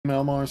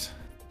Melmars.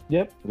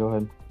 Yep, go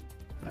ahead.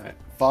 All right.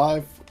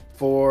 5,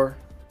 4,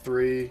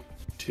 3,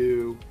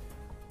 2,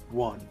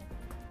 1.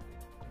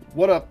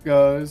 What up,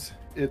 guys?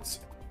 It's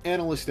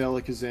Analyst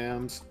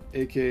Alakazams,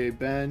 aka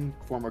Ben,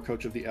 former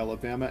coach of the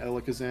Alabama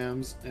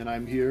Alakazams, and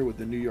I'm here with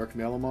the New York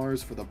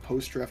Melmars for the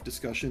post-draft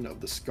discussion of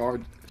the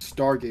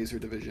Stargazer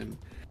division.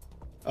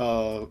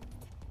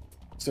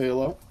 Say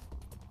hello.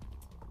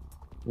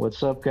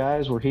 What's up,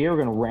 guys? We're here.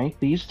 We're going to rank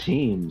these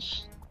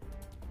teams.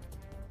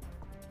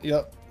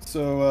 Yep.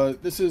 So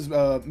this is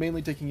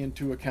mainly taking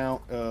into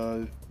account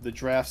the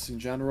drafts in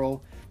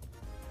general.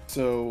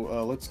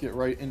 So let's get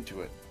right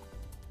into it.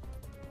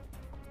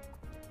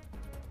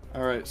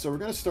 All right, so we're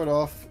going to start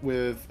off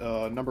with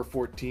number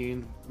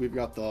 14. We've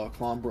got the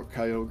Clonbrook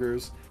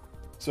Kyogres.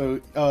 So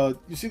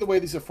you see the way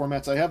these are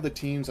formats. I have the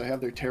teams, I have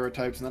their Terra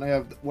types, and then I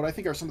have what I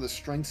think are some of the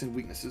strengths and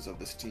weaknesses of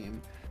this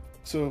team.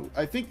 So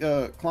I think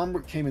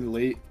Clonbrook came in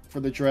late for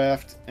the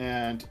draft,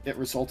 and it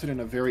resulted in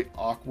a very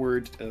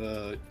awkward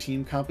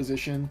team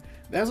composition.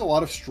 It has a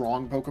lot of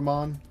strong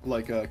Pokemon,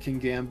 like King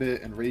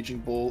Gambit and Raging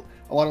Bolt,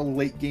 a lot of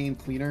late-game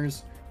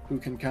cleaners who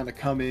can kind of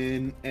come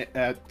in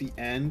at the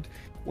end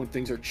when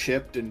things are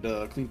chipped and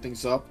clean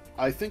things up.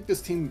 I think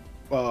this team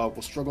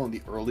will struggle in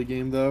the early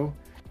game, though.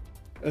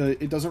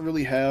 It doesn't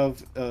really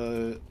have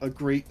a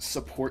great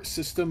support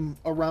system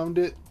around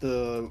it.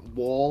 The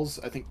walls,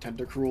 I think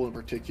Tentacruel in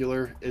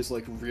particular, is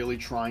like really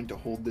trying to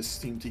hold this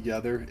team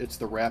together. It's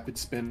the rapid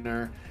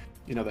spinner,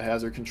 you know, the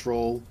hazard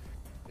control.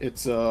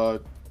 It's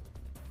a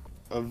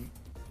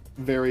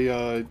very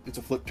it's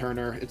a flip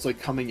turner. It's like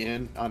coming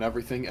in on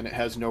everything, and it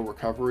has no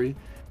recovery.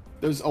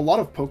 There's a lot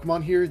of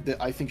Pokemon here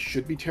that I think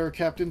should be Terra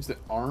Captains that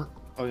aren't.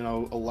 You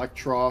know,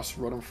 Electros,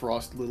 Rotom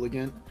Frost,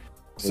 Lilligant.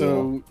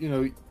 So you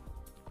know.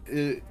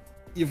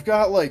 You've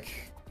got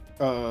like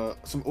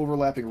some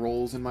overlapping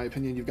roles, in my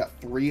opinion. You've got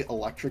 3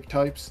 electric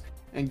types,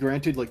 and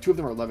granted, like 2 of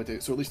them are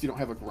levitate, so at least you don't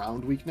have a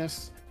ground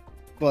weakness.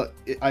 But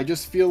I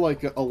just feel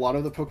like a lot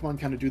of the Pokemon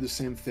kind of do the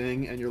same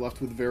thing, and you're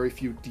left with very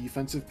few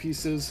defensive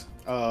pieces.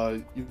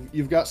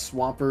 You've got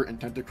Swampert and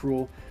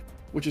Tentacruel,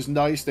 which is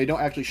nice. They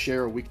don't actually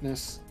share a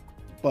weakness,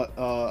 but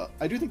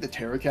I do think the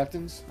Terra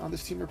Captains on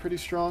this team are pretty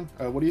strong.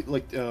 What do you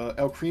like?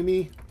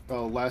 Alcremie.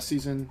 Last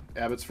season,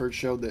 Abbotsford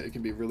showed that it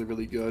can be really,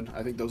 really good.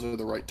 I think those are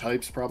the right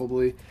types,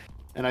 probably.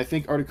 And I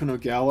think Articuno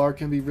Galar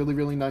can be really,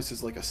 really nice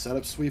as like a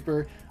setup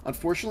sweeper.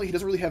 Unfortunately, he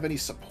doesn't really have any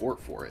support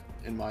for it,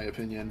 in my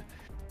opinion.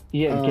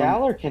 Yeah,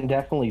 Galar can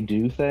definitely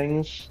do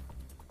things.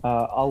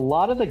 A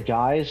lot of the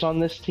guys on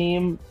this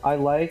team I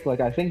like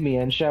I think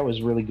Mienshao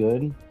is really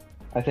good.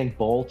 I think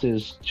Bolt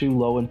is too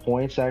low in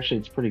points.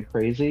 Actually, it's pretty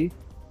crazy.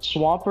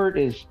 Swampert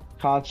is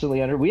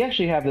constantly under. We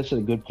actually have this at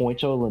a good point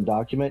total in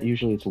document.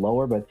 Usually it's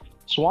lower, but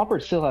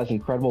Swampert still has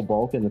incredible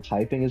bulk, and the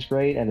typing is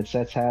great, and it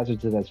sets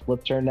hazards. It has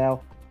flip turn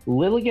now.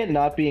 Lilligant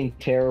not being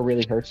Terra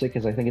really hurts it,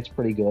 because I think it's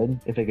pretty good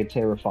if it could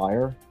Terra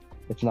Fire.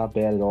 It's not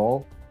bad at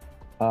all.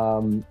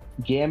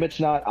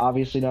 Gambit's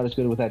obviously not as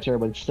good with that Terra,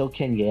 but it's still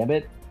King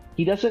Gambit.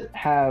 He doesn't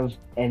have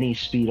any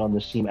speed on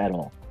this team at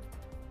all.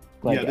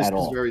 Yeah, this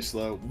is very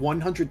slow.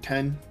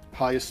 110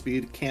 highest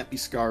speed, can't be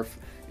Scarf.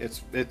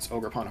 It's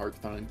Ogerpon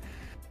Heartflame.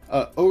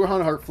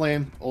 Ogerpon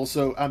Heartflame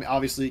also, I mean,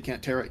 obviously it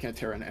can't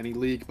Terra in any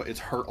league, but it's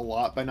hurt a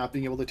lot by not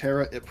being able to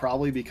Terra. It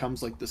probably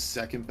becomes like the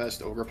second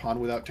best Ogerpon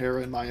without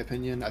Terra, in my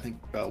opinion. I think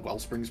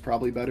Wellspring's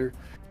probably better.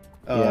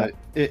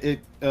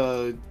 It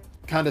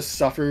kind of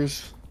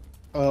suffers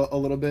a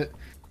little bit,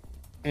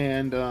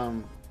 and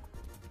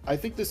I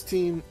think this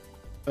team,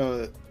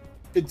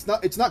 it's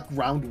not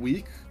ground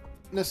weak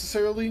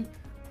necessarily,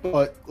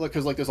 but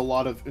because like there's a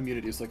lot of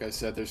immunities. Like I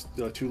said, there's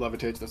 2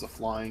 levitates, there's a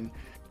flying.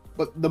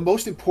 But the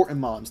most important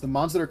mons, the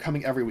mons that are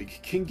coming every week,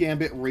 King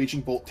Gambit,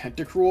 Raging Bolt,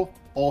 Tentacruel,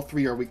 all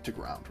 3 are weak to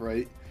ground,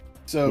 right?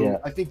 So yeah.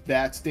 I think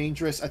that's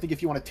dangerous. I think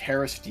if you want to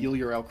Terra Steel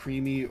your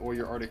Alcremie or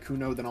your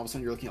Articuno, then all of a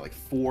sudden you're looking at like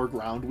 4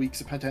 ground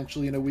weeks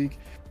potentially in a week.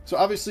 So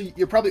obviously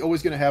you're probably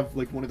always going to have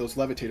like one of those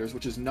levitators,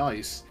 which is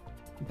nice.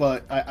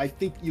 But I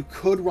think you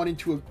could run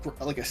into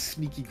a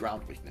sneaky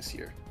ground weakness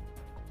here.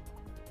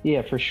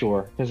 Yeah, for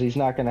sure. Because he's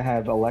not going to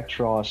have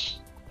Electros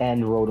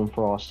and Rotom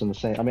Frost in the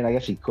same... I mean, I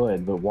guess he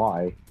could, but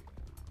why?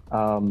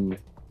 So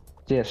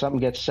yeah, something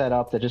gets set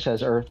up that just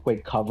has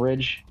Earthquake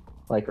coverage,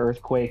 like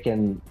Earthquake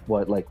and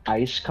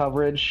Ice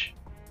coverage,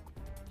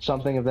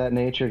 something of that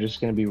nature.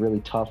 Just going to be really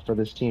tough for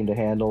this team to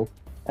handle.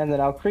 And then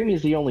Alcremie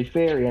is the only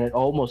fairy, and it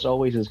almost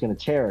always is going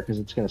to Terra because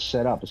it's going to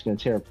set up. It's going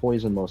to Terra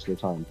Poison most of the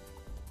time.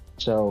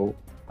 So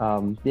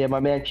yeah,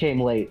 my man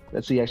came late.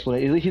 That's the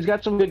explanation. He's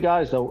got some good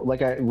guys though. Like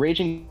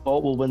Raging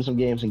Bolt will win some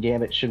games, and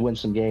Gambit should win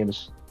some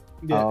games.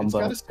 Yeah, it's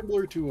kind of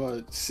similar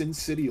to Sin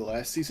City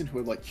last season, who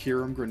had like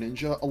Hiram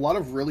Greninja. A lot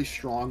of really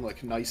strong,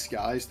 like nice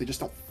guys. They just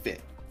don't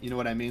fit. You know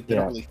what I mean? They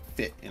don't really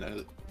fit in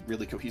a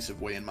really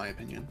cohesive way, in my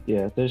opinion.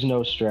 Yeah, there's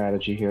no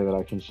strategy here that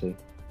I can see.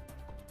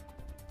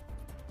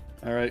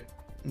 All right,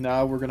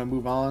 now we're gonna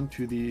move on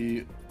to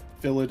the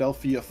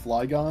Philadelphia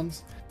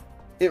Flygons.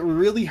 It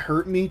really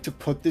hurt me to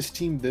put this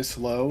team this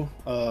low.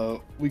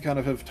 We kind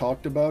of have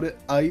talked about it.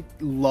 I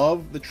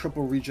love the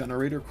triple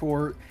regenerator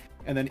core.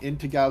 and then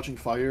into Gouging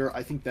Fire.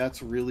 I think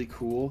that's really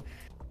cool.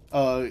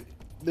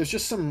 There's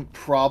just some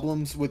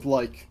problems with,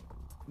 like,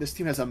 this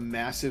team has a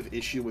massive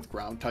issue with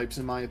ground types,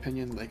 in my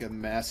opinion, like a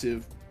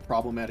massive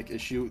problematic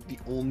issue. The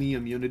only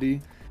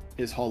immunity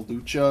is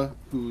Hawlucha,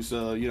 who's,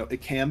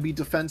 it can be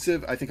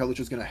defensive. I think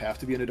Hawlucha's going to have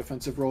to be in a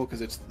defensive role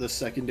because it's the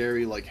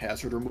secondary, like,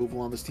 hazard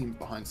removal on this team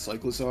behind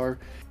Cyclizar,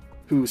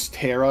 who's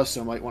Terra,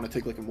 so might want to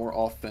take, like, a more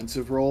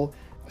offensive role.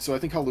 So I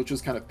think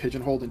Hawlucha's kind of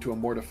pigeonholed into a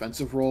more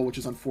defensive role, which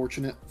is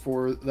unfortunate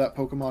for that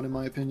Pokemon, in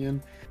my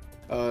opinion.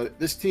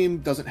 This team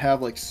doesn't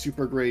have, like,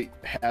 super great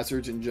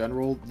hazards in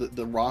general.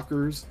 The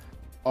rockers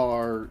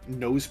are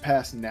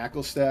Nosepass,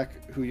 Knacklestack,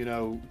 who,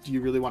 do you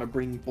really want to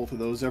bring both of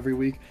those every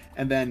week?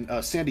 And then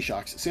Sandy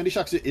Shocks. Sandy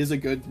Shocks is a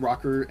good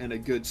rocker and a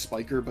good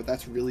spiker, but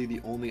that's really the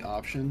only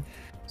option.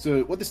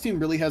 So what this team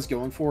really has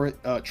going for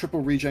it,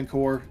 triple regen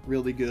core,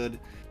 really good.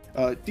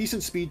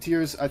 Decent speed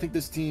tiers. I think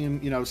this team,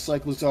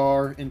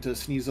 Cyclizar into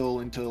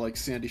Sneasel into, like,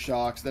 Sandy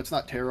Shocks. That's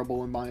not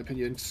terrible, in my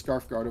opinion.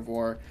 Scarf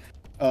Gardevoir.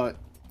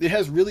 It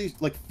has really,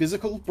 like,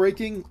 physical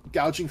breaking.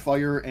 Gouging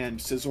Fire and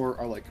Scizor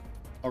are, like,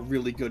 a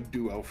really good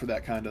duo for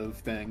that kind of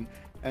thing.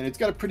 And it's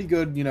got a pretty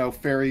good,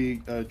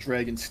 Fairy,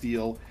 Dragon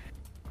Steel,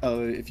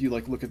 if you,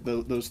 like, look at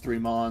those three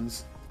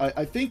Mons.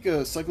 I think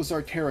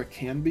Cyclizar Terra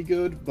can be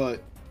good,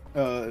 but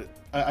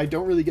I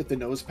don't really get the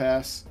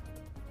Nosepass.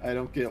 I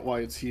don't get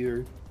why it's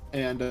here.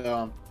 And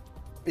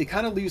it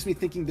kind of leaves me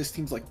thinking this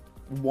team's, like,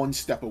 one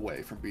step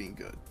away from being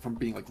good, from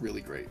being, like,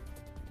 really great.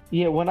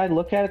 Yeah, when I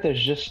look at it,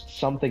 there's just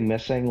something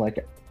missing.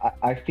 Like,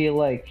 I feel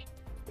like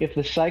if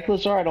the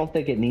Cyclizar, I don't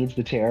think it needs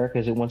the Terra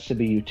because it wants to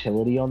be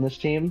utility on this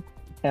team.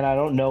 And I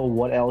don't know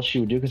what else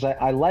you would do because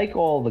I like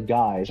all the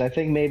guys. I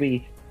think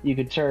maybe you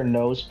could turn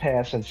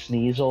Nosepass and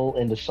Sneasel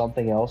into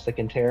something else that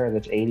can Terra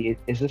that's 80.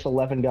 Is this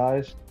 11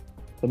 guys?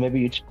 So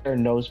maybe you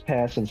turn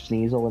Nosepass and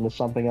Sneasel into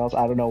something else.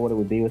 I don't know what it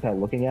would be without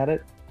looking at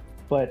it.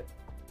 But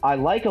I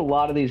like a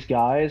lot of these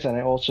guys, and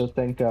I also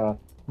think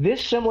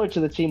this, similar to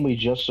the team we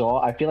just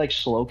saw, I feel like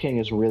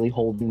Slowking is really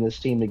holding this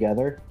team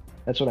together.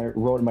 That's what I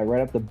wrote in my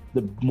write-up.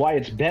 The why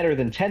it's better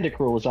than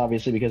Tentacruel is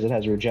obviously because it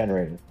has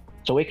Regenerator.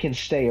 So it can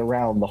stay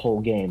around the whole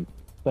game.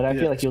 But I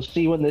feel like you'll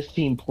see when this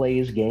team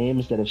plays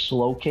games that if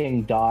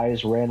Slowking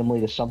dies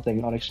randomly to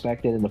something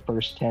unexpected in the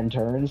first 10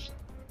 turns,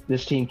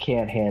 this team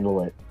can't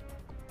handle it.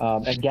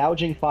 And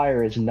Gouging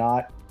Fire is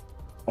not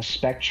a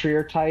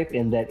Spectrier type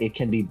in that it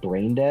can be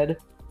brain dead.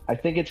 I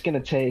think it's going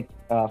to take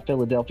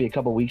Philadelphia a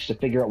couple weeks to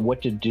figure out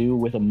what to do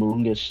with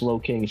Amoonguss,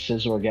 Slowking,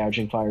 Scizor,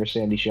 Gouging Fire,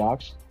 Sandy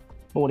Shocks.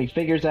 But when he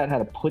figures out how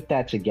to put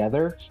that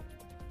together,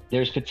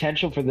 there's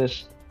potential for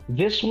this.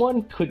 This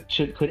one could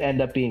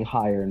end up being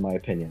higher, in my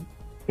opinion,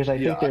 because I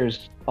think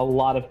there's a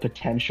lot of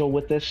potential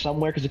with this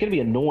somewhere, because it's going to be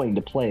annoying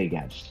to play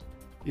against.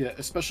 Yeah,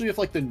 especially if,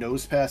 like, the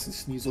Nosepass and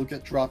Sneasel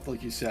get dropped,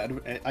 like you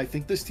said. I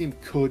think this team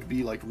could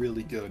be, like,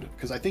 really good,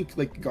 because I think,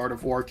 like,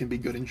 Gardevoir can be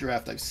good in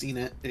draft. I've seen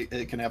it.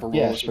 It can have a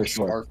role as a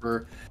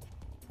Scarfer,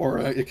 or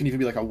it can even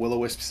be like a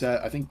Will-O-Wisp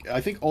set. I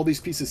think all these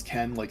pieces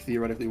can, like,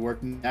 theoretically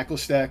work.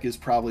 Knacklestack is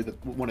probably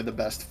one of the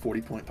best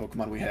 40-point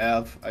Pokemon we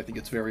have. I think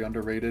it's very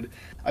underrated.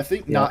 I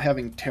think not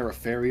having Terra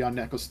Fairy on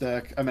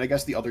Knacklestack, I mean, I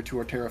guess the other two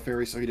are Terra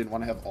Fairy, so he didn't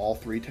want to have all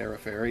three Terra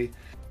Fairy.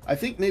 I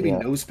think maybe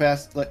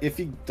Nosepass, like, if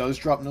he does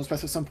drop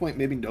Nosepass at some point,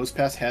 maybe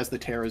Nosepass has the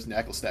Terras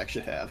Knacklestack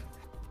should have,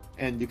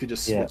 and you could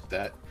just switch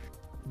that.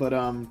 But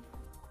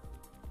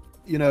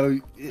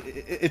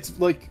it's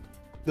like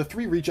the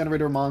three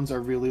Regenerator Mons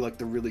are really, like,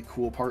 the really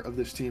cool part of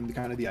this team, the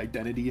kind of the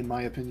identity, in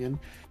my opinion,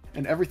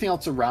 and everything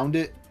else around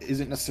it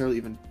isn't necessarily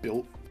even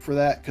built for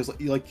that, because,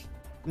 like,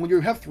 when you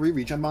have three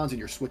Regen Mons and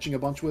you're switching a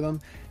bunch with them,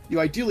 you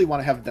ideally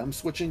want to have them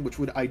switching, which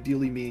would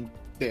ideally mean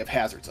they have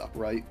hazards up,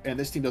 right? And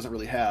this team doesn't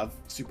really have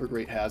super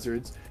great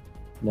hazards.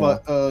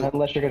 No, but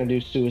unless you're going to do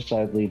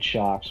Suicide Lead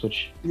Shocks,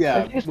 which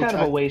I think is kind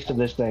of a waste of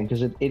this thing,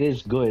 because it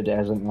is good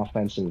as an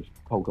offensive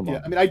Pokemon.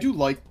 Yeah, I mean, I do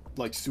like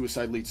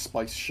Suicide Lead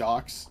Spice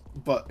Shocks,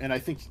 and I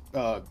think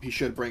he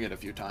should bring it a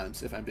few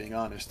times, if I'm being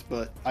honest.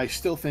 But I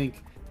still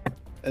think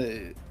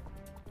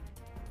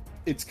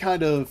it's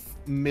kind of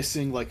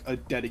missing, like, a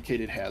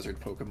dedicated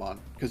hazard Pokemon,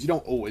 because you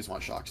don't always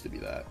want Shocks to be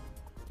that.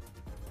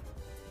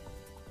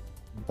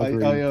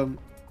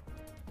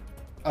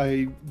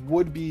 I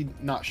would be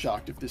not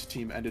shocked if this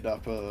team ended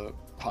up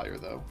higher,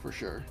 though, for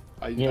sure.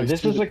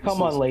 This is a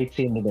come-on-late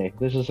team to me.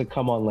 This is a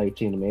come-on-late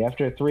team to me.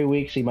 After 3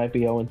 weeks, he might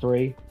be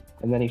 0-3,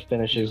 and then he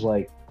finishes,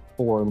 like,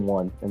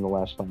 4-1 in the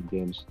last 5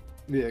 games.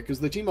 Yeah,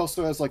 because the team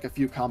also has, like, a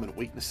few common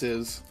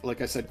weaknesses.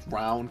 Like I said,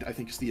 Ground, I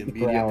think, is the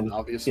immediate and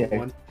obvious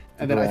one.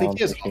 And then I think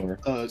he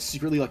has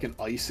secretly, like, an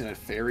Ice and a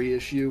Fairy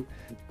issue.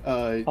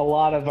 A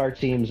lot of our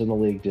teams in the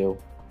league do.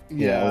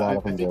 Yeah, a lot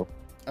of them do.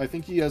 I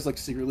think he has, like,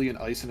 secretly an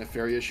Ice and a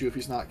Fairy issue if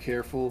he's not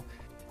careful.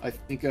 I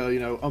think,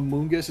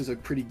 Amoonguss is a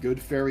pretty good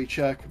Fairy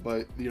check,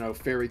 but, a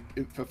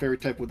Fairy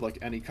type with, like,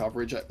 any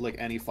coverage, like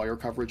any Fire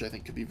coverage, I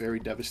think could be very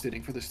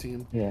devastating for this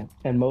team. Yeah,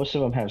 and most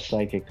of them have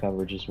Psychic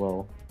coverage as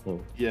well. So.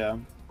 Yeah.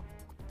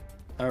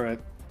 Alright.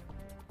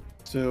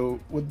 So,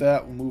 with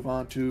that, we'll move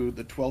on to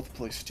the 12th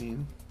place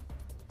team.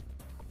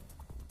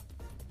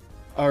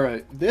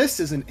 Alright, this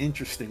is an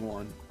interesting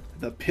one.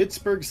 the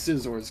Pittsburgh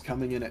Scissors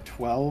coming in at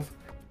 12.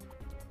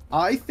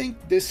 I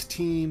think this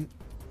team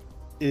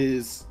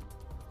is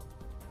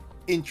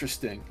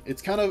interesting.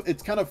 It's kind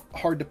of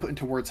hard to put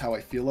into words how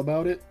I feel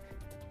about it.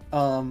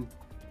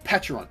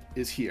 Petulant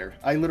is here.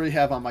 I literally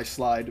have on my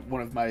slide,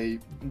 one of my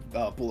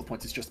bullet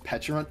points is just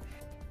Petulant.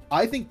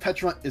 I think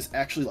Petulant is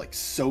actually like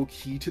so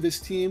key to this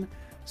team.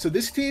 So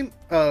this team,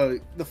 the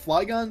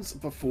Flygons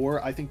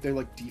before, I think they're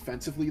like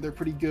defensively they're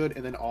pretty good,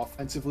 and then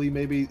offensively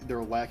maybe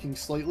they're lacking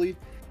slightly.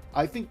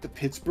 I think the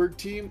Pittsburgh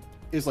team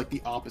is like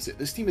the opposite.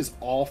 This team is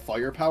all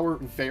firepower,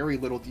 very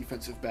little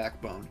defensive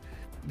backbone.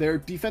 Their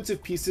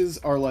defensive pieces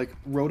are like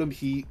Rotom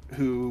Heat,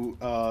 Uxie,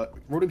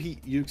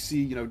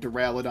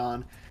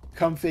 Duraludon.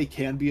 Comfey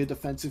can be a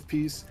defensive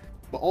piece,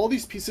 but all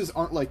these pieces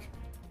aren't like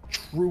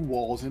true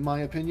walls in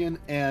my opinion,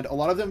 and a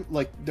lot of them,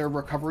 like, their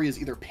recovery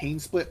is either pain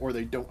split or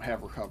they don't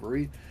have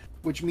recovery,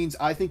 which means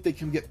I think they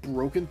can get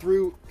broken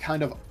through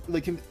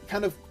they can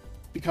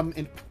become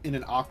in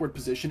an awkward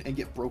position and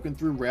get broken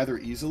through rather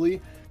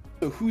easily.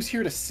 So who's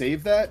here to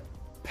save that?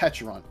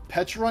 Petulant.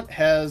 Petulant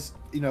has,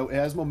 it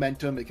has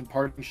momentum, it can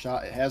parting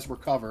shot, it has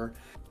recover,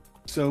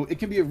 so it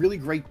can be a really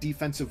great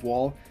defensive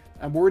wall.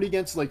 I'm worried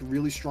against like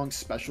really strong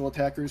special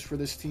attackers for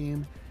this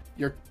team.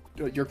 Your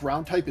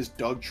ground type is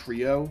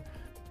Dugtrio,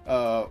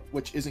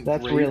 which isn't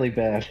great. That's really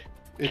bad.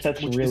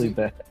 That's really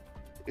bad.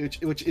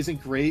 Which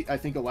isn't great. I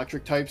think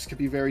electric types could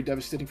be very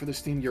devastating for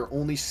this team. Your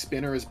only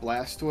spinner is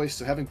Blastoise,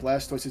 so having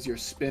Blastoise as your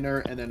spinner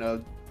and then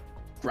a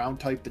ground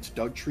type that's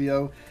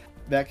Dugtrio,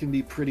 that can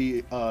be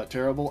pretty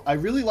terrible. I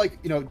really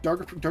like,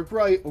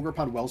 Darkrai,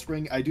 Ogerpon,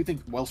 Wellspring. I do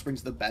think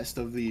Wellspring's the best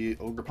of the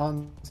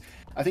Ogerpons.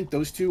 I think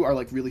those two are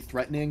like really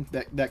threatening.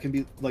 That can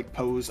be like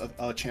pose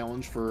a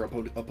challenge for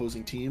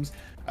opposing teams.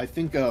 I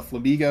think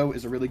Flamigo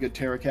is a really good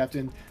Terra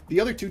Captain. The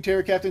other two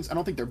Terra Captains, I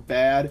don't think they're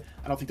bad.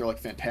 I don't think they're like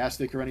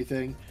fantastic or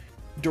anything.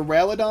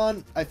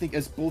 Duraludon, I think,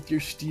 as both your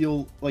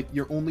steel, like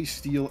your only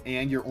steel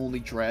and your only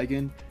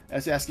dragon,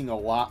 that's asking a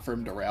lot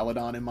from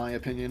Duraludon in my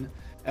opinion.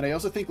 And I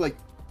also think like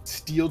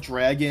Steel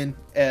Dragon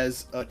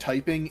as a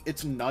typing,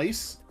 it's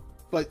nice,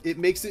 but it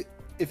makes it,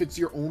 if it's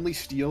your only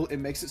steel, it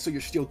makes it so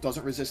your steel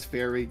doesn't resist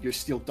fairy, your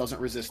steel doesn't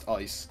resist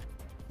ice,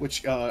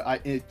 which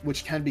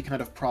can be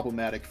kind of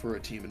problematic for a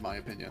team in my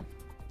opinion.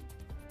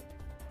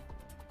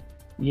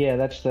 Yeah,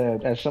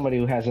 as somebody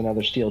who has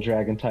another Steel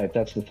Dragon type,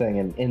 that's the thing.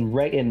 And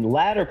in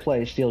ladder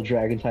play, Steel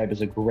Dragon type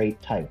is a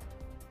great type.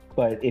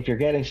 But if you're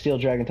getting Steel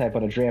Dragon type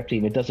on a draft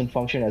team, it doesn't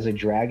function as a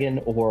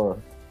dragon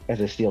or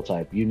as a steel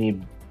type. You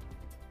need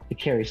to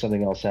carry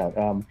something else out.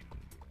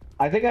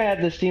 I think I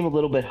had this team a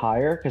little bit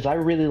higher because I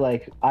really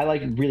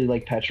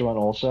like Petulant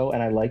also,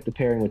 and I like the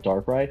pairing with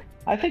Darkrai.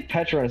 I think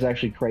Petulant is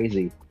actually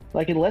crazy.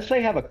 Like, unless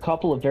they have a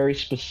couple of very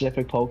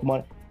specific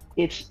Pokemon,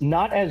 it's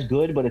not as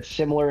good, but it's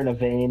similar in a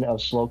vein of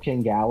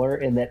Slowking Galar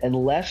in that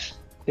unless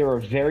there are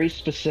very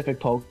specific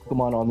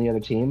Pokemon on the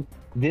other team,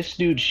 this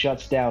dude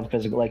shuts down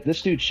physical. Like,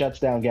 this dude shuts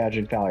down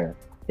Gadget Failure.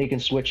 He can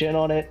switch in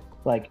on it.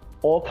 Like,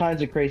 all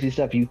kinds of crazy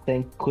stuff you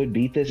think could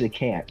beat this, it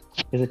can't.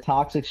 Because it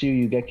toxics you,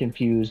 you get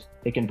confused,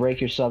 it can break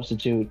your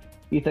substitute.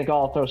 You think,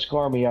 oh, I'll throw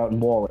Skarmy out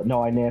and wall it.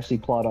 No, I nasty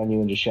plot on you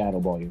and just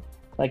Shadow Ball you.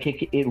 Like,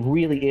 it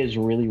really is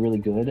really, really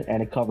good,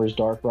 and it covers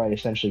Darkrai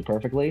essentially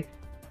perfectly.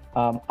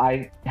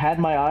 I had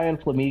my eye on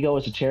Flamigo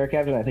as a Terra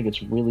Captain. I think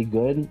it's really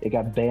good. It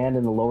got banned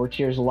in the lower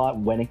tiers a lot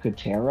when it could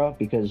Terra,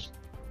 because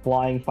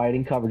flying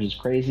fighting coverage is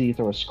crazy. You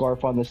throw a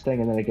Scarf on this thing,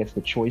 and then it gets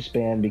the choice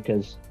ban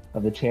because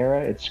of the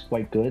Terra. It's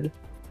quite good.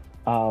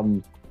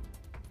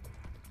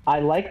 I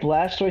like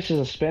Blastoise as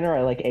a spinner.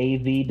 I like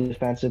AV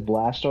defensive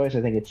Blastoise.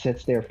 I think it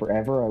sits there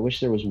forever. I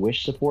wish there was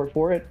Wish support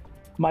for it.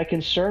 My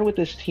concern with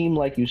this team,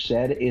 like you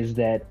said, is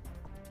that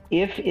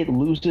if it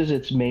loses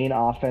its main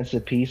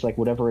offensive piece, like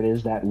whatever it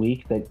is that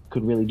week that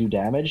could really do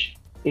damage,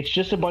 it's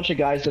just a bunch of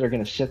guys that are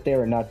going to sit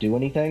there and not do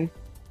anything.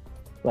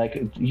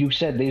 Like you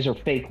said, these are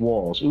fake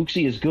walls.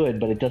 Uxie is good,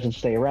 but it doesn't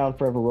stay around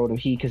forever. Rotom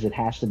Heat, because it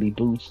has to be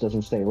boots,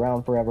 doesn't stay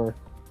around forever.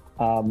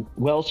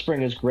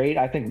 Wellspring is great.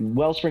 I think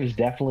Wellspring is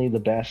definitely the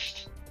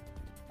best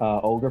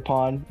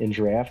Ogerpon in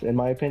draft, in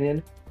my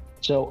opinion.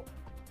 So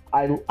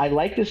I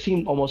like this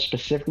team almost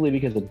specifically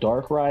because of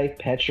Darkrai,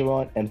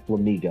 Petulant, and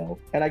Flamigo.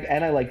 And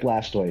I like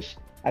Blastoise.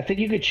 I think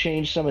you could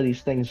change some of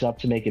these things up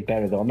to make it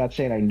better, though. I'm not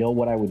saying I know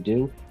what I would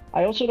do.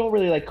 I also don't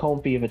really like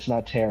Comfey if it's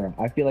not Terra.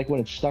 I feel like when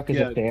it's stuck as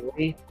a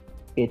fairy,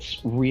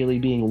 it's really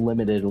being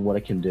limited in what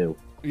it can do.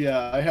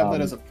 Yeah, I have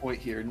that as a point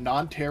here.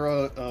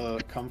 Non-Terra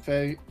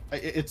Comfey,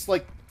 it's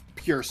like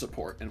pure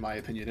support, in my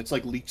opinion. It's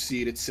like Leech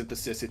Seed, it's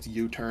Synthesis, it's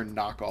U-Turn,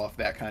 Knockoff,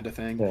 that kind of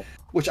thing. Yeah.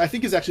 Which I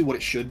think is actually what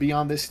it should be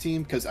on this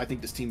team, because I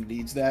think this team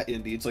needs that.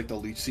 It needs like the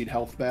Leech Seed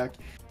health back.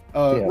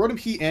 Rotom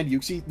Heat and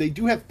Uxie, they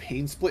do have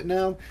Pain Split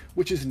now,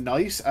 which is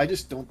nice. I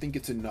just don't think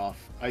it's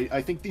enough.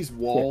 I think these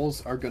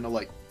walls are going to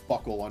like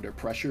buckle under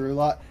pressure a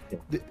lot.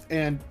 Yeah.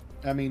 And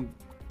I mean,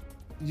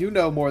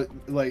 more,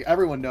 like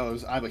everyone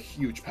knows I'm a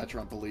huge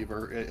Petulant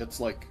believer.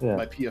 It's like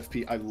my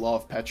PFP. I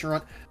love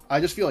Petulant. I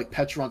just feel like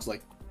Petulant's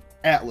like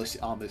Atlas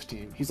on this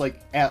team. He's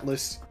like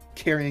Atlas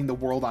carrying the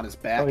world on his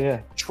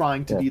back,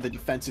 trying to be the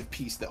defensive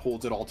piece that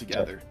holds it all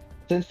together.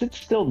 Since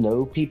it's still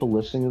no people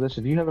listening to this,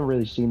 if you haven't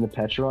really seen the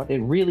Petron, it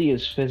really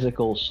is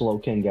physical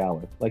Slowking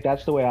Galar. Like,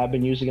 that's the way I've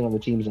been using it on the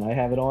teams and I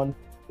have it on.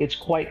 It's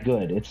quite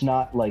good. It's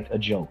not like a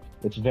joke.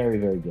 It's very,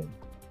 very good.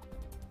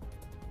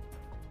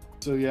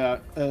 So yeah,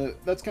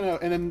 that's kind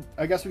of, and then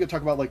I guess we could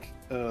talk about like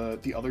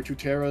the other two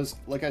Terras.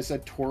 Like I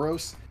said,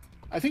 Tauros.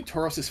 I think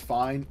Tauros is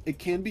fine. It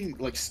can be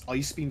like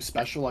Ice Beam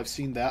special. I've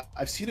seen that.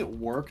 I've seen it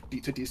work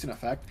to decent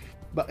effect,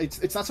 but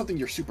it's not something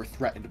you're super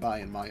threatened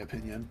by, in my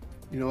opinion.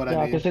 You know what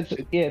I mean? Because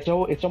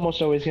it's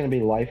almost always going to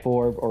be Life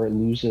Orb, or it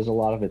loses a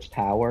lot of its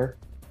power.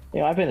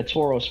 You know, I've been a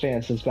Tauros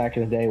fan since back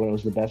in the day when it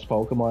was the best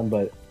Pokemon,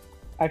 but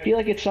I feel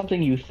like it's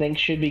something you think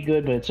should be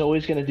good, but it's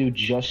always going to do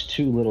just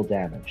too little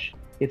damage.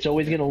 It's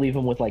always going to leave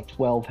them with like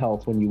 12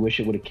 health when you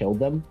wish it would have killed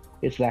them.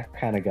 It's that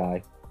kind of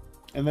guy.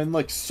 And then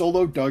like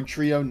solo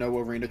Dugtrio, no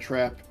Arena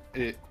Trap,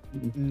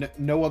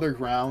 no other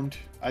ground.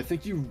 I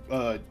think you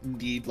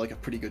need like a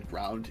pretty good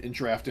ground in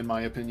draft, in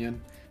my opinion.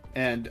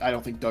 And I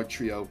don't think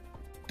Dugtrio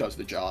does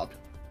the job,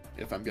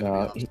 if I'm going to be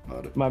honest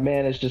about it. My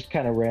man is just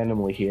kind of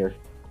randomly here.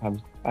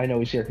 I know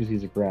he's here because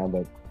he's a ground,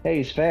 but hey,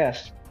 he's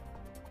fast.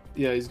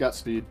 Yeah, he's got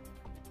speed.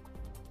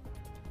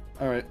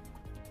 All right,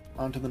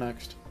 on to the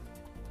next.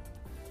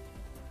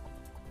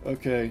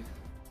 Okay,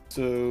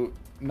 so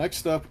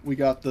next up we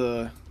got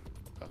the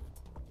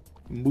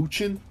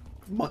Munchin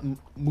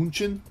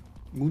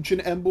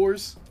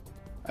Embors.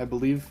 I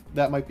believe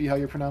that might be how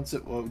you pronounce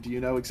it. Well, do you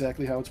know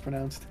exactly how it's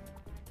pronounced?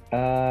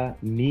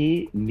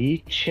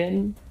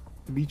 Michin.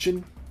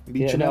 Michin.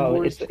 Yeah,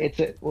 no,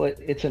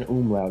 it's an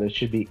umlaut. It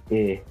should be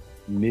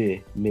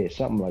me,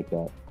 something like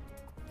that.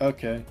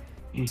 Okay,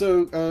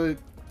 so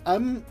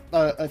I'm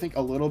I think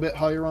a little bit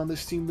higher on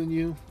this team than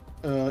you,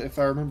 if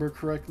I remember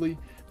correctly.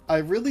 I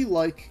really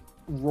like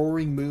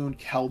Roaring Moon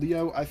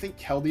Keldeo. I think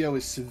Keldeo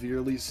is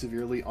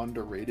severely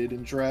underrated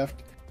in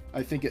draft.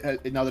 I think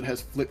now that it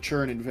has Flip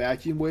Churn and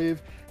Vacuum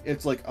Wave,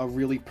 it's like a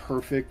really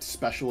perfect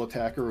special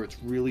attacker. It's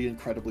really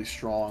incredibly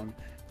strong.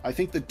 I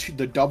think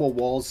the double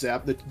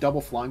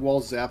flying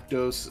wall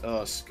Zapdos,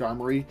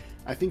 Skarmory,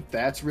 I think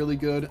that's really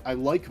good. I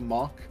like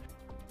Muck,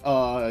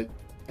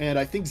 and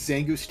I think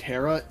Zangoose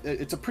Terra,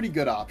 it's a pretty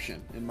good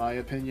option in my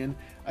opinion.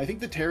 I think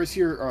the Terras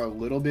here are a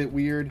little bit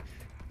weird,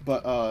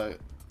 but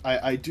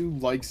I do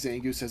like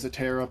Zangoose as a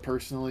Terra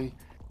personally.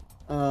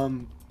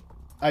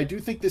 I do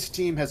think this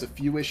team has a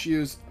few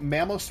issues.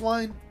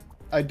 Mamoswine,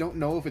 I don't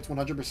know if it's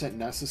 100%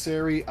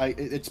 necessary.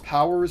 Its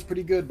power is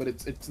pretty good, but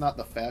it's not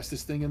the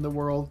fastest thing in the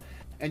world.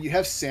 And you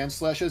have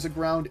Sandslash as a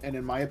ground, and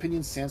in my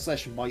opinion,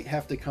 Sandslash might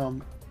have to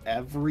come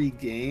every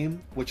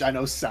game, which I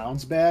know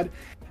sounds bad.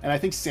 And I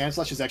think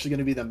Sandslash is actually going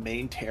to be the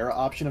main Terra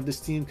option of this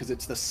team because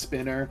it's the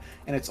spinner,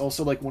 and it's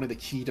also like one of the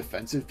key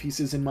defensive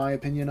pieces, in my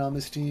opinion, on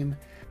this team.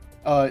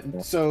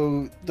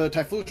 So the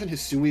Typhlosion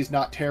Hisui is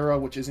not Terra,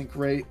 which isn't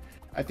great.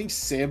 I think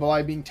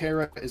Sableye being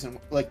Terra isn't,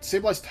 like,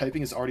 Sableye's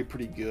typing is already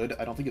pretty good.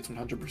 I don't think it's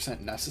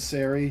 100%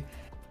 necessary.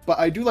 But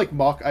I do like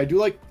Muck. I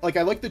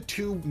like the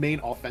two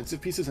main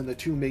offensive pieces and the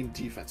two main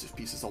defensive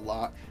pieces a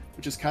lot,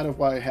 which is kind of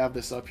why I have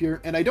this up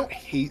here. And I don't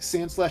hate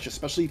Sandslash,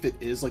 especially if it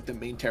is like the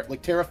main Terra.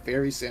 Like Terra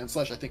Fairy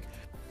Sandslash, I think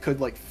could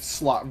like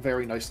slot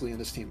very nicely in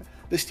this team.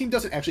 This team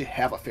doesn't actually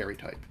have a Fairy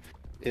type,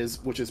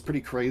 which is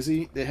pretty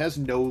crazy. It has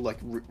no like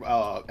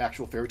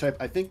actual Fairy type.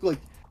 I think like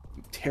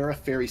Terra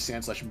Fairy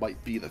Sandslash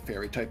might be the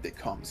Fairy type that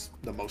comes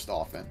the most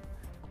often,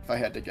 if I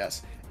had to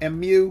guess. And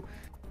Mew,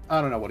 I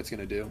don't know what it's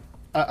gonna do.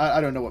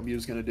 I don't know what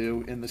Mew's going to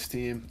do in this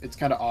team. It's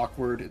kind of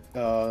awkward.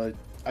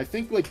 I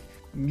think like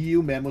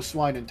Mew,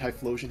 Mamoswine, and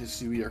Typhlosion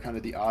Hisui are kind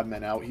of the odd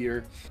men out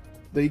here.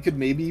 They could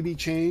maybe be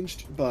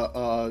changed, but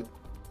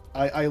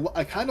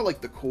I kind of like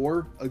the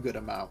core a good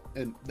amount,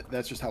 and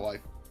that's just how I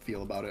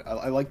feel about it.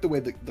 I like the way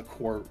the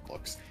core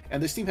looks.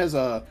 And this team has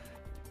a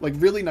like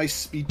really nice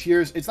speed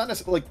tiers. It's not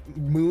necessarily like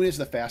Moon is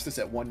the fastest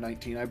at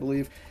 119, I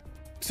believe.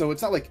 So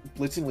it's not like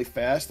blitzingly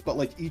fast, but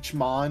like each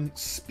Mon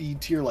speed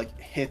tier like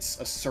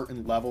hits a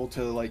certain level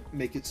to like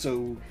make it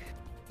so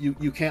you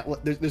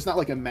can't there's not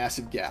like a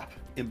massive gap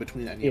in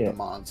between any of the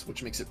Mons,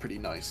 which makes it pretty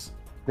nice.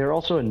 They're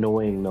also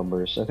annoying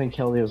numbers. I think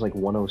Keldeo is like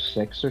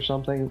 106 or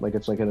something. Like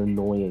it's like an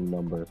annoying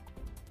number.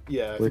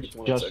 Yeah, which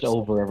just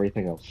over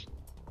everything else.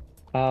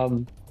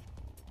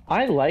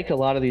 I like a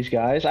lot of these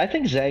guys. I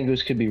think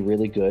Zangoose could be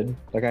really good.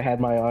 Like, I had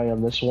my eye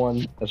on this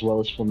one, as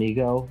well as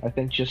Flamigo. I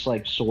think just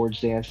like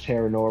Swords Dance,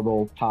 Terra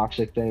Normal,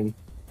 Toxic Thing,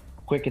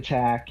 Quick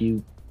Attack,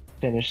 you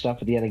finish stuff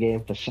at the end of the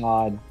game,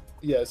 Facade.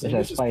 Yeah, it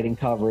has fighting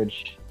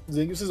coverage.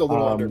 Zangoose is a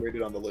little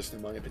underrated on the list,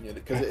 in my opinion,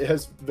 because it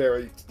has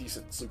very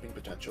decent sleeping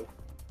potential.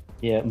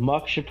 Yeah,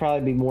 Muck should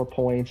probably be more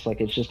points. Like,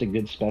 it's just a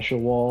good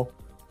special wall.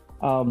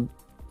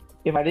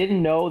 If I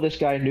didn't know this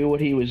guy knew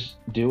what he was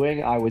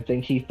doing, I would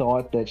think he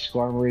thought that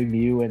Skarmory,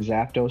 Mew, and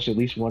Zapdos, at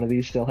least one of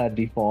these, still had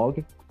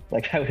Defog.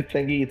 Like, I would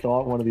think he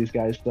thought one of these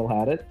guys still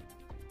had it.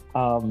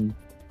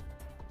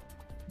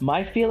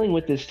 My feeling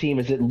with this team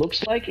is it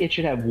looks like it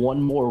should have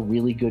one more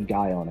really good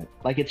guy on it.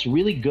 Like, it's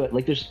really good.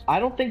 Like, I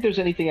don't think there's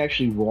anything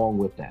actually wrong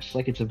with this.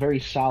 Like, it's a very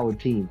solid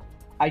team.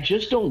 I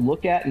just don't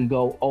look at and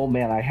go, oh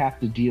man, I have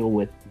to deal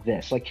with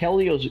this. Like,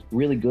 Keldeo's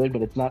really good,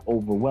 but it's not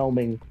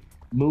overwhelming.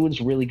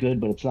 Moon's really good,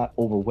 but it's not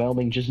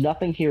overwhelming. Just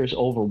nothing here is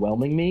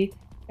overwhelming me,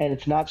 and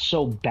it's not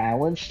so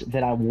balanced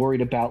that I'm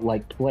worried about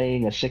like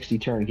playing a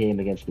 60-turn game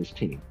against this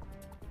team.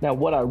 Now,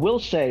 what I will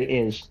say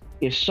is,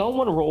 if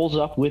someone rolls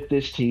up with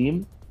this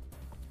team,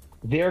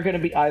 they're going to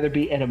be either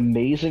be an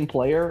amazing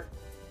player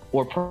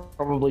or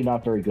probably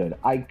not very good.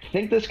 I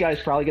think this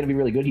guy's probably going to be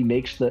really good. He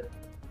makes the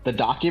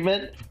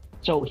document,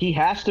 so he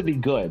has to be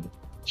good.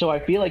 So I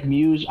feel like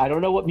Mew's, I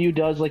don't know what Mew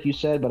does, like you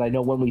said, but I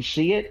know when we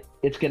see it,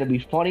 it's going to be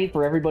funny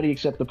for everybody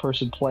except the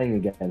person playing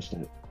against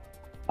it.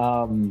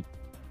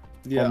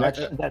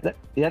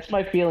 That's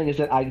my feeling, is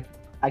that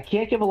I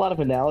can't give a lot of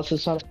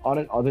analysis on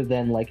it other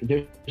than like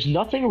there's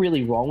nothing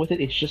really wrong with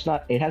it. It's just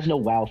not, it has no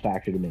wow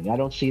factor to me. I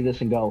don't see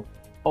this and go,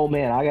 oh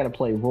man, I got to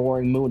play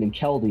Roaring Moon and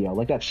Keldeo.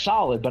 Like, that's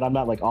solid, but I'm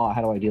not like, oh,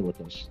 how do I deal with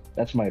this?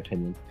 That's my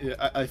opinion.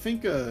 Yeah, I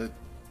think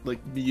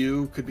like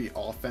Mew could be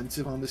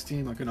offensive on this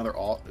team, like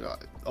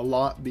a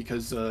lot,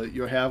 because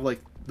you have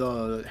like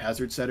the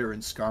Hazard Setter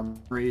and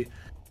Skarmory.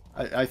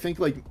 I think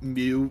like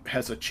Mew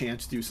has a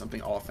chance to do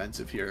something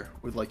offensive here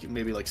with like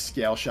maybe like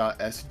Scale Shot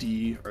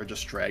SD or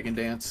just Dragon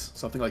Dance.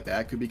 Something like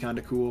that could be kind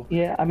of cool.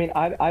 Yeah, I mean,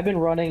 I've been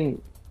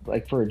running,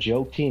 like for a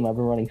joke team, I've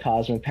been running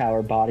Cosmic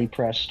Power, Body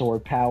Press,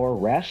 Stored Power,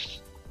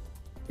 Rest.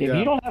 If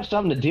you don't have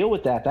something to deal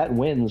with that, that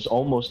wins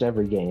almost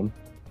every game.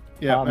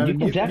 Yeah, you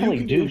can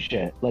definitely do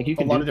shit. Like, you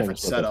can do a lot do of different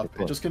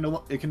setup. It just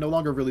it can no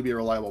longer really be a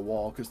reliable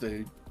wall because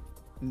they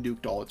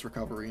nuked all its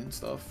recovery and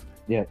stuff.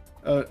 Yeah.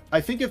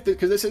 I think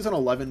because this is an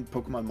 11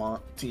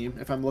 Pokemon team,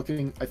 if I'm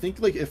looking, I think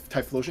like if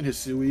Typhlosion,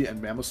 Hisui,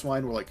 and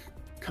Mamoswine were like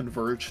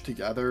converged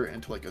together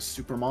into like a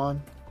Supermon,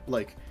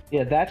 like.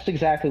 Yeah, that's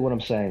exactly what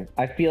I'm saying.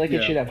 I feel like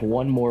it should have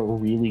one more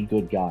really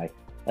good guy.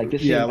 Like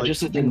this team, like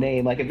just the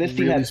name. Like if this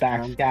team had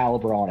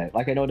Baxcalibur on it,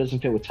 like I know it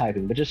doesn't fit with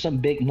typing, but just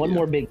some one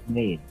more big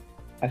name.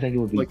 I think it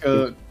would be like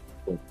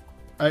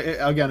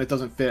again, it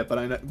doesn't fit, but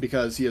I know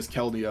because he has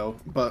Keldeo,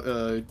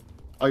 but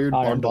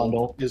Iron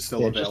Bundle is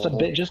still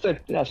available. Just a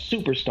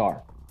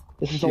superstar.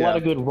 This is a lot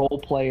of good role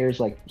players,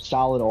 like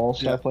solid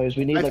all-star players.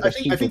 We need like a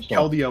superstar. I think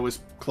Keldeo is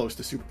close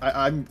to super.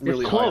 I'm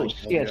really close.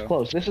 Yeah, it's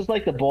close. This is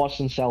like the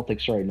Boston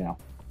Celtics right now.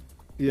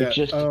 Yeah, it's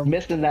just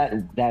missing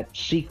that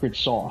secret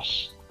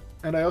sauce.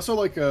 And I also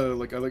like I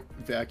like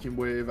Vacuum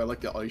Wave. I like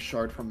the Ice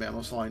Shard from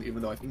Mamoswine,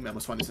 even though I think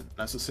Mamoswine isn't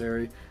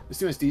necessary. This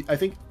team has I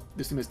think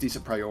this team has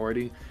decent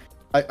priority.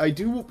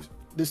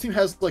 This team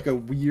has like a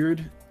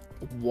weird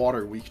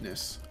water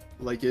weakness.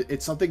 Like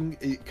it's something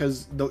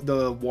because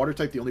the water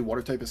type, the only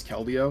water type is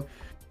Keldeo.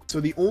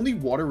 So the only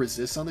water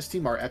resists on this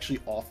team are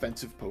actually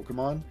offensive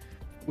Pokemon,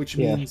 which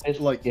means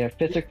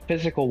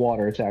physical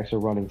water attacks are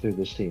running through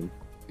this team.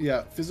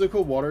 Yeah,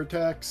 physical water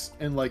attacks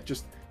and like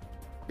just.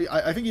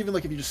 I think even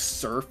like if you just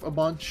surf a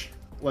bunch,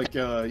 like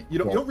you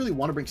don't really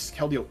want to bring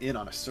Keldeo in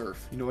on a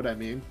surf. You know what I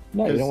mean?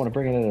 No, you don't want to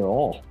bring it in at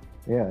all.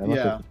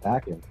 Yeah,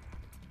 back in.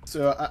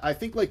 So I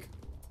think like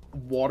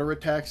water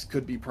attacks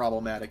could be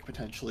problematic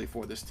potentially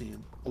for this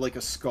team. Like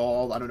a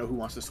Scald, I don't know who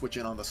wants to switch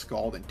in on the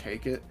Scald and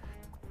take it.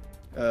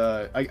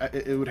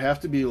 It would have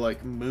to be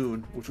like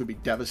Moon, which would be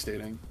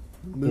devastating.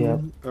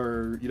 Moon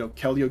or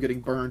Keldeo getting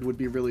burned would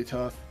be really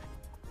tough.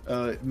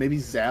 Maybe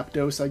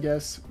Zapdos, I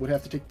guess, would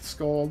have to take the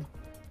Scald.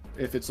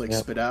 If it's like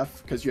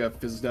Spadef, because you have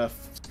Fizdef,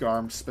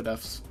 Skarm,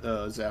 Spadef,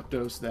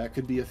 Zapdos, that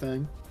could be a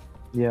thing.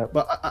 Yeah.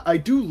 But I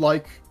do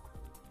like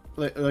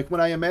when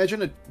I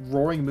imagine a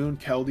Roaring Moon,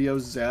 Keldeo,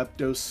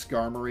 Zapdos,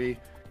 Skarmory,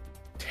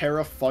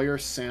 Terra Fire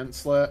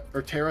Sandslash,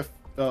 or Terra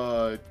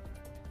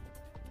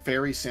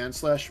Fairy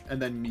Sandslash,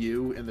 and then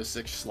Mew in the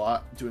 6th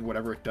slot doing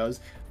whatever it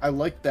does. I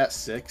like that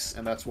 6,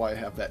 and that's why I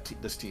have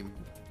this team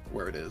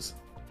where it is.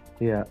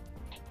 Yeah.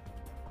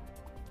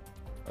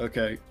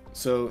 Okay.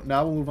 So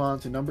now we'll move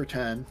on to number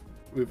 10.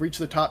 We've reached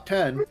the top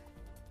 10.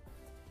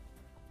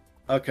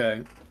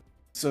 Okay.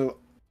 So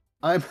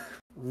I'm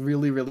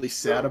really, really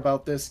sad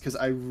about this because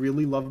I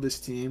really love this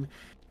team.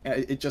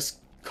 And it just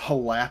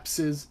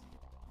collapses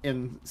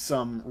in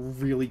some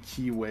really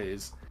key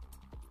ways.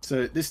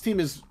 So this team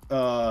has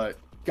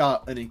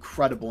got an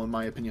incredible, in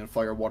my opinion,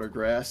 Fire, Water,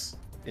 Grass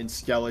in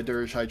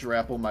Skeledirge,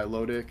 Hydrapple,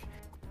 Milotic.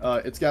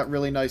 It's got a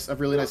really nice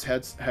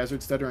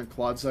Hazard Setter and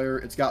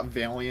Clodsire. It's got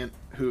Valiant,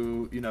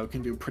 who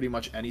can do pretty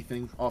much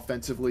anything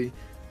offensively,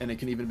 and it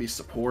can even be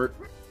support.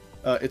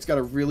 It's got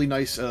a really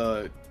nice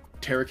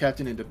Terra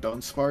Captain into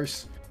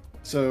Dunsparce.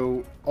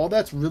 So all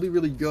that's really,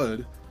 really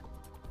good.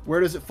 Where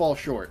does it fall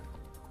short?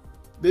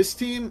 This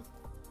team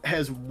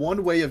has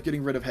one way of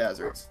getting rid of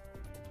hazards.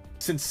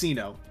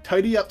 Cincino.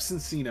 Tidy up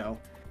Cincino.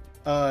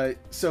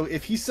 So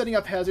if he's setting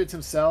up hazards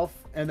himself,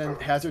 and then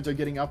hazards are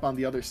getting up on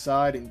the other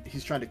side, and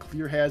he's trying to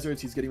clear hazards,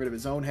 he's getting rid of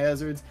his own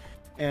hazards.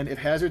 And if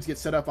hazards get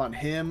set up on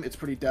him, it's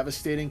pretty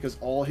devastating because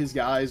all his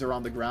guys are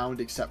on the ground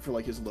except for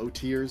like his low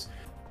tiers.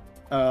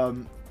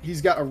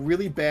 He's got a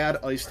really bad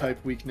ice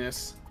type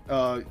weakness.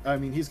 I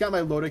mean, he's got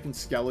Milotic and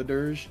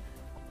Skeledirge,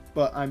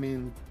 but I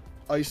mean,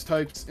 ice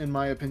types, in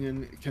my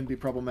opinion, can be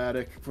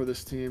problematic for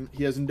this team.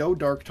 He has no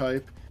dark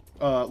type.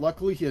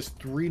 Luckily, he has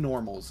 3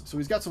 normals, so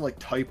he's got some like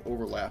type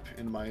overlap,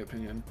 in my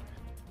opinion.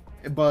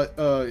 But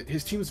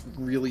his team's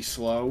really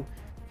slow.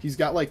 he's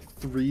got like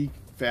 3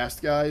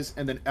 fast guys,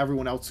 and then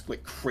everyone else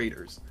like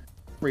craters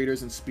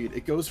and speed.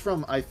 It goes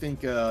from, I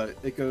think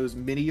it goes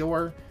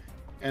Minior,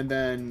 and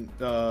then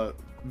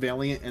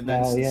Valiant, and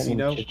then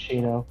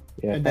Cicino.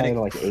 Yeah, and then it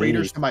like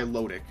craters 80. to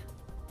Milotic.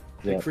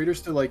 Yeah. It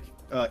craters to like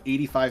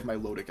 85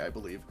 Milotic, I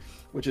believe,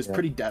 which is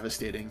pretty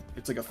devastating.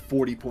 It's like a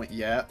 40-point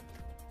yap.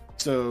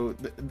 So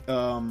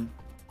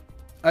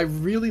I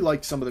really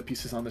like some of the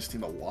pieces on this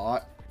team a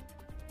lot.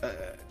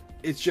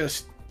 It's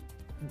just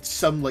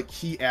some like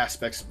key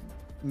aspects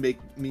make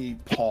me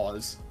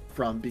pause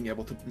from being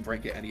able to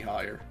rank it any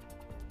higher.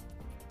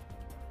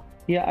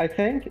 Yeah, I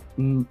think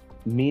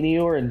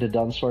Meteor and the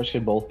Dunsparce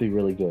could both be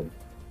really good.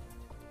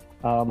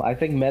 I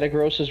think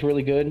Metagross is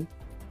really good.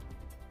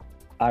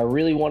 I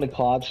really wanted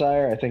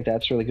Clodsire. I think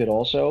that's really good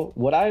also.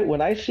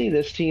 When I see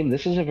this team,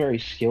 this is a very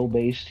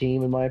skill-based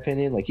team in my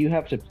opinion. Like, you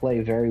have to play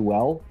very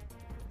well.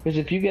 Because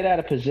if you get out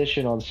of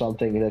position on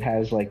something that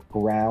has like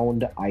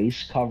ground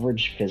ice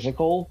coverage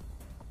physical,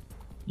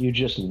 you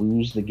just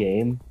lose the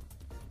game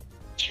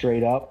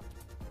straight up.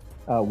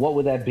 What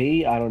would that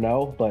be? I don't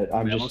know, but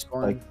I'm just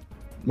like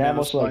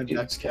Mammoth,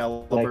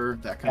 Excalibur,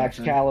 like that kind of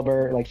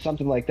Excalibur, like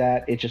something like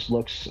that. It just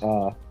looks,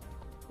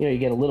 you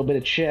get a little bit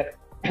of chip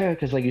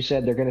because, like you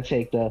said, they're going to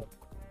take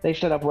they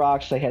set up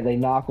rocks. They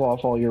knock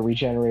off all your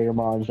regenerator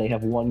mons. They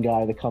have one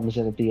guy that comes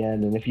in at the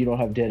end, and if you don't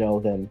have Ditto,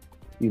 then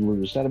you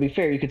lose. Now, to be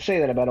fair, you could say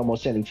that about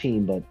almost any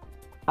team, but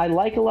I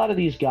like a lot of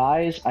these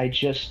guys. I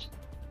just,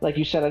 like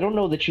you said, I don't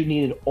know that you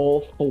needed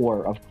all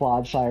 4 of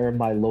Clodsire,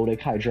 Milotic,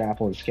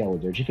 Hydrapple, and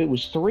Skeledirge. If it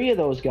was 3 of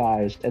those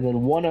guys and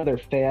then one other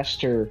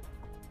faster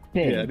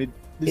thing, I mean,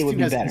 this team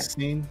has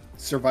insane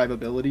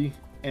survivability,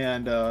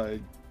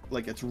 and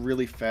like, it's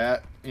really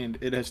fat, and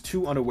it has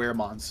 2 unaware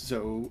mons,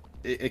 so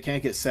it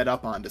can't get set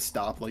up on to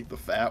stop like the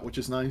fat, which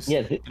is nice.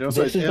 Yeah, this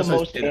is the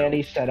most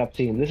anti-setup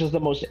team. This is the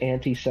most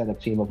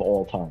anti-setup team of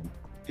all time.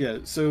 Yeah,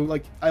 so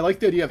like, I like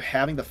the idea of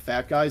having the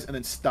fat guys and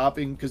then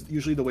stopping, because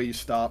usually the way you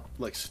stop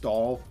like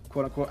stall,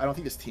 quote unquote, I don't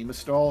think this team is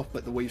stall,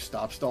 but the way you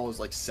stop stall is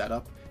like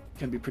setup,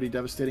 can be pretty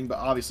devastating. But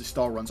obviously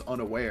stall runs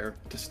unaware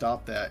to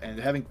stop that, and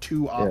having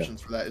 2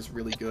 options for that is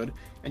really good.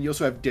 And you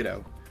also have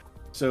Ditto,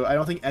 so I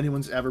don't think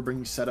anyone's ever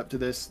bringing setup to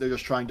this. They're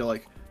just trying to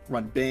like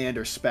run band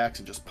or specs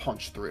and just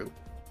punch through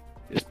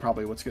is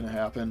probably what's going to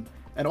happen.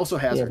 And also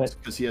hazards,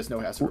 because he has no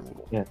hazard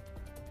removal. Yeah,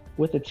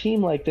 with a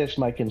team like this,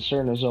 my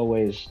concern is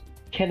always,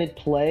 can it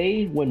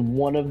play when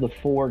one of the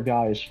 4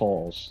 guys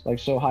falls? Like,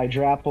 so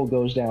Hydrapple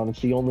goes down, it's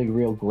the only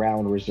real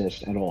ground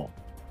resist at all.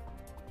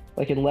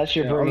 Like, unless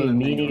you're bringing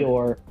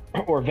Meteor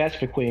or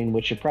Vespiquen,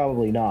 which you're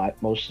probably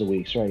not most of the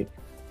weeks, right?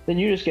 Then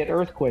you just get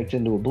Earthquaked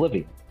into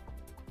oblivion.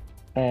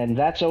 And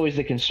that's always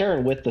the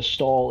concern with the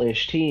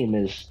stall-ish team,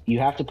 is you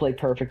have to play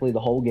perfectly the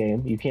whole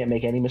game. You can't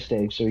make any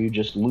mistakes, or you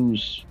just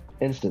lose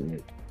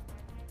instantly.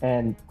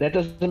 And that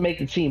doesn't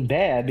make it seem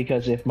bad,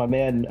 because if my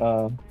man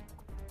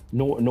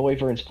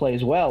Neuverns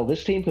plays well,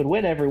 this team could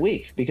win every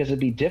week, because it'd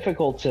be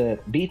difficult to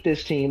beat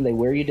this team. They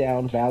wear you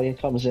down. Valiant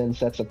comes in,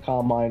 sets up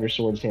Calm Mind or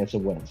Swords Dance,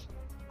 and wins.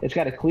 It's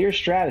got a clear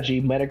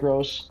strategy.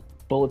 Metagross,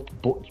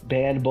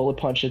 Bullet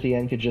Punch at the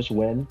end could just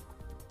win.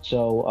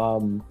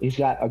 So he's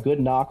got a good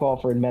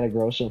knock-offer in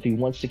Metagross, so if he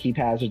wants to keep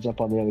hazards up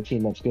on the other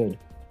team, that's good.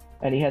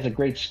 And he has a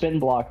great spin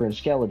blocker in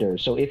Skeledirge.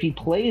 So if he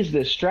plays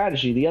this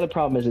strategy, the other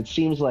problem is, it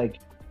seems like,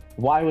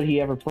 why would he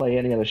ever play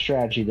any other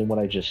strategy than what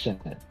I just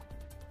said?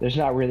 There's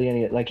not really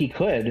any, like, he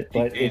could,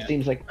 but it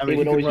seems like it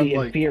would always be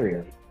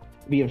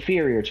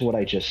inferior to what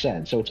I just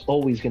said. So it's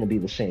always going to be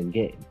the same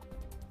game.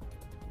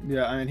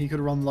 Yeah, I mean, he could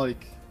run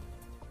like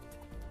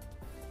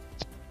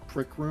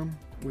Trick Room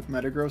with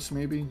Metagross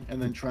maybe,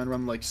 and then try and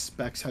run like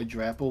Specs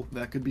Hydrapple.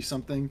 That could be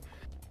something.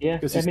 Yeah,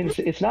 I mean,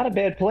 it's not a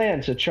bad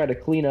plan to try to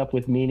clean up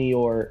with Meanie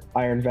or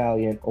Iron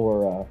Valiant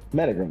or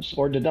Metagross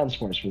or the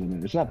Dunsparce for the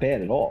minute. It's not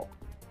bad at all.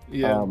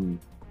 Yeah.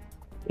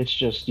 It's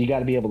just, you got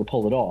to be able to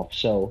pull it off.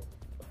 So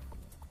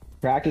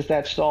practice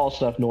that stall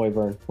stuff,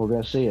 Neuvern. We're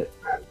going to see it.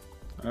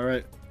 All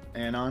right,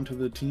 and on to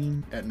the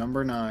team at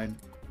number 9.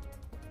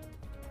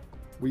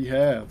 We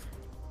have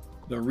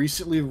the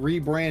recently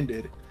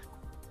rebranded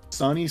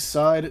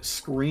Sunnyside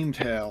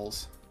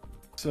Screamtails.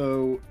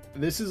 So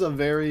this is a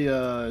very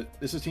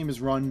this team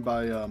is run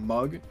by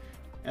Mug,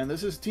 and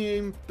this is a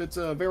team that's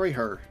very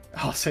her.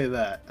 I'll say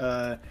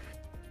that.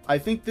 I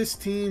think this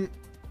team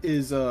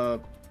is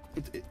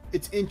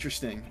it's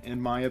interesting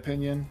in my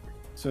opinion.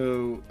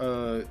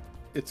 So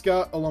it's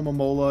got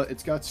Alomomola,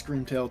 it's got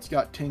Screamtail, it's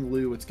got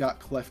Tinglu, it's got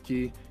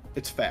Klefki.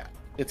 It's fat.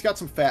 It's got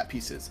some fat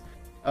pieces.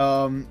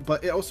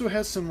 But it also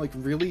has some like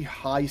really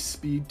high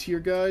speed tier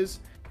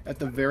guys at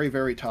the very,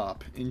 very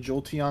top in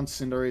Jolteon,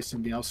 Cinderace,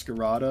 and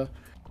Meowscarada.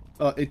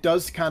 It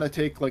does kind of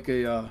take like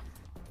a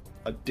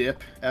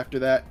dip after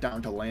that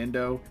down to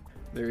Lando.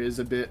 There is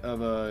a bit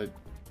of a,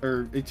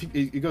 or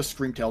it goes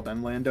Screamtail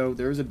then Lando.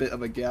 There is a bit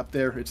of a gap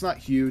there. It's not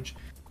huge,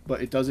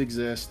 but it does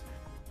exist.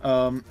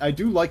 I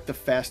do like the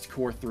fast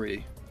core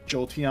 3: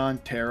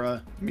 Jolteon,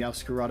 Terra,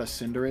 Meowscarada,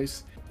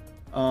 Cinderace.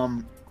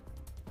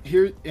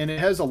 Here, and it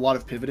has a lot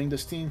of pivoting,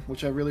 this team,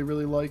 which I really,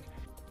 really like.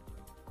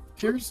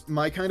 here's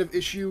my kind of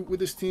issue with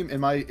this team,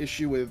 and my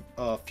issue with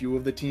a few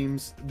of the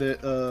teams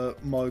that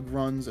Mug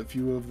runs, a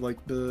few of like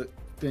the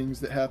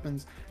things that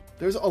happens.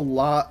 There's a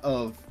lot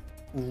of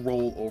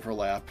role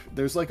overlap.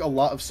 There's like a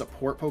lot of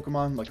support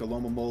Pokemon, like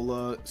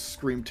Alomomola,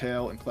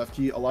 Screamtail, and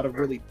Klefki. A lot of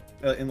really,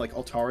 in like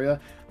Altaria,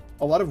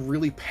 a lot of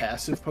really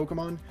passive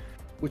Pokemon,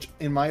 which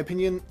in my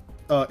opinion,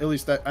 at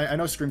least that I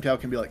know Screamtail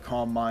can be like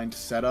Calm Mind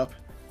setup,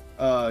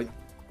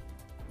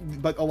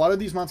 but a lot of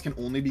these mons can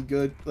only be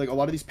good, like a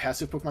lot of these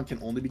passive Pokemon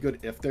can only be good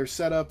if they're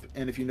set up,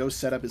 and if you know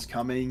setup is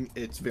coming,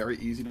 it's very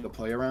easy to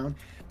play around.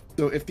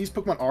 So if these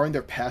Pokemon are in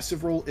their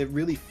passive role, it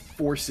really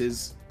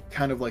forces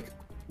kind of like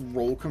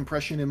role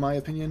compression, in my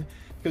opinion,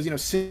 because, you know,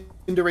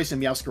 Cinderace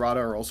and Meowscarada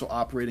are also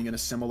operating in a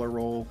similar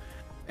role,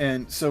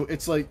 and so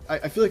it's like,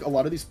 I feel like a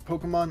lot of these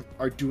Pokemon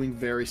are doing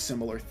very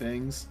similar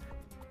things.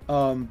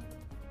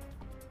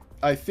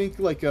 I think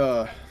like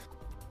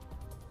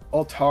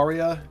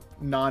Altaria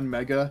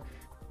non-Mega,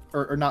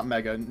 or not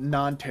Mega,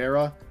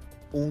 non-Terra,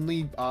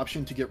 only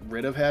option to get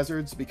rid of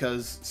hazards,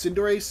 because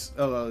Cinderace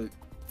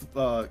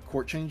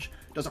Court Change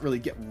doesn't really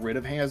get rid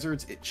of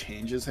hazards, it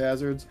changes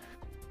hazards,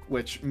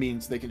 which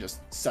means they can just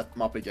set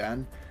them up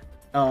again.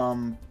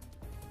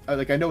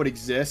 Like, I know it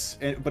exists,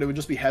 but it would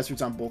just be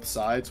hazards on both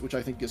sides, which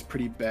I think is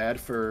pretty bad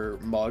for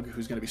Mug,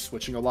 who's going to be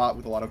switching a lot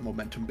with a lot of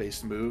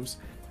momentum-based moves.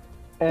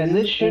 And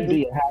this should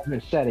be a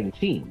hazard-setting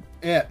team.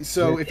 Yeah,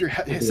 so if you're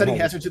setting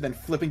hazards and then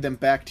flipping them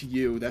back to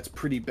you, that's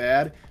pretty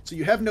bad. So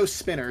you have no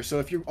spinner, so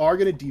if you are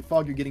going to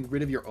defog, you're getting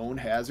rid of your own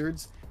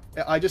hazards.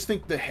 I just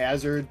think the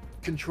hazard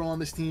control on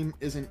this team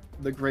isn't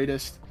the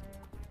greatest.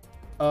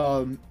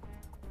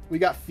 We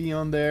got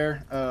Fion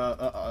there,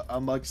 a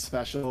Mug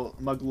special.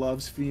 Mug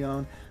loves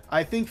Fion.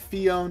 I think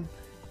Fion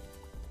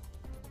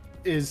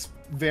is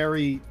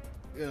very...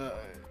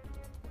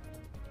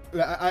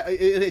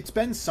 it's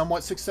been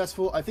somewhat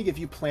successful. I think if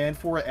you plan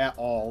for it at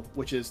all,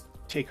 which is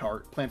Take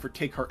Heart, plan for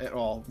Take Heart at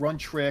all. Run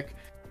Trick,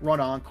 run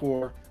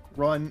Encore,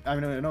 run... I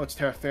mean, I know it's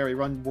Terra Fairy,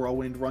 run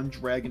Whirlwind, run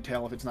Dragon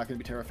Tail if it's not going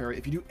to be Terra Fairy.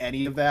 If you do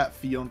any of that,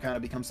 Fion kind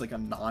of becomes like a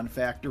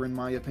non-factor, in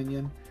my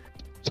opinion.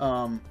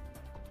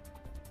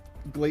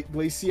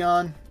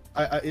 Glaceon,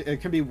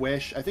 it can be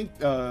Wish. I think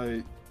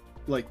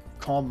like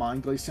Calm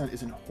Mind Glaceon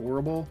isn't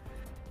horrible.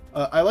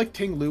 I like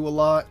Ting-Lu a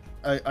lot.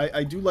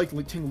 I do like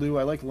Ting-Lu.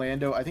 I like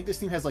Lando. I think this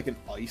team has like an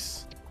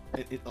ice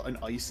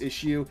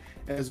issue.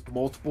 It has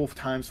multiple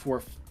times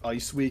for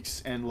ice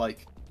weeks, and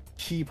like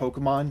key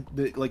Pokemon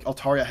that like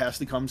Altaria has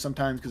to come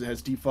sometimes because it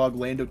has Defog.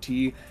 Lando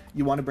T,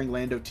 you want to bring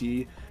Lando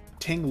T.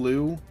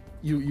 Ting-Lu,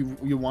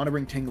 you want to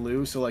bring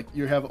Ting-Lu. So like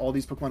you have all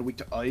these Pokemon weak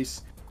to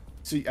ice.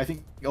 So I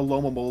think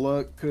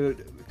Alomomola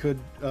could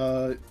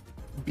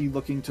be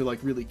looking to like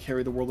really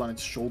carry the world on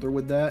its shoulder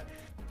with that.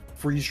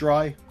 Freeze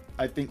Dry,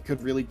 I think,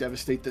 could really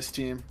devastate this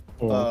team.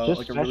 Yeah, just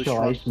like special really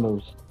strong... ice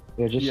moves.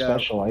 Yeah, just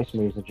special ice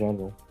moves in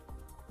general.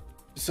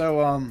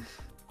 So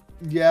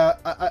yeah,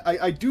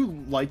 I do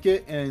like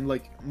it, and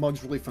like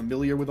Mug's really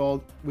familiar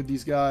with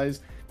these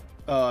guys.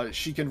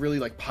 She can really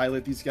like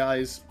pilot these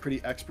guys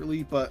pretty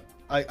expertly, but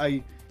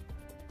I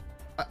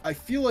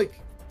feel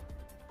like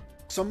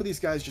some of these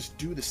guys just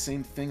do the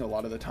same thing a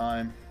lot of the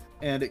time,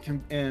 and it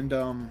can, and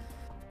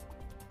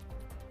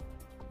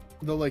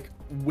the like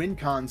win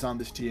cons on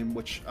this team,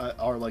 which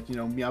are like, you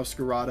know,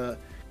 Meowscarada,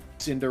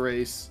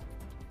 Cinderace,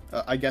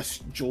 I guess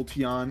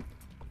Jolteon,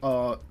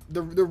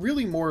 they're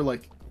really more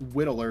like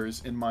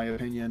whittlers, in my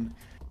opinion.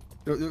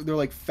 They're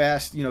like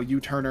fast, you know,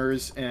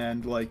 U-turners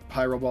and like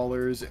Pyro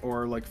Ballers,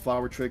 or like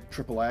Flower Trick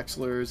triple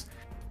axlers.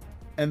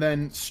 And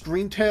then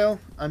Screamtail,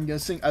 I'm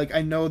guessing, like,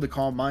 I know the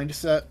Calm Mind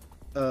set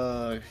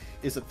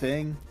is a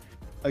thing.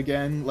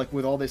 Again, like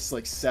with all this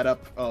like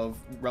setup of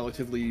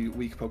relatively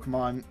weak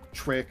Pokemon,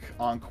 Trick,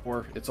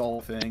 Encore, it's all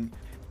a thing.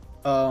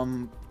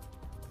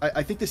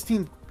 I think this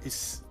team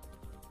is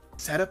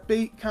setup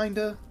bait,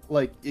 kinda.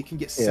 Like, it can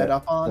get set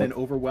up on and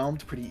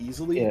overwhelmed pretty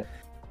easily. Yeah.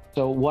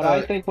 So what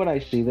I think when I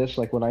see this,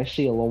 like when I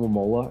see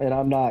Alomomola, and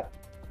I'm not...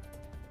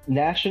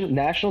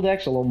 National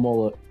Dex,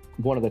 Alomomola,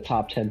 one of the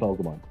top 10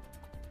 Pokemon.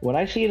 When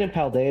I see it in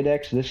Paldea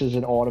Dex, this is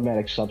an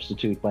automatic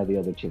substitute by the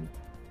other team.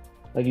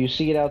 Like, you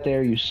see it out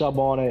there, you sub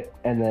on it,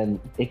 and then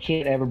it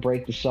can't ever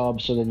break the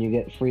sub, so then you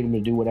get freedom to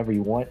do whatever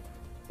you want.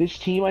 This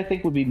team, I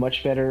think, would be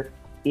much better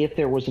if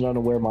there was an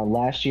Unaware Mon.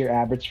 Last year,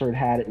 Abbotsford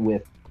had it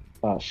with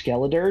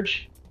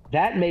Skeledirge.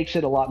 That makes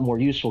it a lot more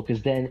useful,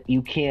 because then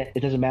you can't...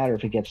 It doesn't matter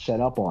if it gets set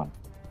up on.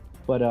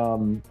 But,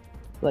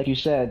 like you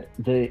said,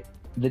 the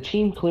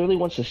team clearly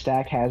wants to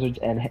stack hazards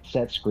and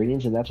set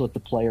screens, and that's what the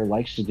player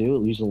likes to do.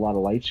 It uses a lot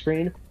of light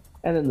screen.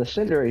 And then the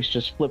Cinderace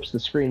just flips the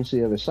screens to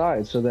the other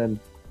side, so then...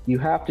 You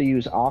have to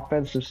use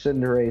offensive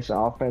Cinderace,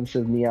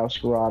 offensive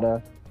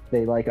Meowscarada.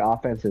 They like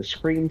offensive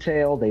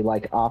Screamtail. They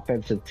like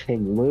offensive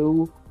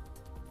Ting-Lu.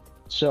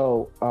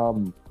 So,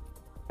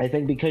 I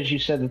think because you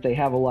said that they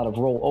have a lot of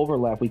role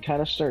overlap, we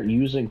kind of start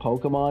using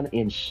Pokemon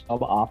in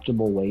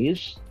suboptimal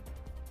ways.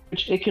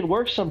 Which it can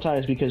work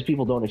sometimes because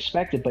people don't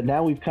expect it, but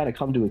now we've kind of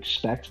come to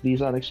expect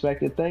these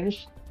unexpected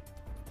things.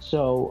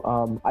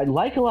 So I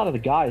like a lot of the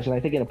guys, and I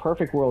think in a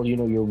perfect world, you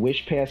know, you're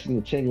wish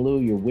passing to Ting Lu,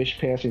 you're wish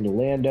passing to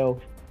Lando,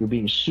 you're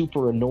being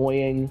super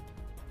annoying,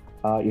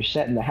 you're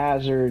setting the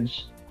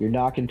hazards, you're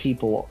knocking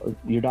people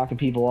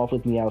off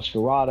with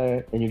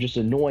Meowscarada, and you're just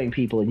annoying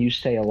people, and you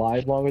stay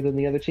alive longer than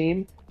the other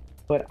team.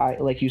 But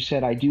like you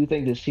said, I do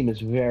think this team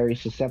is very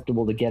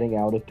susceptible to getting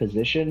out of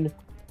position,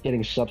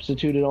 getting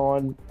substituted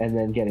on, and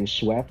then getting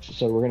swept.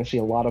 So we're going to see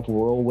a lot of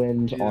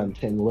whirlwind on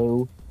Ting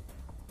Lu.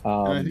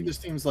 And I think this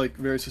team's like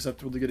very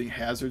susceptible to getting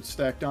hazards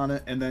stacked on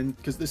it, and then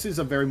because this is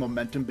a very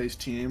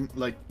momentum-based team,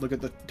 like look at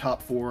the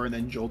top four, and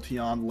then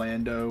Jolteon,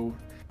 Lando,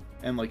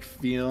 and like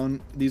Fion.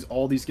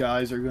 All these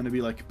guys are going to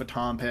be like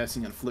baton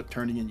passing and flip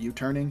turning and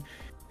U-turning,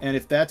 and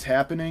if that's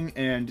happening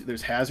and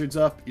there's hazards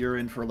up, you're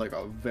in for like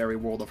a very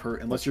world of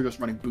hurt. Unless you're just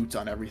running boots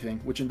on everything,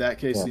 which in that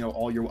case, you know,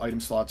 all your item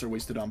slots are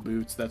wasted on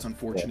boots. That's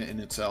unfortunate in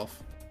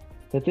itself.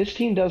 But this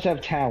team does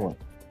have talent.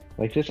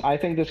 Like this, I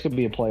think this could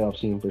be a playoff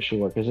team for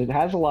sure because it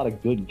has a lot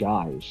of good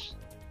guys.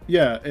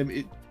 Yeah,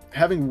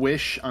 having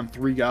Wish on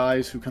 3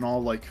 guys who can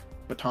all like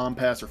baton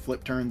pass or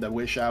flip turn the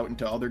Wish out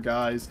into other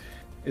guys,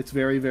 it's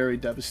very, very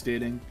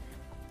devastating.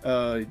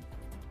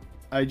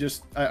 I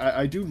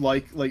do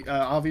like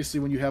obviously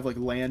when you have like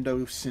Lando,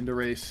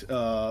 Cinderace,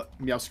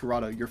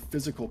 Meowscarada, your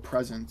physical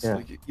presence,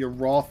 like your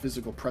raw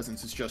physical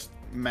presence is just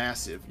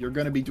massive. You're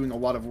going to be doing a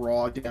lot of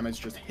raw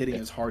damage, just hitting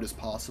as hard as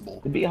possible.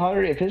 It'd be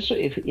harder if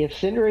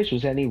Cinderace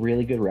was any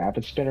really good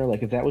rapid spinner,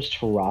 like if that was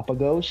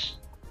Terapagos,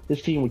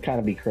 this team would kind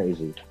of be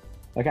crazy.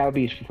 Like I would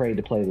be afraid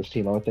to play this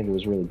team. I would think it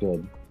was really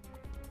good.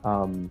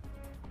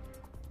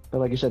 But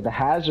like you said, the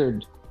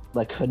hazard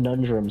like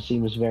conundrum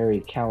seems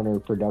very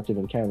counterproductive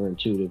and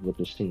counterintuitive with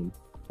this team,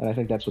 and I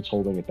think that's what's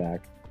holding it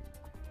back.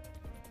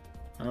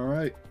 All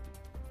right,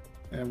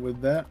 and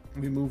with that,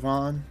 we move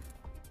on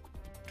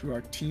to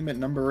our team at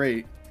number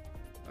 8,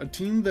 a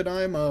team that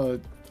I'm a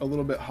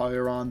little bit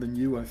higher on than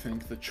you, I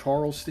think, the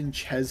Charleston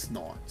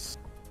Chesnaughts.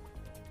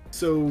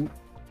 So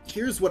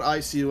here's what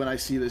I see when I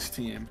see this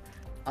team.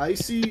 I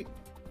see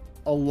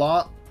a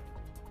lot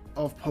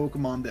of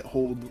Pokemon that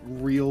hold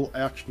real,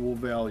 actual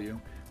value.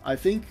 I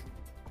think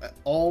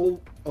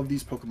all of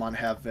these Pokemon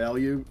have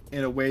value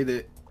in a way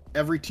that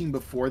every team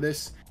before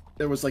this,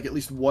 there was like at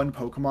least one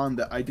Pokemon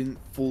that I didn't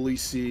fully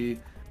see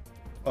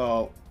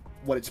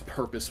what its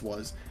purpose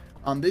was.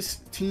 On this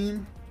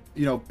team,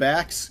 you know,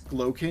 Bax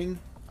Glowking,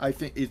 I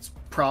think it's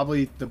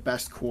probably the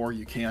best core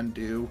you can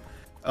do.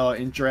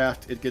 In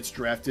draft, it gets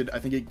drafted. I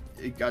think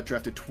it got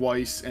drafted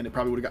twice, and it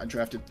probably would have gotten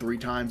drafted 3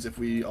 times if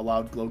we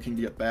allowed Glowking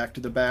to get back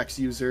to the Bax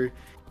user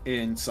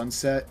in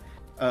Sunset.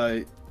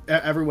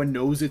 Everyone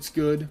knows it's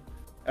good.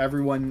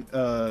 Everyone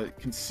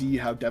can see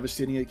how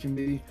devastating it can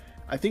be.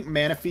 I think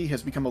Manaphy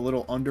has become a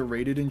little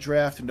underrated in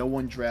draft. No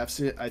one drafts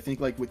it. I think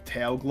like with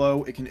Tail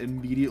Glow, it can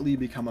immediately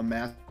become a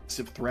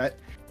massive threat.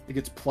 It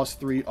gets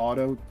 +3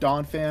 auto.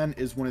 Donphan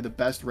is one of the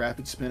best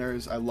rapid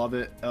spinners. I love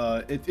it.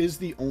 It is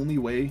the only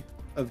way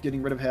of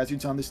getting rid of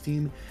hazards on this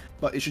team,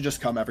 but it should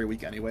just come every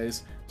week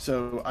anyways.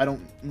 So I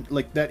don't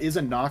like that is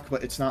a knock,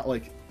 but it's not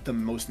like the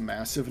most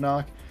massive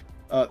knock.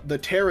 The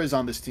Terras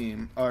on this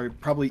team are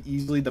probably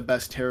easily the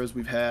best Terras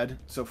we've had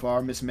so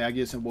far. Miss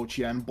Magius and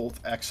Wo-Chien,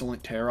 both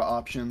excellent Terra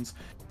options.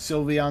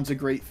 Sylveon's a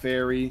great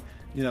fairy.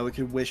 You know, it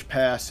could Wish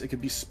Pass. It could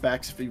be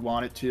Specs if you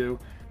want it to.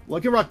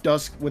 Lycanroc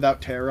Dusk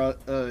without Terra,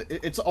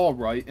 it's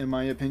alright in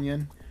my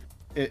opinion.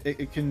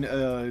 It can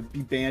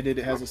be banded.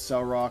 It has a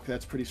Cell Rock.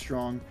 That's pretty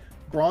strong.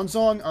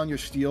 Bronzong on your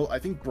Steel. I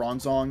think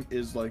Bronzong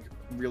is like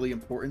really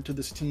important to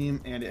this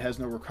team, and it has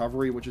no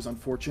recovery, which is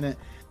unfortunate.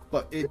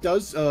 But it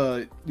does,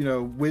 you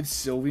know, with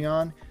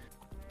Sylveon,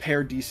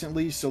 pair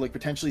decently. So, like,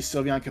 potentially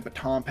Sylveon could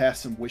baton pass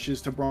some wishes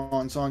to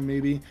Bronzong,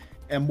 maybe.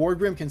 And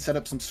Morgrim can set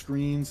up some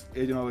screens.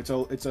 You know, it's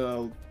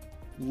a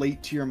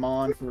late tier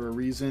Mon for a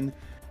reason.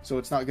 So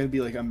it's not going to be,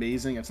 like,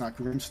 amazing. It's not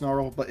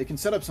Grimmsnarl. But it can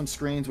set up some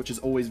screens, which is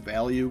always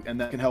value. And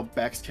that can help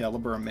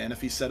Baxcalibur and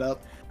Manaphy set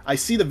up. I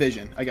see the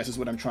vision, I guess is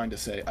what I'm trying to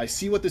say. I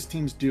see what this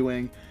team's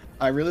doing.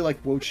 I really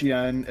like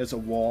Wo-Chien as a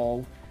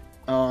wall.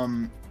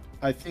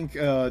 I think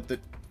that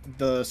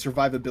the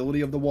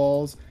survivability of the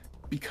walls,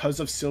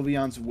 because of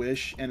Sylveon's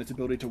Wish and its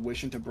ability to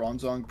Wish into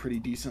Bronzong pretty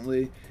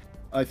decently,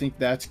 I think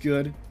that's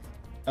good.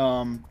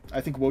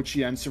 I think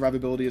Wo-Chien's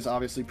survivability is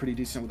obviously pretty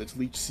decent with its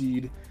Leech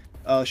Seed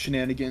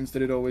shenanigans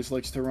that it always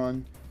likes to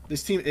run.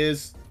 This team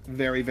is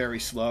very, very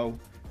slow.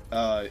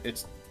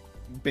 Its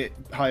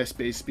highest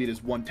base speed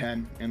is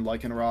 110 in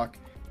Lycanroc,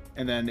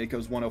 and then it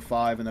goes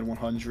 105 and then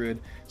 100.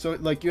 So,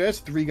 like, you have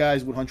 3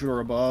 guys 100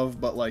 or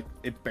above, but, like,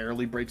 it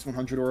barely breaks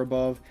 100 or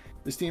above.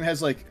 This team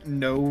has, like,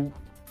 no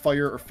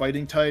fire or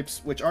fighting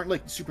types, which aren't,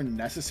 like, super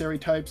necessary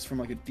types from,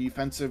 like, a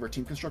defensive or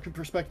team construction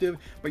perspective,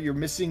 but you're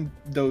missing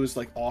those,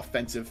 like,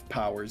 offensive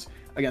powers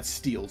against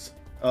Steels,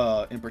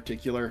 in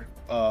particular,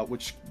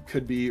 which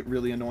could be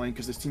really annoying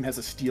because this team has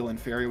a Steel and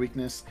Fairy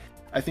weakness.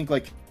 I think,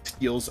 like,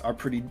 Steels are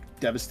pretty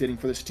devastating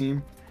for this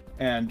team,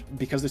 and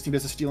because this team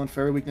has a Steel and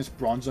Fairy weakness,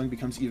 Bronzong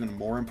becomes even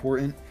more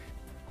important.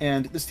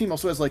 And this team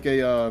also has, like,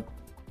 a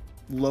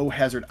low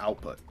hazard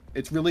output.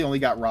 It's really only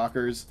got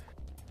Rockers.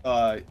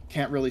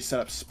 Can't really set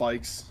up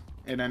spikes.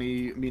 in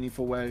any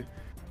meaningful way.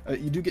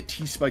 You do get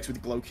T-Spikes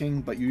with Glow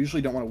King, but you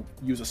usually don't want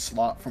to use a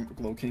slot from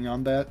Glow King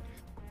on that.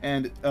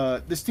 And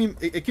this team,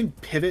 it can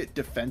pivot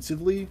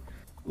defensively,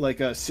 like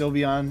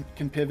Sylveon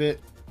can pivot,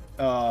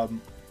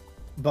 and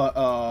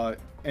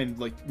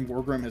like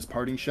Wargrim has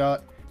Parting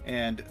Shot,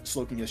 and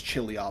Slowking has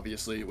Chili,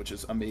 obviously, which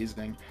is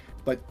amazing.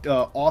 But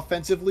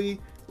offensively,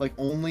 like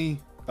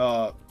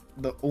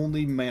the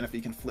only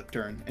Manaphy can Flip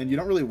Turn, and you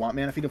don't really want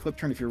Manaphy to Flip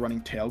Turn if you're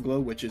running Tail Glow,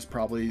 which is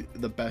probably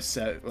the best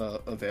set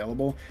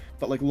available.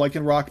 But like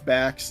Lycanroc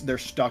backs, they're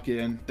stuck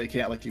in. They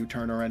can't like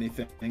U-turn or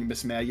anything.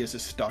 Mismagius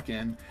is stuck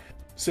in.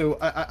 So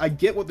I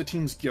get what the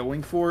team's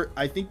going for.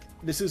 I think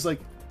this is like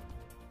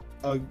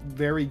a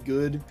very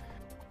good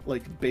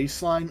like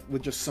baseline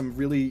with just some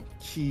really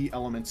key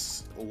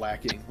elements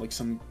lacking, like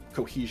some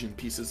cohesion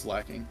pieces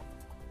lacking.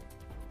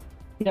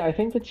 Yeah, I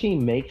think the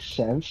team makes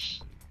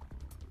sense.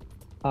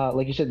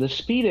 Like you said, the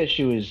speed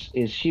issue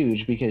is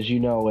huge because,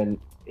 and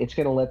it's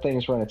going to let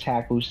things run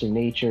attack boosting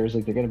natures.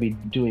 Like they're going to be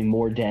doing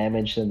more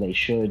damage than they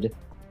should.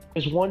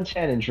 There's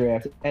 110 in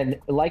draft, and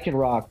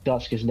Lycanroc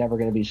Dusk is never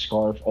going to be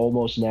Scarf,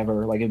 almost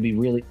never. Like it'd be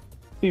really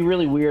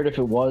weird if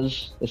it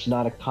was. It's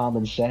not a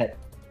common set.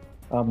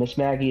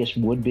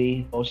 Mismagius would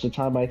be most of the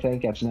time. I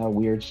think that's not a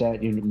weird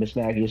set.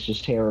 Mismagius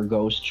just Terror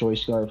Ghost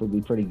Choice Scarf would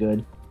be pretty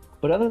good.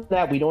 But other than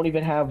that, we don't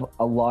even have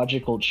a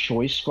logical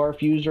Choice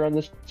Scarf user on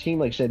this team.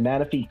 Like I said,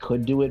 Manaphy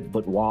could do it,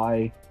 but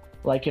why?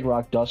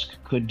 Lycanroc Dusk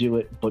could do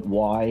it, but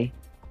why?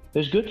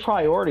 There's good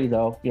priority,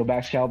 though.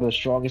 Baxcalibur, the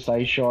strongest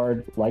Ice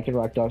Shard.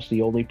 Lycanroc Dusk,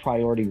 the only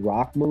priority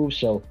Rock move.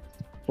 So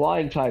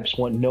Flying types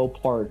want no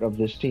part of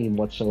this team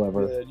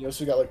whatsoever. Yeah, and you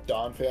also got, like,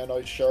 Donphan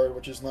Ice Shard,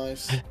 which is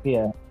nice.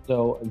 Yeah,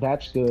 so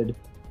that's good.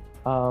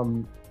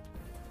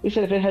 We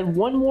said if it had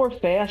one more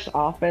fast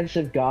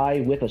offensive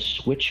guy with a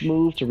switch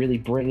move to really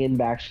bring in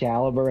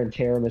Baxcalibur and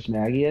Terra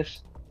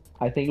Mismagius,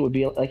 I think it would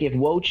be like if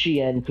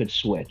Wo-Chien could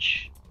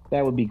switch.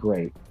 That would be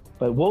great.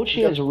 But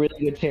Wo-Chien's a really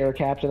good Terra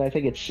captain. I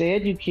think it's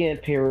sad you can't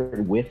pair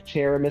it with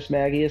Terra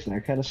Mismagius, and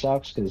that kind of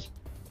sucks because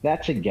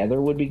that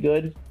together would be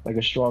good. Like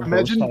a strong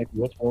host type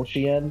with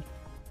Wo-Chien.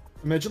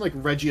 Imagine like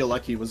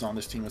Regieleki was on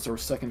this team as our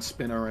second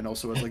spinner and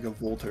also as like a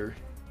Volter.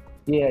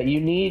 Yeah,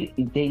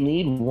 they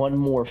need one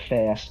more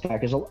fast guy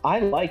because I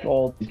like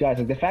all these guys.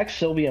 Like the fact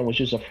Sylveon was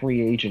just a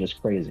free agent is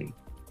crazy.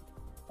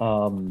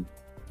 Same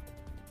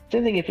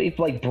thing if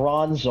like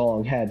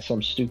Bronzong had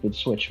some stupid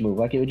switch move,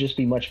 like it would just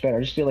be much better.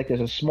 I just feel like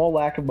there's a small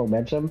lack of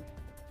momentum.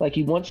 Like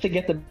he wants to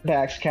get the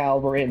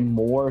Baxcalibur in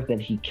more than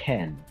he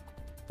can,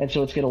 and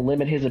so it's going to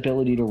limit his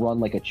ability to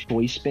run like a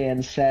choice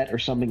band set or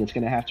something. It's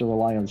going to have to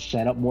rely on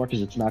setup more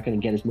because it's not going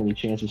to get as many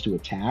chances to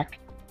attack.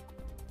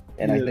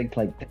 And yeah. I think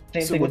like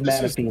same thing with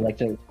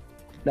Manaphy.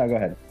 No, go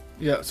ahead.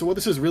 Yeah. So what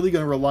this is really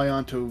going to rely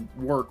on to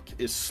work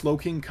is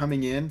Slowking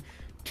coming in,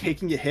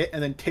 taking a hit,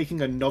 and then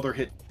taking another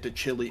hit to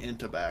Chili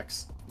into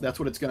Bax. That's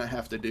what it's going to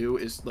have to do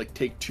is like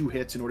take 2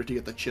 hits in order to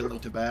get the Chili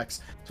to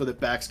Bax, so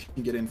that Bax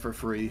can get in for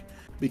free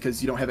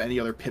because you don't have any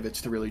other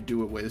pivots to really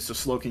do it with. So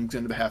Slowking's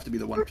going to have to be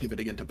the one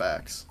pivoting into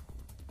Bax.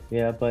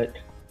 Yeah, but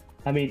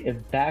I mean, if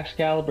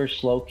Baxcalibur,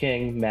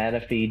 Slowking,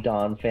 Manaphy,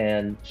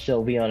 Donphan,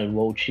 Sylveon, and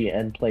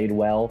Wo-Chien played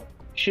well,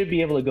 should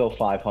be able to go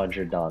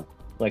 500 Don.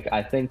 Like,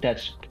 I think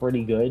that's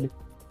pretty good.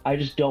 I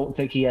just don't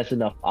think he has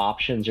enough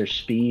options or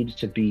speed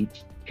to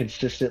beat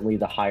consistently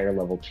the higher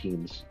level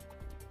teams.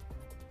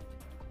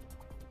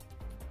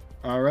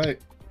 All right.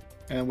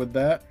 And with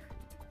that,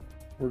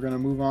 we're going to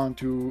move on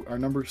to our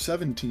number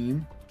 7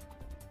 team.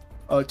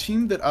 A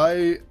team that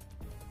I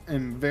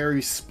am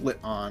very split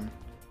on.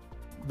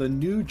 The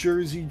New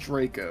Jersey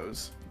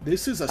Dracos.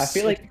 This is a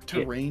sick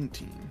terrain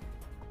team.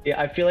 Yeah,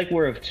 I feel like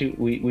we're of two.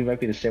 We might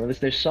be the same with this.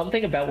 There's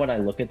something about when I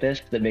look at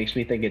this that makes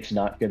me think it's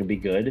not going to be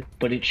good,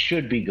 but it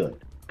should be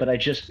good. But I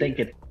just think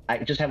I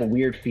just have a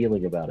weird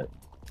feeling about it.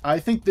 I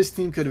think this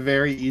team could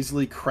very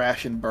easily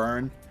crash and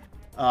burn.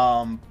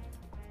 I'm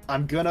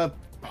gonna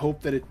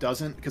hope that it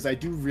doesn't because I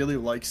do really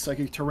like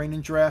Psychic Terrain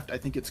in draft. I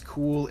think it's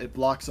cool. It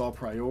blocks all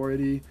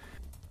priority.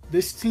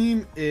 This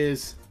team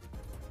is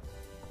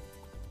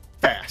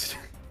fast.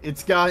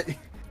 It's got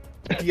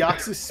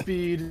Deoxys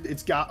speed,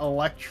 it's got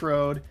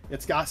Electrode,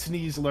 it's got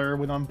Sneasler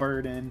with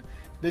Unburden.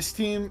 This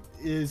team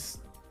is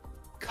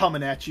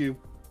coming at you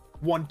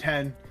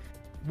 110,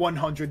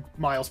 100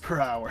 miles per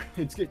hour.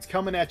 It's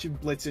coming at you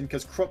blitzing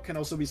because Crook can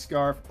also be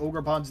Scarf.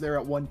 Ogerpon's there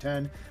at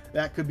 110.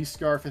 That could be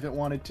Scarf if it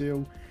wanted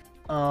to.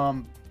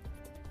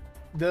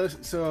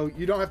 So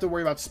you don't have to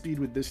worry about speed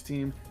with this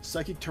team.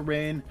 Psychic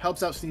Terrain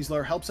helps out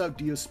Sneasler, helps out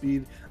Dio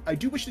Speed. I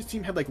do wish this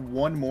team had like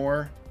one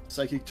more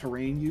Psychic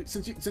Terrain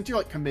since you're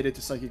like committed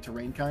to Psychic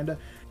Terrain kinda.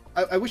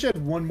 I wish I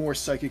had one more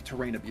Psychic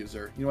Terrain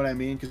abuser. You know what I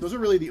mean? Because those are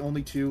really the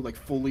only two like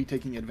fully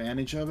taking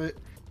advantage of it.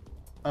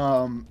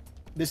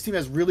 This team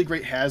has really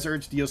great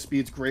hazards. Dio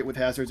Speed's great with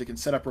hazards. It can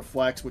set up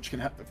Reflex, which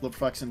can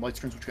Reflex and Light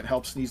Screens, which can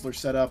help Sneasler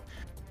set up,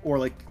 or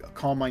like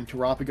Calm Mind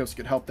Terapagos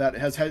could help that.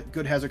 It has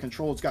good hazard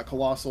control. It's got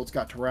Colossal. It's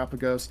got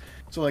Terapagos.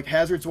 So like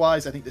hazards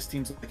wise, I think this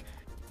team's like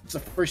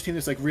it's the first team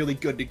that's like really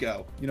good to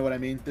go. You know what I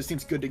mean? This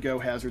team's good to go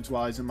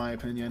hazards-wise, in my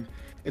opinion.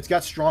 It's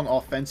got strong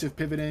offensive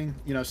pivoting.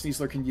 You know,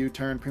 Sneasler can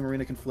U-turn,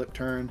 Primarina can flip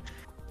turn,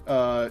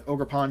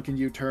 Ogerpon can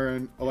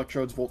U-turn,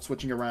 Electrode's volt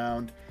switching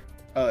around.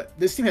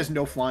 This team has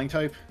no flying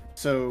type,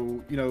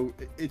 so, you know,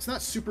 it's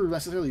not super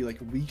necessarily like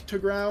weak to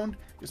ground,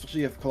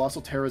 especially if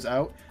Colossal Terra's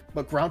out,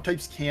 but ground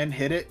types can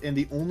hit it, and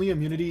the only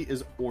immunity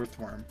is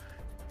Orthworm,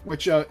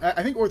 which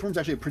I think Orthworm's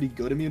actually a pretty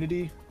good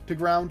immunity to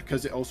ground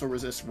because it also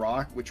resists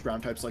rock, which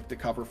ground types like to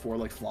cover for,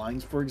 like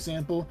flyings, for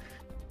example.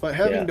 But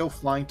having no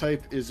flying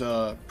type is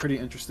pretty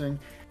interesting.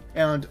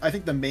 And I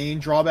think the main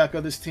drawback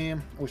of this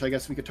team, which I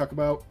guess we could talk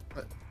about,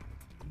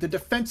 the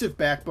defensive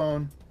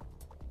backbone,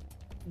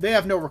 they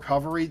have no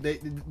recovery.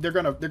 They're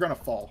gonna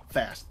fall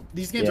fast.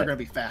 These games are gonna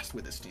be fast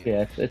with this team.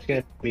 Yeah, it's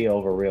gonna be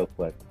over real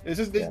quick. It's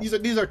just,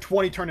 these are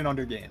 20 turn and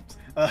under games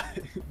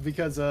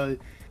because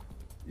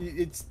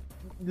it's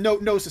no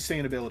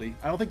sustainability.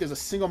 I don't think there's a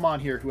single mon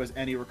here who has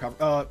any recovery.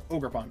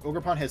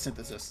 Ogerpon has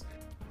synthesis.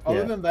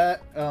 Other than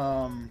that,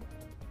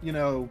 you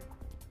know,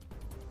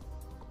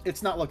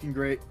 it's not looking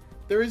great.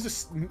 There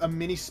is a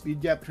mini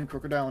speed gap between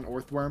Crocodile and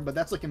Orthworm, but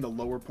that's like in the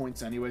lower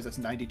points anyways. That's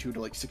 92 to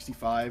like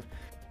 65.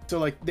 So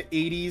like the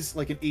 80s,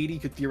 like an 80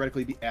 could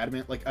theoretically be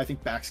adamant. Like I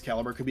think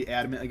Baxcalibur could be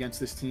adamant against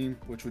this team,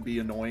 which would be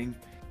annoying.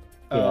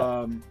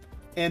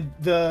 And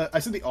I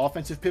said the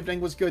offensive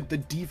pivoting was good. The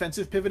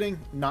defensive pivoting,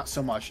 not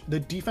so much. The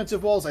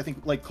defensive walls, I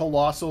think, like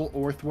Colossal,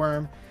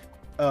 Orthworm,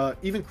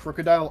 even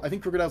Crocodile. I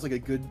think Crocodile's like a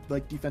good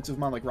like defensive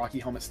mon. Like Rocky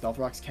Helmet Stealth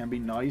Rocks can be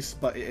nice,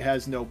 but it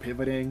has no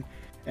pivoting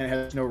and it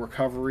has no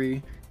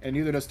recovery, and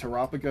neither does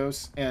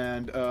Terapagos.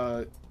 And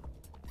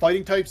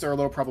fighting types are a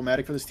little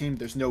problematic for this team.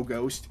 There's no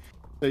Ghost,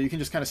 so you can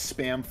just kind of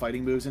spam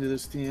fighting moves into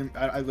this team.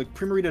 I like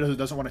Primarina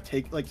doesn't want to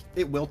take, like,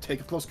 it will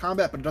take a close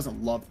combat, but it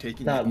doesn't love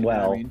taking not it. You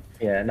well. know what I mean?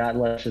 Yeah, not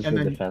unless it's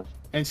good defense.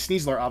 And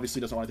Sneasler obviously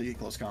doesn't want to take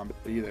close combat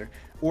either.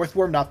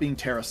 Orthworm not being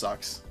Terra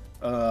sucks.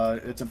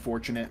 It's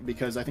unfortunate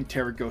because I think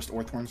Terra Ghost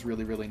Orthworm's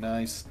really, really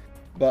nice.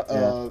 But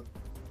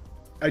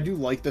I do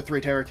like the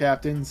 3 Terra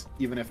captains,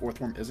 even if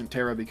Orthworm isn't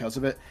Terra because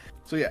of it.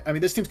 So yeah, I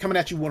mean, this team's coming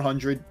at you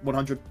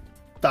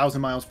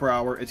 100,000 miles per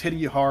hour. It's hitting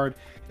you hard.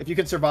 If you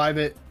can survive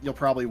it, you'll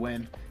probably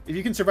win. If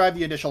you can survive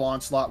the initial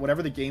onslaught,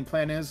 whatever the game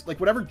plan is, like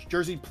whatever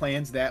Jersey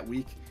plans that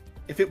week,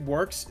 if it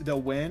works,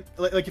 they'll win.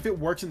 Like if it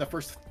works in the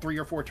first 3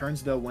 or 4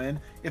 turns, they'll win.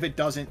 If it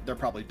doesn't, they're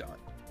probably done.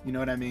 You know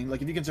what I mean?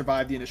 Like if you can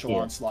survive the initial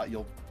onslaught,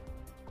 you'll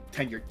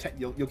get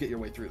your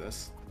way through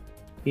this.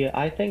 Yeah,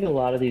 I think a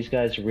lot of these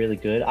guys are really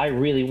good. I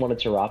really wanted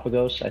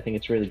Terapagos. I think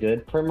it's really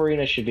good.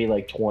 Primarina should be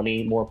like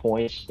 20 more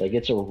points. Like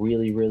it's a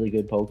really, really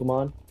good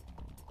Pokemon.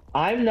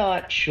 I'm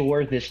not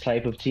sure this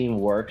type of team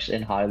works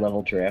in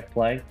high-level draft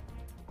play.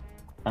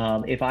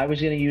 If I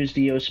was going to use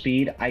Dio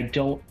Speed, I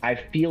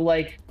feel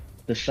like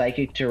the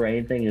Psychic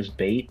Terrain thing is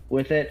bait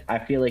with it. I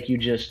feel like you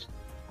just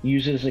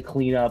use it as a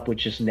cleanup with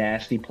just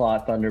Nasty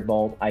Plot,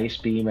 Thunderbolt, Ice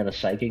Beam, and a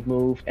Psychic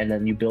move, and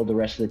then you build the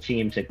rest of the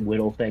team to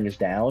whittle things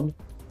down.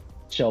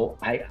 So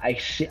I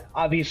see,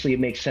 obviously it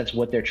makes sense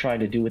what they're trying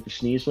to do with the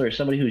Sneasler. As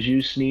somebody who's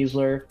used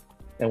Sneasler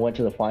and went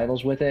to the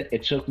finals with it,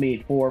 it took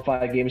me 4 or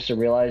 5 games to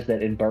realize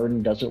that in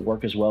Burden doesn't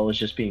work as well as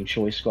just being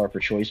Choice Scarf or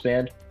Choice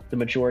Band the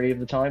majority of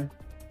the time.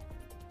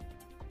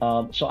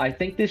 So I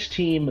think this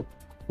team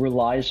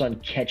relies on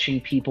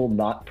catching people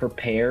not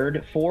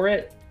prepared for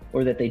it,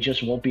 or that they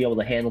just won't be able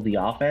to handle the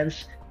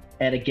offense.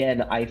 And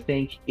again, I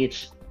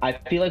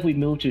feel like we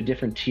moved to a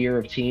different tier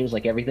of teams,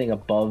 like everything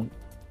above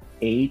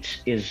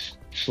 8 is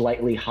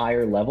slightly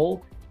higher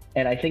level.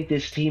 And I think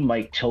this team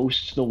might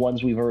toast the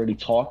ones we've already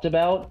talked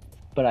about,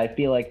 but I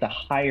feel like the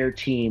higher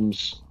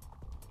teams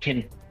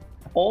can,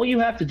 all you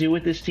have to do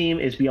with this team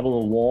is be able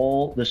to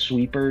wall the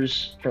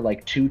sweepers for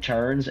like 2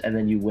 turns and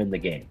then you win the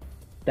game.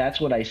 That's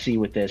what I see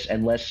with this,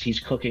 unless he's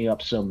cooking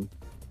up some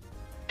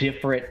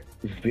different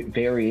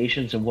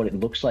variations of what it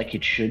looks like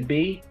it should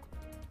be.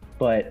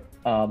 But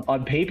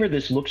on paper,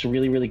 this looks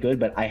really, really good,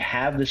 but I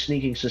have the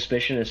sneaking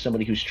suspicion as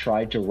somebody who's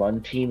tried to run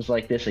teams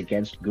like this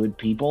against good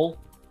people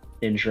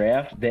in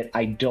draft that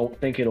I don't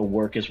think it'll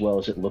work as well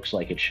as it looks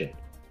like it should.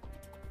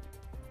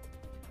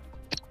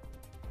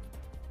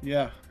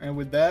 Yeah, and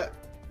with that,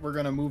 we're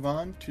going to move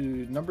on to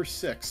number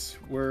 6.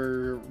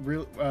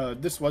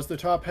 This was the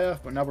top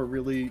half, but now we're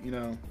really,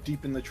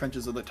 deep in the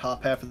trenches of the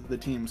top half of the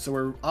team. So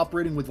we're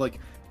operating with, like,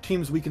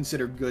 teams we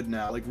consider good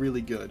now, like,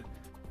 really good.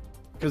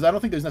 Because I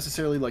don't think there's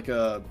necessarily, like,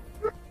 a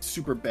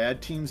super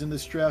bad teams in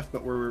this draft,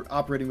 but we're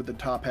operating with the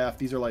top half.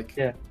 These are, like,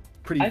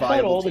 pretty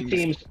viable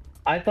teams.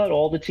 I thought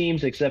all the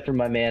teams, except for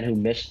my man who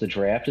missed the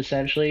draft,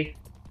 essentially,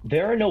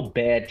 there are no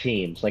bad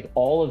teams. Like,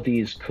 all of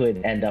these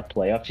could end up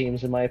playoff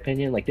teams, in my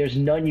opinion. Like, there's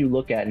none you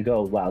look at and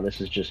go, wow,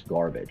 this is just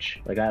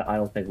garbage. Like, I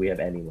don't think we have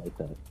any like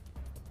that.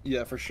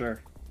 Yeah, for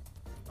sure.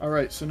 All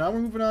right, so now we're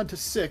moving on to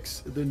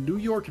 6, the New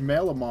York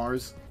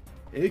Malamars,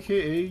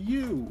 a.k.a.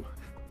 you.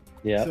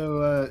 Yeah.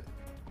 So,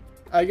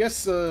 I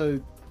guess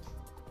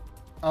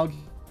I'll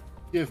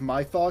give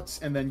my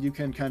thoughts, and then you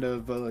can kind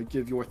of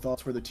give your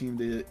thoughts for the team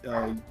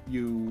that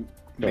you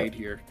made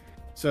here.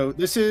 So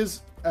this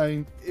is,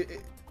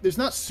 there's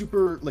not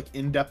super like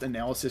in-depth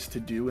analysis to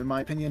do in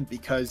my opinion,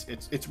 because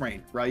it's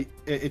rain, right?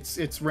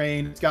 It's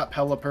rain. It's got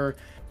Pelipper,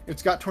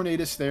 it's got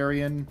Tornadus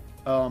Therian,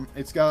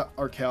 it's got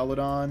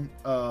Archaludon,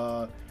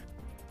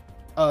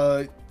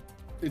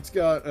 it's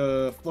got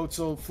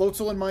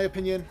Floatzel in my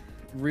opinion,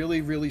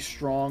 really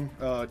strong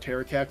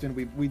Terra Captain.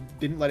 We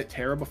didn't let it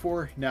Terra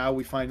before, now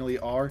we finally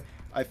are.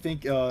 I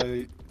think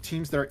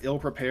teams that are ill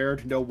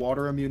prepared, no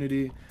water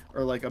immunity,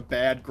 or like a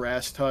bad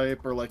grass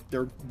type, or like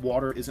their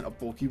water isn't a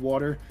bulky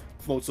water,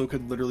 Floatzel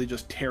could literally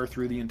just tear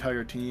through the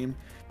entire team.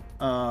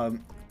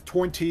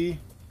 Torn-T,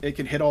 it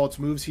can hit all its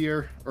moves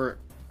here, or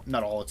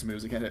not all its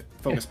moves, it can hit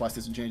Focus Blast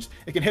isn't changed.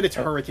 It can hit its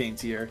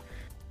Hurricanes here.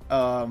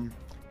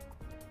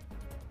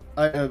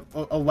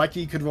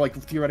 Aleki could like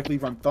theoretically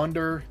run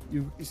Thunder.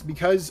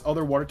 Because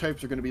other water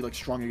types are going to be like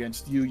strong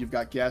against you, you've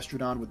got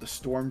Gastrodon with the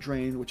Storm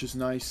Drain, which is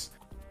nice.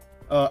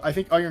 I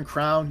think Iron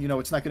Crown, you know,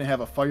 it's not going to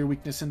have a fire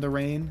weakness in the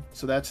rain,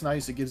 so that's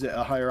nice. It gives it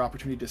a higher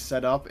opportunity to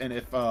set up, and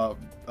if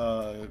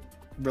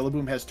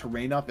Rillaboom has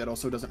terrain up, it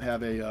also doesn't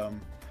have a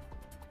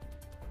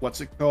what's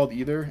it called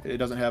either. It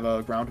doesn't have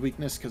a ground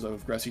weakness because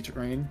of grassy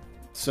terrain.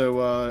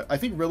 So I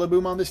think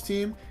Rillaboom on this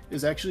team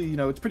is actually, you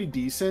know, it's pretty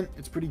decent.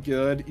 It's pretty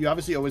good. You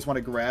obviously always want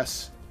a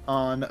grass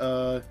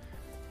on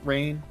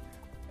rain,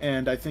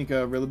 and I think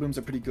Rillaboom's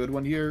a pretty good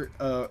one here.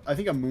 I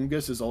think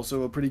Amoonguss is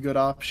also a pretty good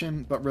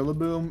option, but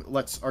Rillaboom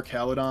lets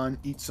Archaludon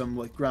eat some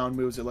like ground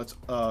moves. It lets,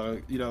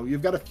 you know,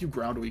 you've got a few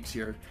ground weaks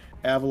here.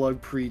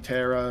 Avalugg,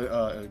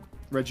 Pre-Terra,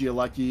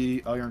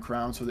 Regieleki, Iron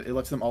Crown, so that it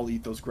lets them all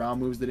eat those ground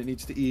moves that it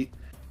needs to eat.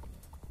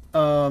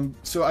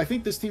 So I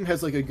think this team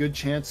has like a good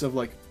chance of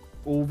like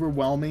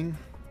overwhelming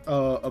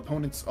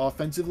opponents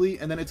offensively,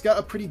 and then it's got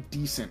a pretty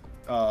decent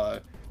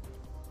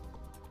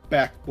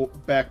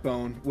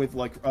backbone with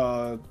like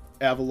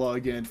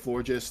Avalugg and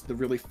Florges, the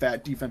really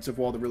fat defensive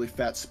wall, the really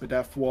fat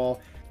Spadef wall.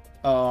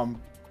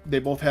 They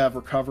both have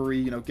recovery.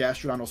 You know,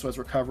 Gastrodon also has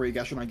recovery.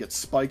 Gastrodon gets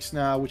spikes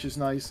now, which is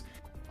nice.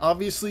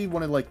 Obviously,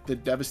 one of like the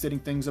devastating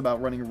things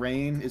about running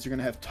rain is you're going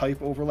to have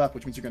type overlap,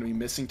 which means you're going to be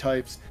missing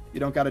types. You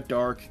don't got a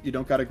dark, you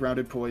don't got a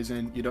grounded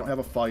poison, you don't have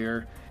a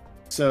fire.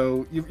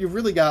 So you've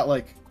really got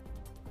like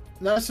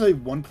not necessarily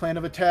one plan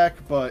of attack,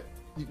 but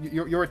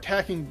you're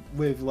attacking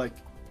with like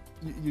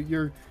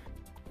you're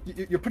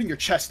putting your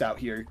chest out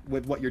here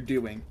with what you're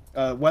doing.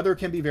 Weather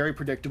can be very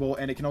predictable,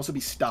 and it can also be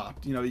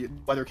stopped. You know,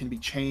 weather can be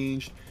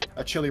changed.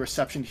 A chilly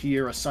reception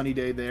here, a sunny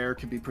day there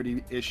could be a pretty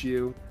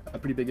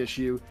big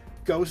issue.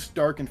 Ghost,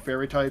 Dark, and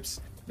Fairy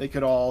types, they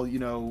could all, you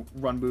know,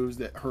 run moves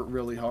that hurt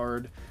really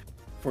hard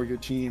for your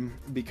team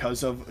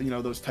because of, you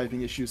know, those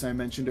typing issues I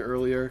mentioned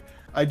earlier.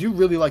 I do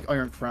really like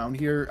Iron Crown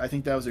here. I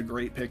think that was a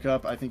great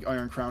pickup. I think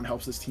Iron Crown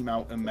helps this team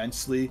out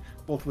immensely,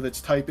 both with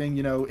its typing.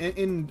 You know,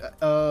 in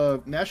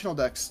National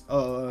decks,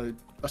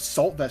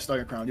 Assault Vest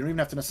Iron Crown, you don't even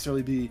have to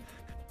necessarily be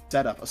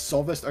set up.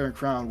 Assault Vest Iron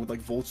Crown with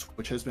like Volt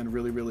Switch has been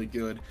really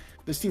good.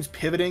 This team's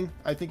pivoting,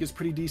 I think, is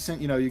pretty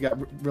decent. You know, you got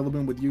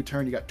Rillaboom with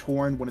U-Turn, you got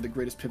Torn, one of the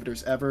greatest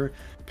pivoters ever,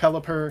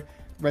 Pelipper,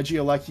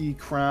 Regieleki,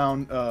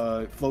 Crown,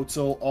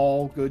 Floatzel,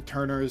 all good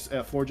turners.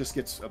 Florges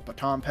gets a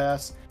baton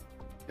pass.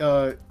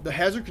 The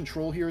hazard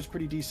control here is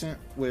pretty decent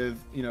with,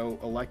 you know,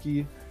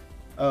 Aleki.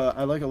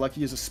 I like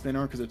Aleki as a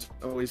spinner because it's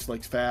always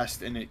like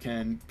fast and it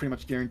can pretty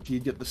much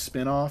guaranteed get the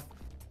spin off.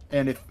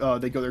 And if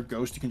they go their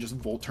Ghost, you can just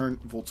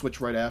Volt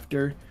Switch right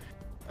after.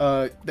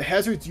 The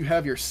hazards you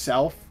have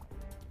yourself,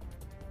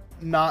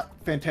 not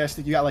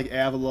fantastic. You got like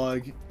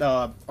Avalugg,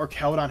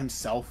 Archaludon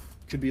himself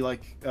could be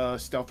like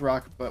Stealth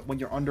Rock, but when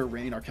you're under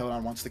rain,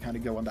 Archaludon wants to kind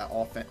of go on that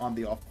on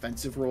the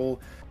offensive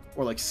role,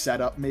 or like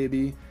setup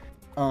maybe.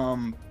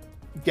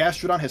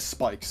 Gastrodon has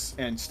Spikes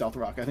and Stealth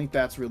Rock. I think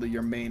that's really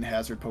your main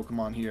hazard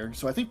Pokemon here.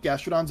 So I think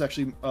Gastrodon's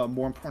actually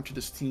more important to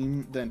this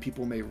team than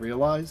people may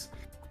realize.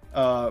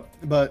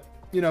 But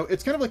you know,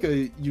 it's kind of like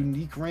a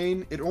unique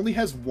rain. It only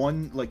has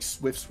one like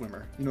Swift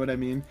Swimmer. You know what I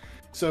mean?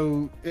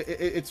 So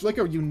it's like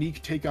a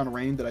unique take on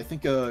rain that I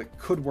think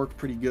could work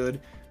pretty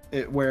good.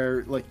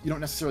 Where like you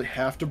don't necessarily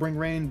have to bring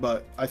rain,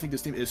 but I think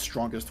this team is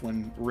strongest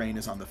when rain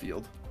is on the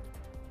field.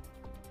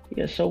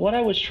 Yeah, so what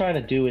I was trying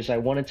to do is I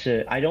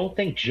don't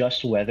think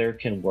just weather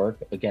can work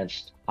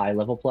against high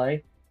level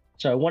play.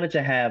 So I wanted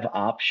to have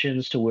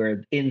options to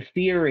where in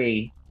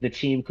theory the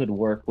team could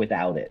work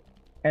without it.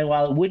 And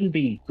while it wouldn't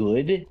be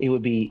good, it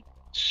would be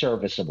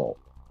serviceable.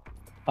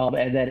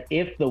 And then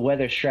if the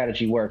weather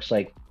strategy works,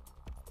 like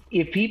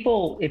if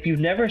you've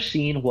never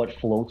seen what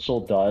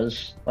Floatzel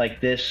does,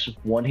 like this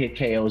one-hit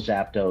KO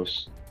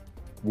Zapdos,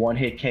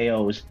 one-hit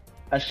KOs,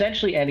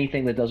 essentially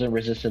anything that doesn't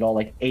resist at all,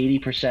 like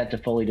 80% to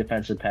fully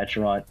defensive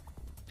Pecharunt,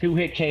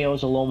 two-hit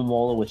KOs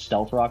Alomomola with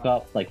Stealth Rock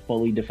up, like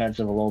fully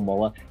defensive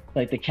Alomomola.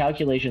 Like the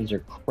calculations are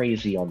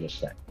crazy on this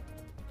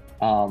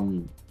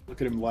thing.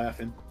 Look at him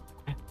laughing.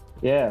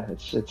 Yeah,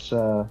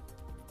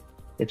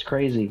 it's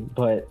crazy,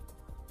 but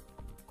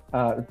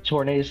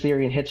Tornadus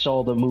Therian hits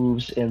all the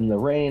moves in the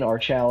rain.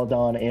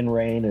 Archaludon in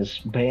rain is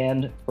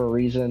banned for a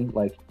reason.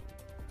 Like,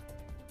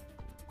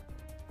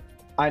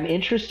 I'm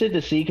interested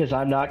to see because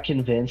I'm not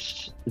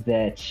convinced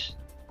that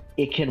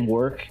it can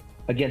work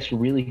against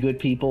really good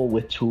people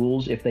with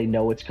tools if they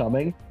know it's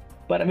coming.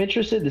 But I'm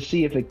interested to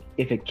see if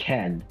it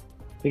can,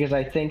 because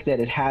I think that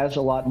it has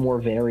a lot more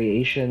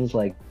variations.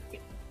 Like,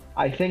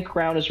 I think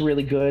Crown is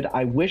really good.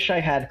 I wish I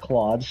had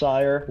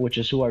Clodsire, which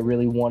is who I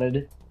really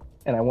wanted,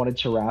 and I wanted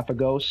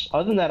Terapagos.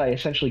 Other than that, I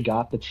essentially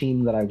got the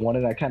team that I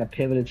wanted. I kind of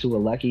pivoted to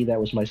Alecki. That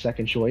was my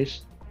second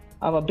choice.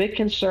 I'm a bit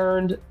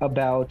concerned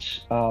about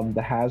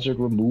the hazard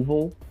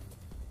removal.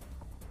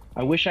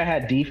 I wish I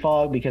had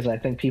defog because I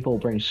think people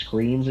bring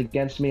screens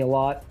against me a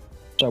lot.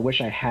 So I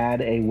wish I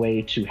had a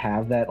way to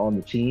have that on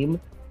the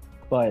team.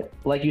 But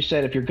like you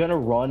said, if you're going to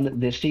run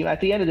this team, at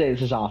the end of the day,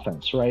 this is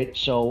offense, right?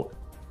 So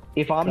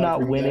if I'm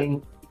not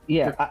winning,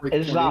 this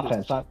is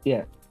offense.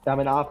 I'm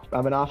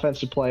an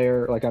offensive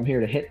player. Like, I'm here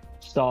to hit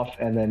stuff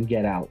and then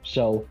get out.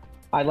 So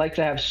I'd like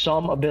to have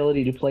some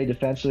ability to play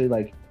defensively.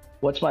 Like,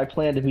 what's my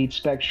plan to beat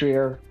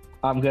Spectrier?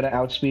 I'm going to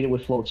outspeed it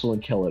with Floatzel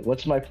and kill it.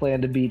 What's my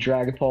plan to beat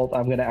Dragapult?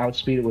 I'm going to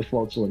outspeed it with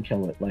Floatzel and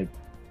kill it. Like,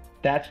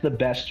 that's the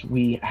best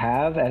we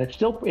have, and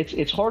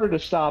it's harder to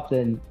stop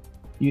than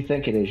you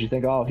think it is. You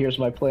think, oh, here's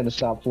my plan to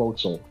stop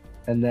Floatzel,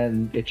 and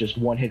then it just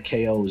one-hit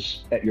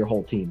KOs at your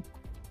whole team.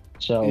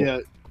 So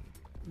yeah,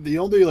 the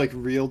only like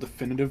real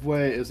definitive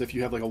way is if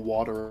you have like a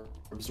water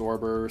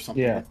absorber or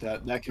something like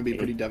that. That can be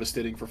pretty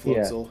devastating for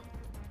Floatzel. Yeah.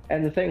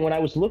 And the thing, when I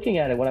was looking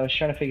at it, when I was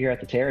trying to figure out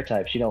the Terra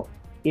types,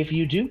 if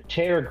you do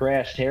Terra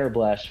Grass, Terra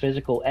Blast,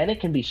 physical, and it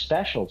can be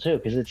special too,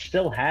 because it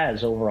still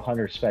has over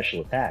 100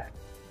 special attack.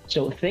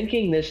 So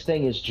thinking this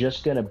thing is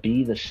just going to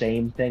be the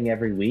same thing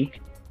every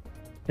week,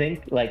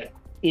 think like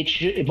it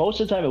should. Most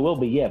of the time it will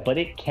be, but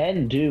it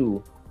can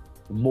do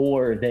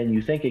more than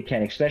you think it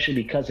can, especially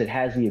because it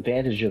has the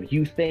advantage of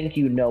you think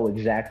you know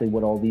exactly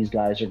what all these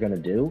guys are going to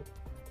do,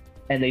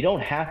 and they don't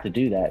have to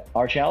do that.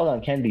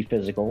 Archaludon can be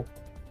physical,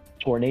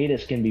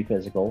 Tornadus can be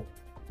physical,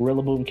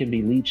 Rillaboom can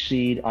be Leech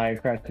Seed, Iron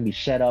Crown can be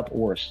Setup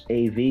or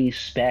AV,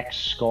 Specs,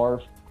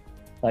 Scarf.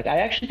 Like, I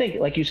actually think,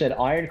 like you said,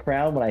 Iron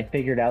Crown, when I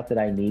figured out that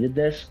I needed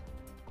this,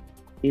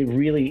 it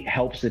really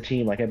helps the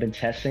team. Like, I've been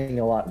testing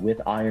a lot with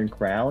Iron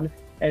Crown,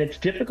 and it's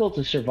difficult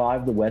to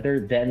survive the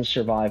weather, then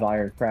survive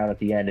Iron Crown at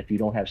the end if you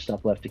don't have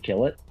stuff left to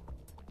kill it.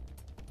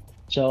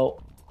 So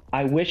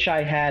I wish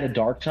I had a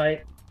Dark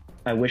type.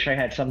 I wish I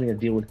had something to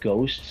deal with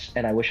ghosts,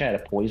 and I wish I had a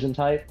Poison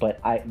type, but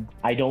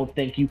I don't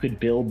think you could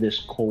build this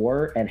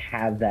core and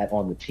have that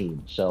on the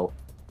team. So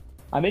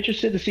I'm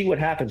interested to see what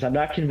happens. I'm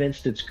not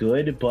convinced it's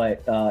good,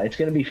 but it's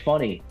going to be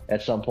funny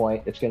at some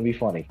point. It's going to be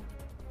funny.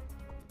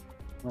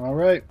 All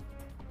right.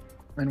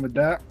 And with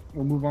that,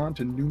 we'll move on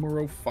to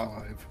numero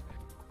 5.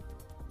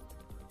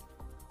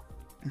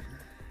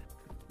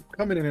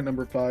 Coming in at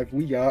number 5,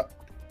 we got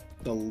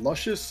the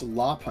Luscious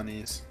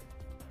Lopunnies.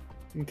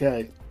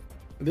 Okay.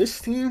 This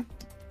team,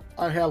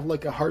 I have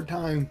like a hard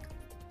time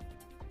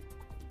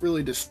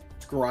really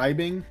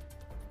describing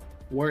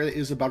what it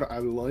is about it I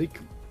like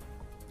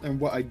and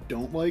what I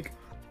don't like.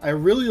 I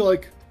really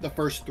like the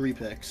first 3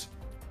 picks.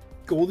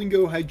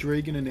 Goldengo,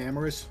 Hydreigon, and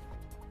Amoris.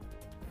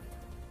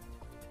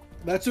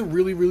 That's a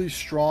really, really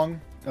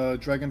strong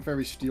Dragon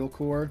Fairy Steel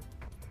core.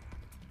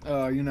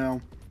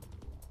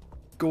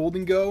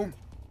 Goldengo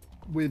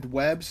with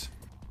webs,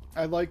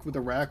 I like, with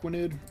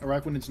Araquanid.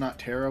 Araquanid's not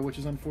Terra, which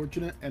is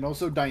unfortunate. And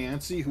also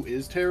Diancie, who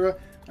is Terra,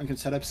 and can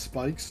set up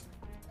spikes.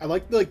 I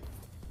like the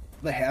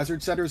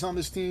hazard setters on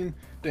this team.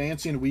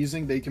 Diancie and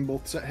Weezing, they can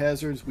both set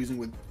hazards. Weezing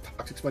with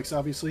toxic spikes,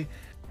 obviously.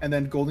 And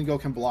then Goldengo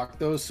can block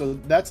those. So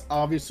that's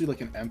obviously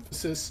like an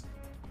emphasis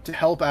to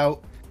help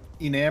out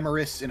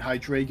Enamoris and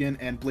Hydreigon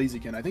and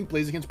Blaziken. I think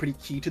Blaziken's pretty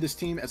key to this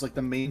team as like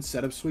the main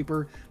setup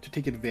sweeper to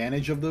take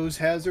advantage of those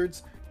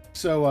hazards.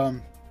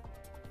 So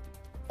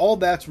all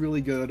that's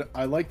really good.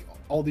 I like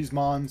all these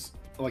mons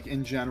like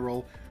in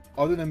general,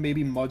 other than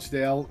maybe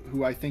Mudsdale,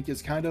 who I think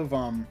is kind of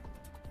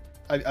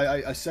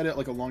I said it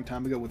like a long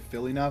time ago with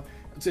Philly now.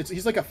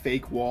 He's like a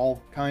fake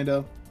wall kind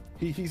of.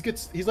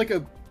 He's like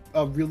a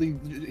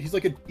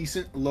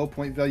decent low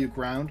point value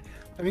ground.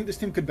 I think this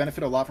team could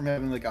benefit a lot from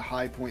having like a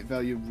high point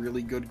value,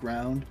 really good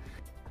ground,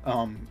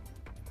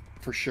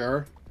 for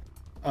sure.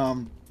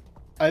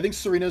 I think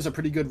Serena's a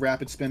pretty good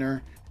rapid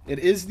spinner. It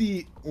is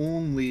the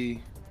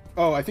only.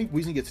 Oh, I think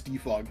Weezing gets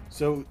defog.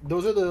 So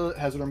those are the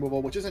hazard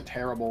removal, which isn't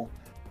terrible.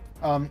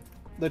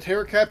 The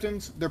Terra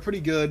captains, they're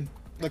pretty good.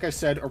 Like I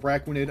said,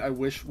 Araquanid, I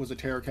wish was a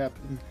Terra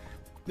captain.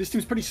 This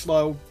team's pretty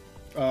slow.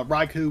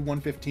 Raikou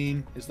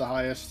 115 is the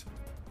highest,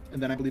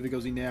 and then I believe it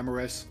goes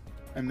Enamoris,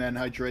 and then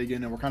Hydreigon,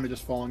 and we're kind of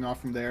just falling off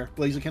from there.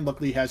 Blaziken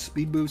luckily has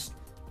speed boost,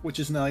 which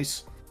is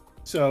nice,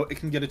 so it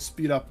can get its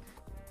speed up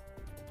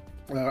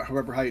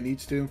however high it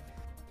needs to.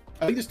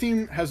 I think this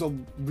team has a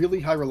really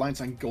high reliance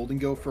on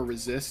Goldengo for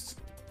resists,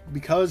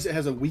 because it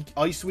has a weak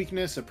ice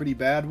weakness, a pretty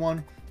bad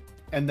one,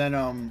 and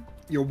then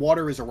your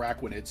water is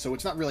Araquanid, so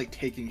it's not really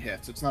taking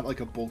hits. It's not like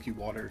a bulky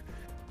water,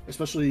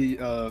 especially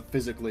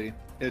physically.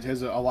 It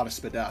has a lot of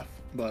Spadef,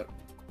 but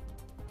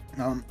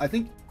I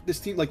think this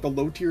team, like the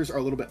low tiers, are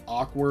a little bit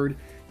awkward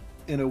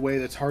in a way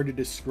that's hard to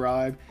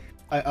describe.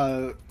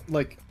 I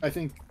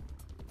think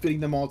fitting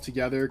them all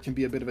together can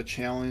be a bit of a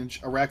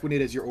challenge.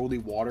 Araquanid as your only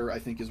water, I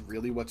think, is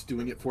really what's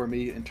doing it for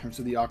me in terms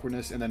of the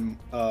awkwardness. And then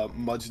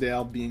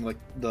Mudsdale being like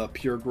the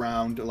pure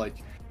ground, like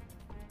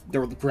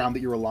the ground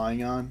that you're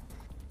relying on.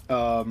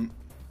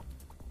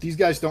 These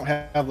guys don't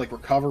have like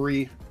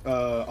recovery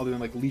other than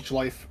like Leech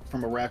Life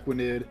from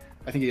Araquanid.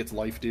 I think he gets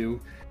Life Dew.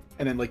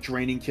 And then like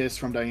Draining Kiss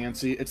from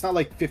Diancie. It's not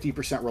like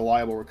 50%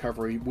 reliable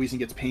recovery. Weezing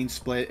gets Pain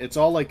Split. It's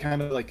all like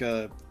kind of like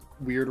a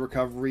weird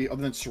recovery,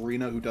 other than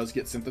Serena, who does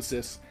get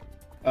Synthesis,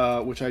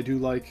 which I do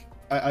like.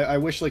 I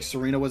wish like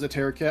Serena was a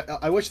Terra Cap.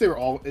 I wish they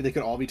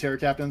could all be Terra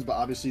Captains, but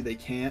obviously they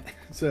can't.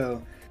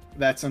 So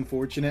that's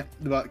unfortunate.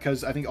 But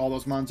because I think all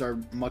those mons are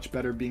much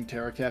better being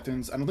Terra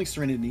Captains. I don't think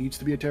Serena needs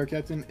to be a Terra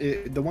Captain.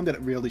 The one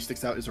that really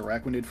sticks out is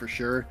Araquanid for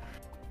sure.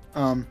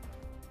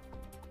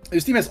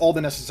 This team has all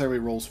the necessary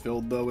roles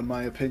filled, though, in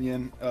my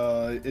opinion.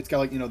 It's got,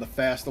 like, the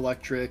fast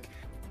electric.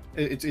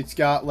 It's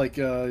got, like,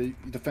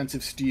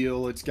 defensive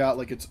steel. It's got,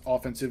 like, its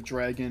offensive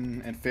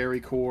dragon and fairy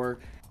core,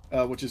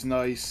 which is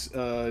nice.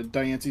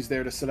 Diancie's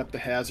there to set up the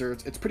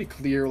hazards. It's pretty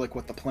clear, like,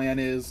 what the plan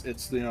is.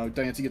 It's,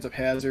 Diancie gets up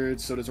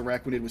hazards, so does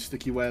Araquanid with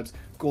sticky webs.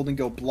 Golden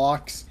Go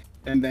blocks,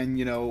 and then,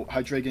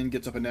 Hydreigon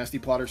gets up a nasty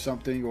plot or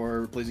something,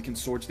 or Blaziken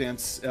Swords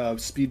Dance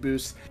speed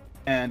boost.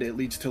 And it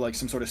leads to like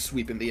some sort of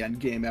sweep in the end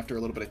game after a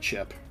little bit of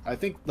chip. I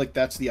think like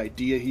that's the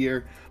idea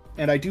here,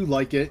 and I do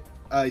like it.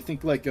 I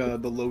think like the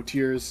low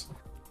tiers,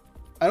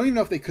 I don't even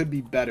know if they could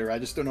be better. I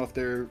just don't know if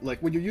they're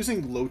like, when you're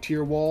using low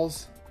tier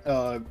walls,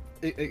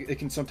 it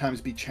can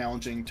sometimes be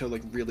challenging to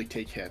like really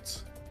take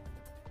hits.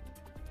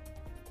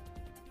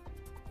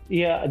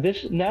 Yeah,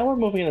 now we're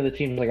moving into the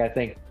teams. Like, I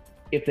think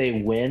if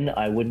they win,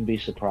 I wouldn't be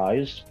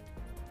surprised.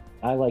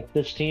 I like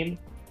this team.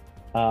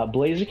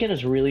 Blaziken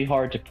is really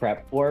hard to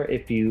prep for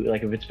if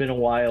it's been a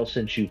while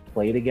since you've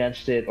played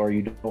against it or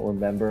you don't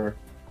remember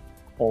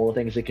all the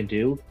things it can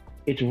do.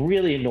 It's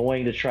really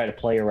annoying to try to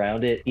play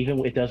around it. Even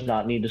if it does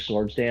not need the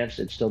Swords Dance,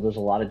 it still does a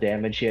lot of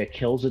damage. Yeah, it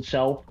kills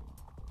itself,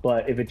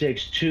 but if it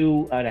takes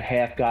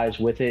 2.5 guys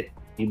with it,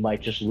 you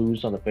might just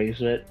lose on the face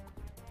of it.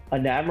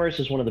 Enamorus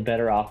is one of the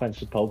better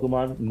offensive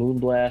Pokemon.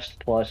 Moonblast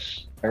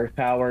plus Earth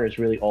Power is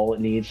really all it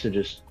needs to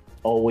just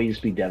always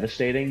be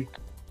devastating.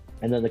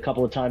 And then the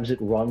couple of times it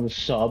runs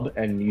sub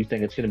and you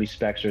think it's going to be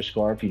Specs or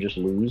Scarf, you just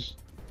lose.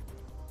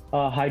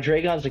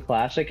 Hydreigon's a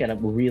classic and a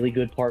really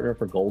good partner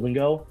for Golden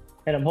Go.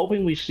 And I'm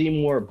hoping we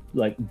see more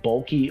like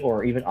bulky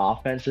or even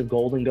offensive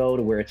Golden Go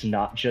to where it's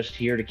not just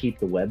here to keep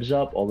the webs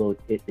up, although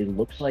it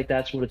looks like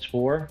that's what it's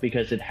for,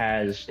 because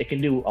it can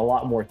do a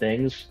lot more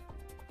things.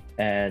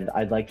 And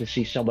I'd like to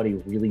see somebody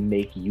really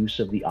make use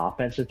of the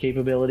offensive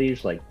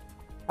capabilities. Like,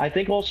 I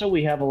think also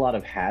we have a lot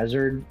of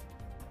hazard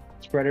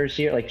spreaders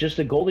here. Like, just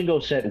the Golden Go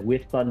set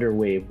with Thunder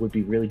Wave would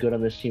be really good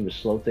on this team to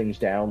slow things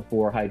down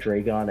for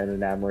Hydreigon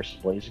and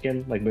Enamorus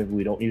Blaziken. Like, maybe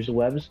we don't use the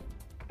webs.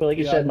 But like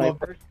you said,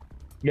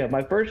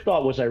 my first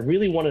thought was I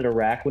really wanted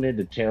Araquanid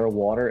to Terra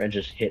Water and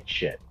just hit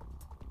shit.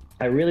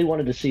 I really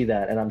wanted to see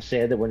that, and I'm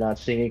sad that we're not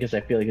seeing it because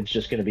I feel like it's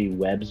just going to be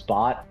webs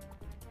bot,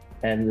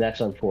 and that's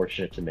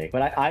unfortunate to me.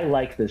 But I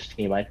like this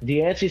team.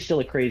 Diancie's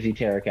still a crazy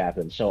Terra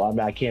Captain, so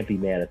I can't be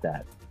mad at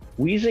that.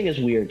 Weezing is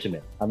weird to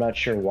me. I'm not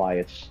sure why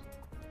it's...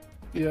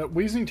 Yeah,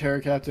 Weezing Terra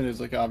Captain is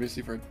like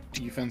obviously for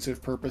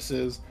defensive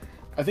purposes.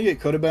 I think it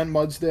could have been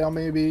Mudsdale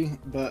maybe,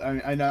 but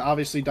I know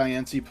obviously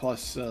Diancie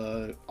plus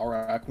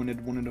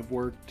Araquanid wouldn't have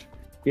worked.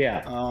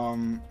 Yeah.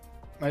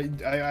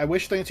 I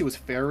wish Diancie was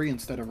Fairy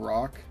instead of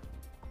Rock,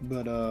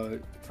 but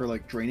for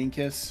like Draining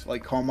Kiss,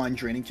 like Calm Mind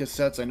Draining Kiss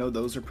sets, I know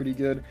those are pretty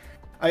good.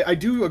 I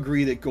do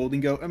agree that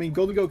Golden Go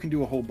can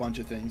do a whole bunch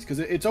of things because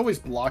it's always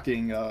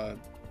blocking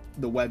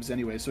the webs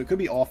anyway, so it could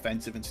be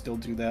offensive and still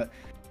do that.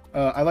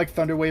 I like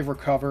Thunder Wave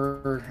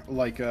Recover,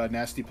 like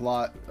Nasty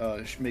Plot,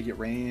 Make It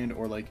Rain,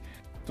 or like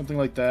something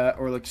like that.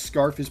 Or like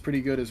Scarf is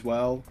pretty good as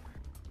well,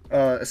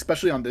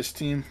 especially on this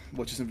team,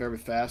 which isn't very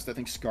fast. I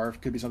think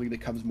Scarf could be something that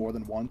comes more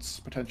than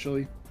once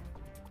potentially.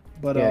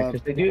 But yeah,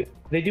 because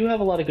they do have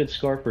a lot of good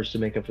Scarfers to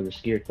make up for the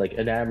skier, like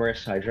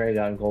Enamorus,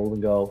 Hydreigon,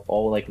 Golden Go,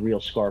 all like real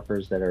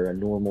Scarfers that are a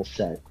normal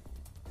set.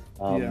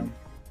 Yeah,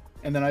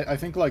 and then I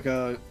think like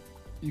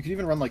you could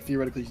even run like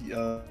theoretically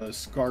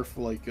Scarf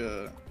like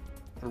a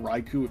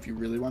Raikou if you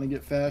really want to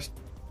get fast.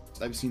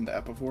 I've seen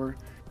that before.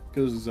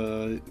 Because,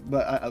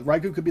 but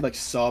Raikou could be like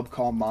sub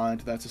Calm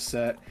Mind. That's a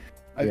set.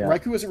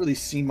 Raikou hasn't really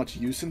seen much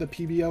use in the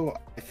PBO.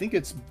 I think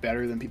it's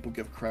better than people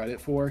give credit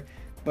for,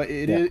 but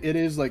it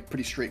is like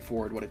pretty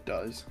straightforward what it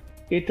does.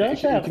 It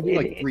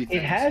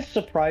has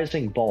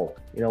surprising bulk.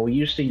 We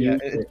used to use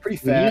it's pretty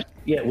fast.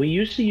 We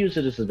used to use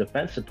it as a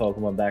defensive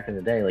Pokemon back in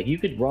the day. Like, you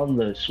could run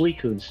the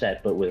Suicunes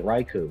set, but with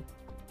Raikou,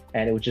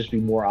 and it would just be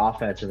more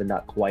offensive and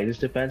not quite as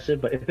defensive.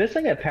 But if this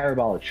thing had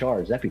Parabolic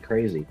Charge, that'd be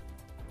crazy.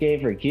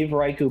 Give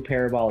Raikou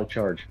Parabolic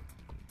Charge.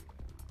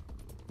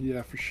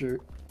 Yeah, for sure.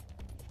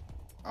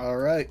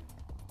 Alright.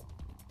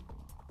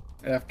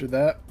 After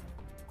that,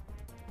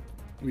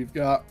 we've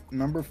got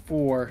number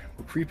 4.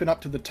 We're creeping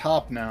up to the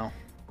top now.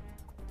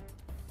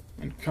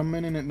 And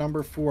coming in at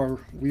number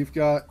 4, we've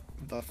got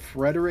the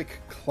Frderick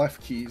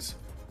Klefkis.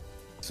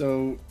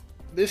 So,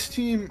 this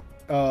team,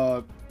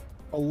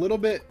 a little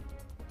bit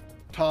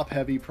top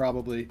heavy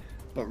probably,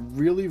 but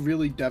really,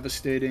 really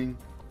devastating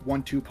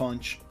 1-2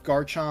 punch.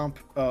 Garchomp,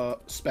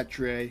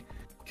 Spectre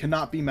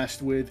cannot be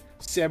messed with.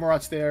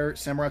 Samurot's there.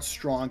 Samurot's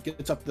strong.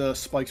 Gets up the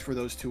spikes for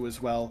those two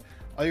as well.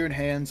 Iron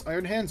Hands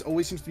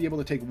always seems to be able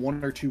to take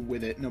 1 or 2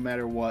 with it, no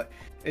matter what.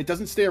 It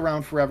doesn't stay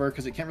around forever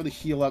because it can't really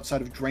heal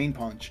outside of Drain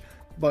Punch.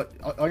 But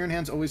Iron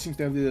Hands always seems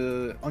to have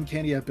the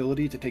uncanny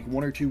ability to take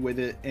 1 or 2 with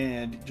it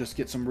and just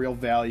get some real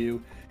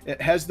value.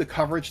 It has the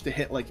coverage to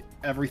hit like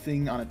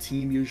everything on a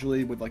team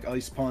usually with like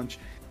Ice Punch,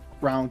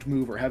 Ground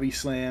Move, or Heavy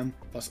Slam,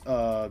 plus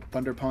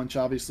Thunder Punch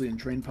obviously, and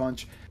Drain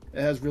Punch.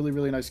 It has really,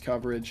 really nice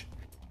coverage.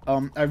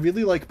 I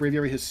really like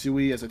Braviary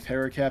Hisui as a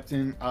Terra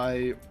Captain.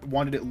 I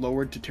wanted it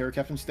lowered to Terra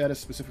Captain status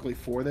specifically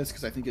for this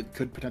because I think it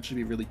could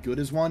potentially be really good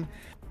as one.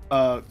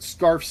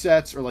 Scarf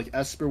sets or like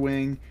Esper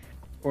Wing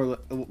or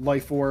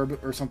Life Orb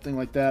or something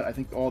like that. I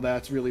think all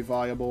that's really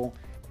viable.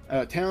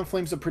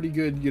 Talonflame's a pretty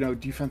good,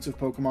 defensive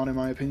Pokemon in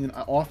my opinion.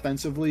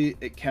 Offensively,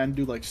 it can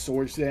do like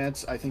Swords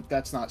Dance. I think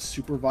that's not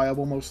super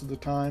viable most of the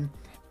time.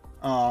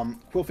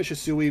 Qwilfish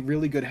Hisui,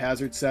 really good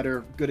Hazard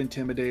Setter, good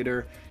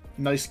Intimidator,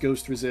 nice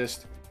Ghost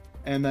Resist.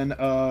 And then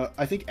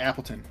I think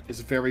Appleton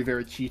is very,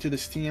 very key to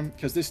this team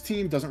because this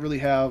team doesn't really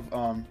have,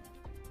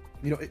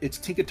 it's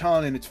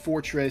Tinkaton and it's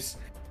Fortress.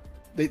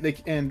 They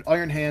and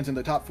Iron Hands and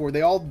the top 4,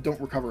 they all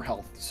don't recover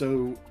health.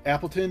 So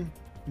Appleton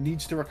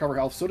needs to recover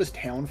health. So does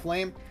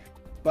Talonflame.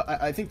 But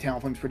I think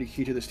Talonflame's pretty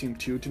key to this team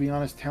too, to be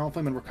honest.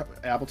 Talonflame and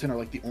Appleton are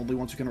like the only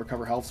ones who can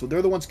recover health. So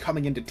they're the ones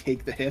coming in to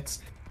take the hits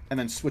and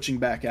then switching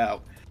back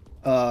out.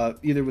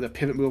 Either with a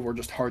pivot move or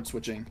just hard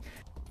switching.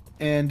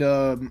 And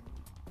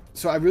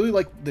so I really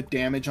like the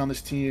damage on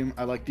this team.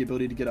 I like the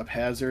ability to get up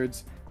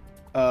hazards.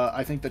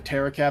 I think the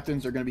Terra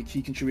Captains are going to be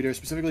key contributors,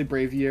 specifically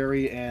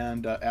Braviary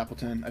and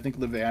Appleton. I think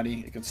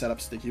Levani, it can set up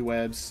sticky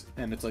webs,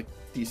 and it's like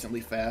decently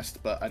fast,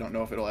 but I don't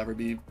know if it'll ever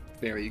be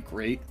very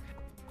great.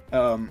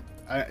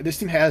 This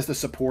team has the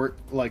support,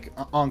 like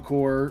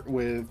Encore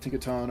with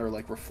Tinkaton or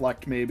like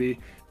Reflect maybe.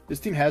 This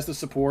team has the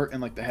support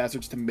and like the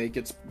hazards to make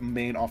its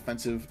main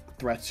offensive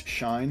threats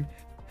shine.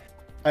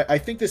 I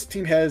think this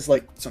team has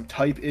like some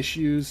type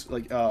issues,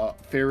 like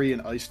Fairy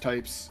and Ice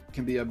types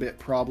can be a bit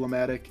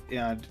problematic,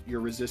 and your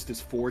resist is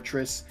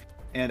Fortress.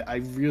 And I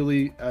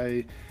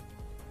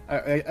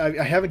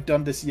haven't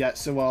done this yet,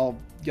 so I'll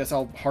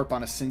harp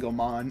on a single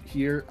mon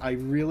here. I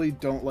really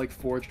don't like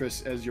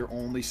Fortress as your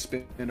only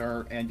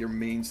spinner and your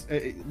main.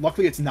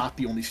 Luckily, it's not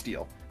the only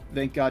steal.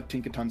 Thank God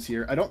Tinkaton's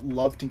here. I don't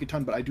love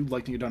Tinkaton, but I do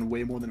like Tinkaton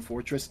way more than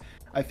Fortress.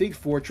 I think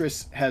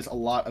Fortress has a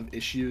lot of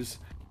issues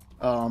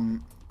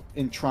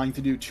in trying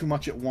to do too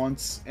much at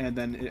once, and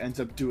then it ends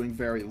up doing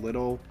very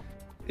little.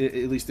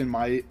 At least in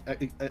my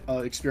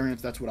experience,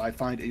 that's what I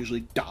find. It usually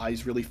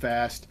dies really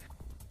fast.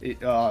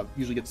 It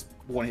usually gets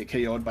one-hit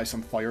KO'd by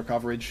some fire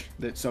coverage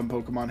that some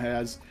Pokemon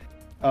has.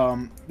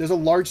 There's a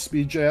large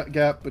speed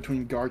gap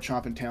between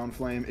Garchomp and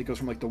Talonflame. It goes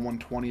from like the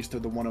 120s to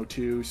the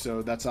 102,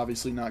 so that's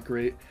obviously not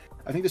great.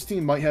 I think this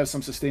team might have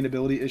some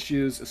sustainability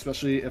issues,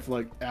 especially if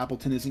like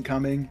Appleton isn't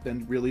coming,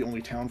 then really only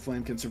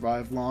Talonflame can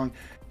survive long.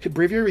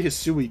 Braviary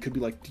Hisui could be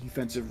like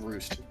defensive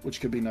Roost,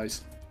 which could be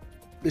nice.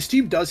 This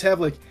team does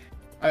have like,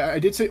 I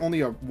did say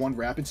only one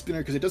Rapid Spinner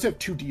because it does have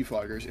 2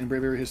 Defoggers in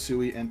Braviary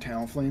Hisui and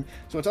Talonflame,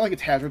 so it's not like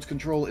its Hazards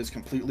control is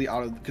completely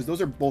out of, because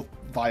those are both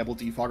viable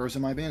Defoggers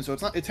in my opinion, so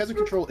its Hazard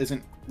control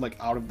isn't like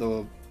out of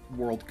the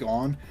world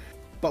gone.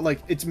 But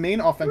like its main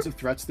offensive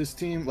threats, this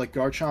team, like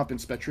Garchomp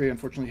and Spectre,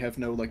 unfortunately have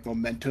no like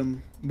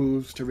momentum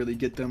moves to really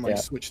get them like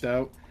switched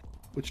out,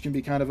 which can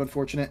be kind of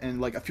unfortunate.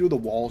 And like a few of the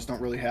walls don't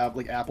really have,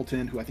 like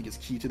Appleton, who I think is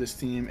key to this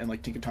team, and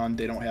like Tinkaton,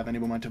 they don't have any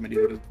momentum, and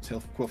neither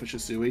does Qwilfish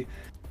Hisui.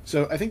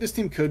 So I think this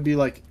team could be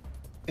like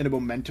in a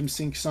momentum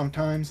sink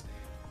sometimes.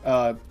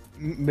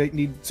 May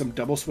need some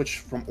double switch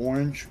from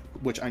Orange,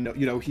 which I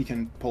know he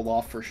can pull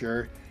off for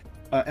sure.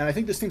 And I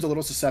think this team's a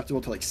little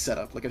susceptible to like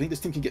setup. Like I think this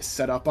team can get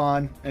set up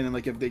on, and then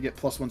like if they get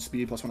 +1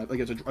 speed, +1, like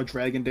it's a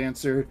Dragon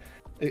Dancer,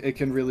 it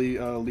can really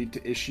lead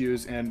to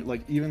issues. And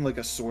like even like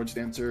a Swords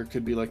Dancer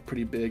could be like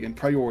pretty big. And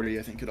Priority,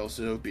 I think, could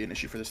also be an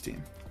issue for this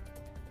team.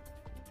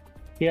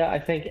 Yeah, I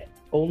think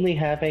only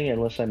having,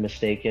 unless I'm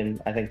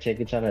mistaken, I think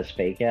Tinkaton has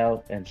Fake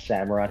Out and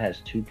Samurott has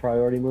 2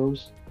 priority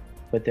moves,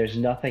 but there's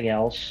nothing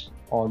else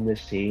on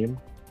this team.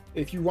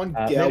 If you run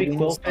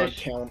Galwings on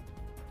Town.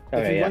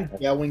 If you run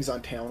Galwings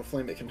on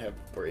Talonflame, it can have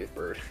Brave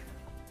Bird.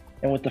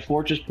 And with the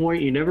Fortress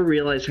point, you never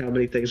realize how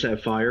many things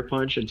have Fire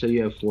Punch until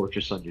you have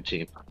Fortress on your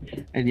team.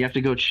 And you have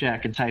to go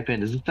check and type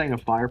in, is this thing a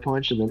Fire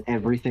Punch? And then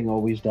everything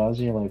always does,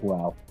 and you're like,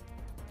 wow.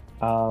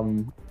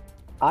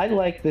 I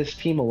like this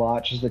team a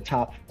lot, just the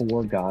top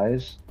 4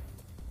 guys.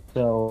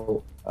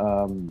 So,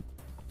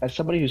 as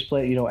somebody who's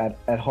played,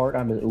 at heart,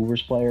 I'm an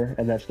Ubers player,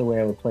 and that's the way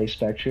I would play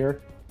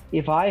Spectre.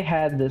 If I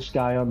had this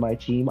guy on my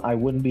team, I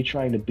wouldn't be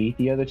trying to beat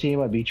the other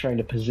team. I'd be trying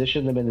to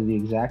position them into the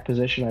exact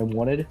position I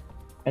wanted,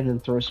 and then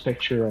throw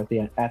Spectre at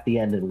the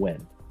end and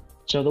win.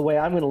 So the way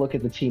I'm going to look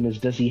at the team is,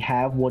 does he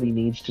have what he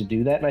needs to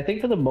do that? And I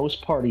think for the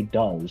most part he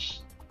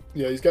does.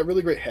 Yeah, he's got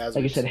really great hazards.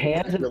 Like I said,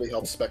 Hands really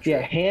helps Spectre.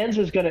 Yeah, Hands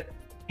is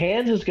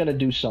Hands is going to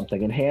do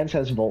something, and Hands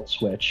has Volt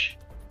Switch,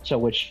 so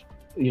which,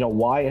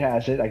 why it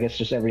has it, I guess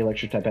just every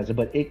electric type has it,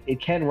 but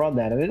it can run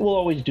that, and it will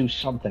always do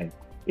something.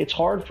 It's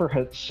hard for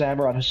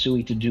Samurott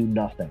Hisui to do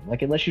nothing.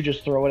 Like, unless you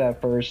just throw it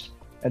at first,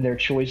 and their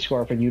Choice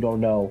Scarf, and you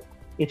don't know,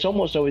 it's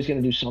almost always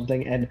going to do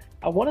something, and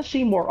I want to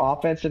see more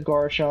offensive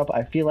Garchomp.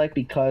 I feel like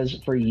because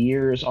for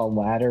years on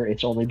ladder,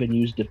 it's only been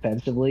used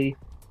defensively,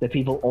 that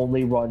people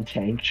only run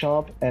Tank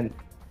Chomp, and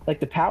like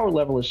the power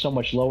level is so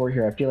much lower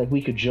here. I feel like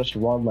we could just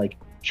run like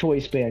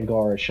Choice Band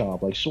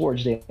Garchomp, like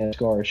Swords Dance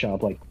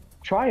Garchomp, like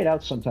try it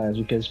out sometimes,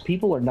 because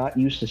people are not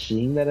used to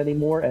seeing that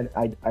anymore, and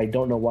I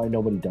don't know why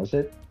nobody does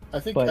it. I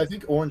think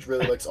Orange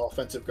really likes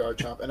offensive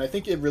Garchomp, and I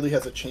think it really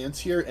has a chance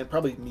here, and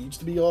probably needs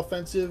to be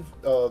offensive,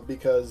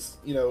 because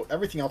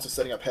everything else is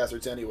setting up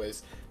hazards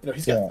anyways.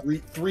 He's got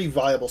three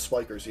viable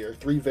spikers here,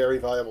 3 very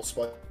viable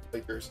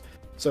spikers.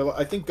 So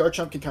I think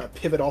Garchomp can kind of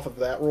pivot off of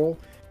that role,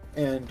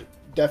 and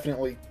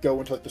definitely go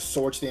into like the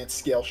Swords Dance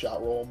Scale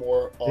Shot role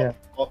more,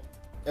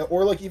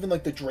 or like even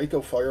like the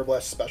Draco Fire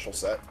Blast special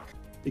set.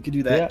 It could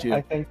do that too.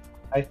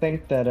 I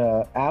think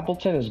that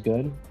Appleton is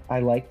good. I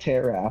like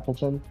Terra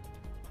Appleton.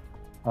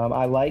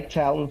 I like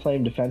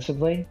Talonflame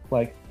defensively.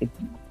 Like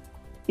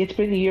it's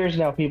been years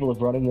now people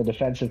have running the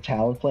defensive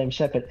Talonflame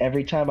set, but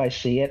every time I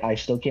see it, I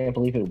still can't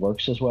believe it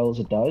works as well as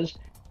it does.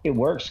 It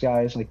works,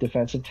 guys. Like,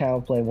 defensive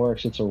Talonflame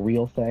works. It's a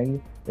real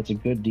thing. It's a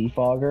good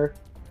defogger.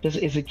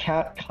 Is it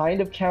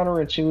kind of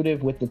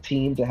counterintuitive with the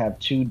team to have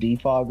 2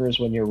 defoggers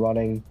when you're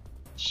running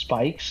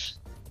spikes?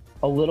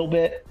 A little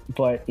bit,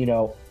 but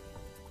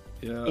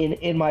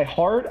in my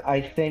heart, I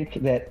think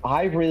that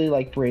I really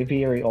like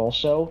Braviary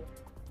also,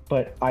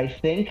 but I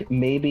think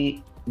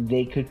maybe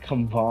they could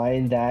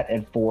combine that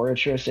and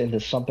Fortress into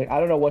something. I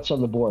don't know what's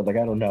on the board, like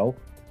I don't know,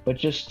 but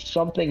just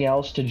something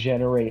else to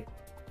generate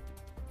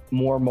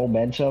more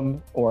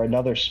momentum, or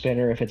another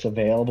spinner if it's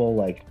available.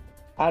 Like,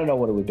 I don't know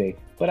what it would be,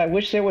 but I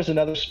wish there was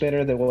another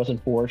spinner that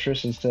wasn't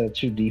Fortress instead of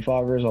 2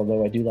 defoggers,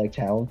 although I do like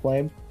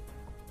Talonflame.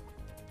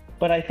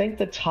 But I think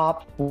the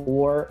top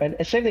 4, and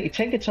same thing,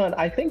 Tinkaton,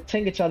 I think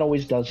Tinkaton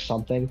always does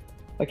something.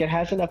 Like, it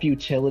has enough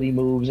utility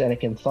moves, and it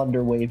can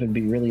Thunder Wave and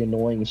be really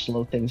annoying and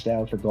slow things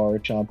down for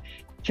Garchomp.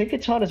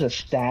 Tinkaton as a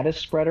status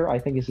spreader, I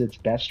think, is its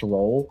best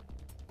role,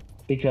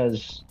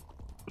 because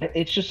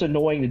it's just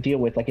annoying to deal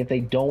with. Like, if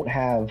they don't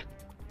have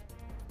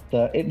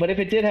but if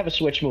it did have a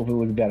switch move, it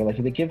would be better. Like,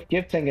 if they give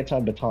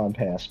Tinkaton Baton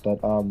Pass. But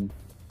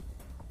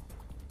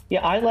yeah,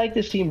 I like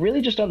this team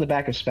really just on the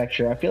back of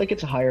Spectre. I feel like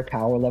it's a higher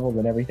power level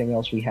than everything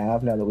else we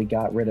have now that we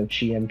got rid of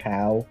Chien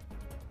Pao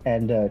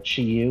and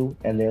Chiyu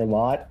and their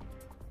lot.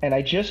 And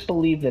I just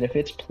believe that if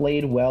it's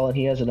played well and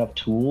he has enough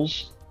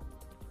tools,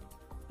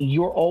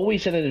 you're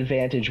always at an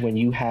advantage when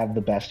you have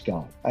the best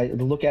guy. I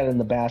look at it in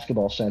the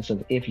basketball sense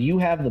of, if you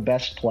have the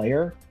best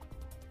player,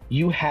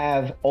 you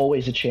have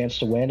always a chance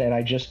to win. And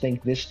I just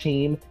think this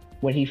team,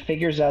 when he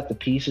figures out the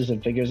pieces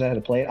and figures out how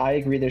to play it, I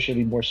agree there should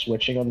be more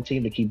switching on the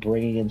team to keep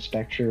bringing in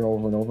Spectre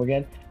over and over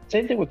again.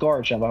 Same thing with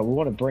Garchomp. We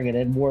want to bring it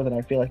in more than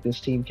I feel like this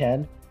team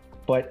can.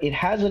 But it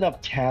has enough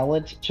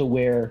talent to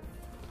where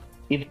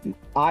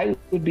I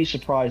would be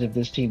surprised if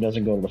this team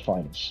doesn't go to the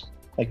finals.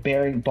 Like,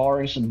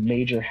 barring some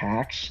major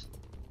hacks,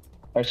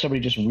 or somebody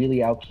just really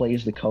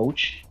outplays the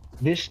coach,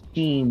 this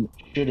team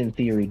should, in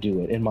theory,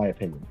 do it, in my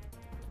opinion.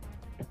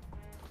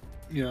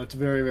 Yeah, it's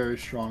very, very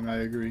strong.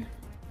 I agree.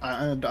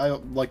 I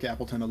like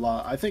Appleton a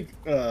lot. I think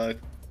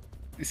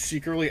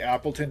secretly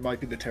Appleton might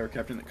be the Terra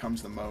captain that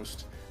comes the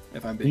most,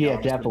 if I'm being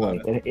honest. Yeah,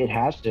 definitely. It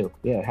has to.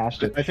 Yeah, it has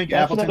to. I think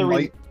That's Appleton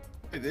might...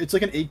 It's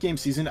like an 8-game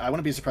season. I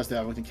wouldn't be surprised if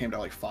Appleton came to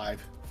like 5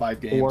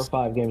 games. 4 or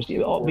 5 games.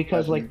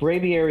 Because like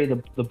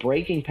Braviary, the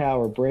breaking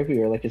power of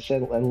Braviary, like I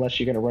said, unless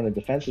you're going to run a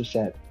defensive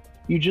set,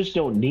 you just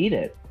don't need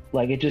it.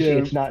 Like,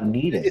 it's not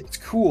needed. It's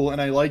cool and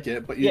I like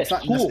it, but it's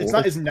not cool. It's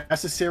not as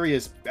necessary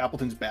as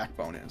Appleton's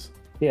backbone is.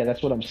 Yeah,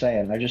 that's what I'm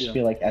saying. I just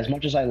feel like, as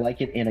much as I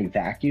like it in a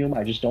vacuum,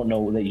 I just don't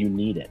know that you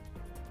need it.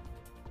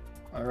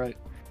 All right.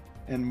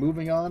 And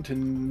moving on to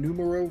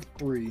numero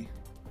 3.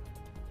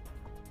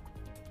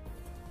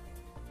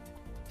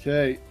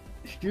 Okay,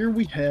 here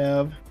we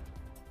have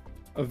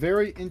a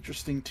very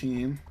interesting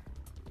team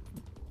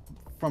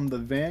from the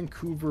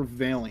Vancouver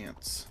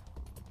Valiants.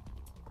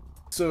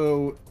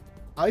 So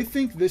I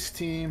think this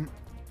team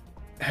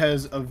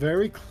has a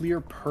very clear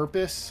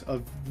purpose,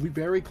 a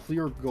very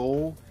clear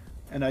goal,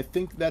 and I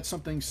think that's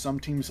something some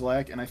teams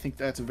lack, and I think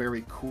that's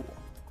very cool.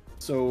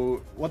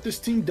 So what this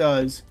team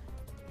does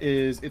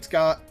is it's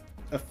got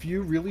a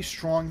few really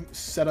strong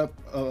setup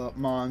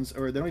mons,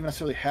 or they don't even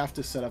necessarily have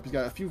to set up. He's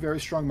got a few very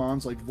strong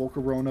mons like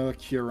Volcarona,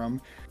 Kyurem,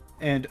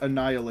 and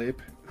Annihilate,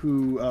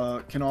 who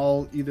can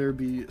all either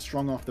be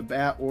strong off the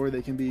bat or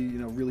they can be,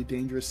 really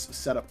dangerous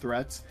setup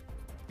threats.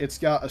 It's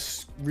got a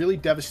really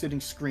devastating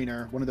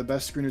screener, one of the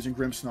best screeners in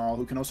Grimmsnarl,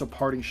 who can also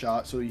parting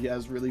shot, so he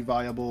has really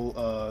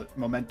viable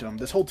momentum.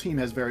 This whole team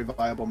has very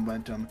viable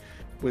momentum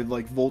with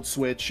like Volt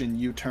Switch and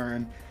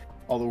U-turn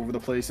all over the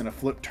place, and a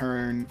flip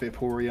turn,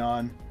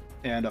 Vaporeon,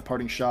 and a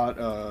parting shot,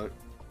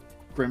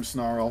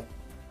 Grimmsnarl.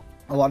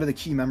 A lot of the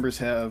key members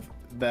have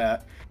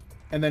that.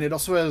 And then it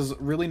also has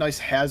really nice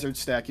hazard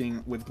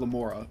stacking with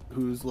Glamora,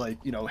 who's like,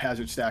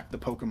 hazard stack the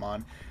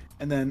Pokemon.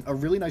 And then a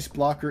really nice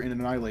blocker in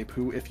Annihilate,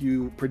 who, if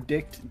you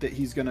predict that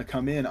he's going to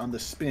come in on the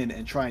spin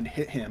and try and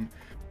hit him,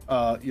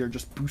 you're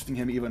just boosting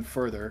him even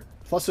further.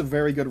 Plus a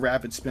very good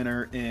rapid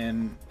spinner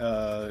in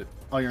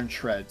Iron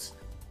Treads.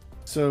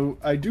 So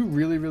I do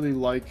really, really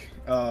like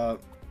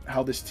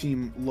how this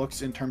team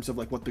looks in terms of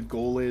like what the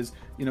goal is.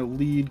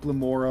 Lead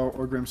Glamora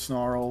or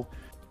Grimmsnarl,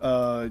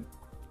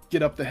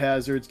 get up the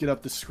hazards, get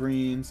up the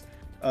screens,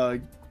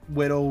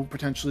 whittle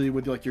potentially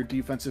with like your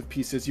defensive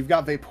pieces. You've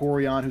got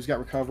Vaporeon, who's got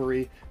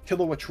recovery.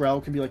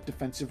 Kilowattrel can be like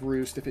defensive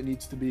roost if it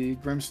needs to be.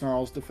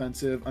 Grimmsnarl's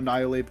defensive.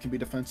 Annihilate can be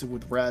defensive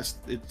with rest.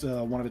 It's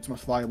one of its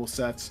most valuable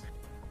sets.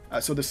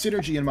 So the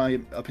synergy, in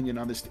my opinion,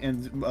 on this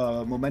and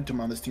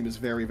momentum on this team is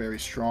very, very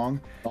strong.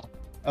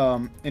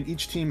 And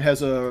each team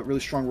has a really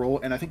strong role,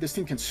 and I think this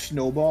team can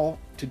snowball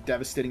to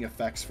devastating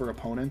effects for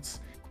opponents.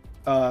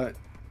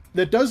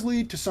 That does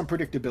lead to some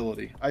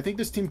predictability. I think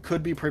this team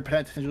could be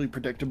potentially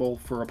predictable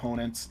for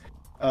opponents.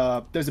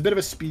 There's a bit of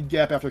a speed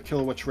gap after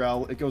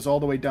Kilowattrel. It goes all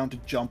the way down to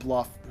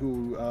Jumpluff,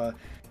 who,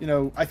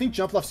 I think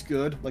Jumpluff's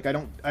good. Like,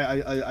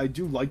 I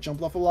do like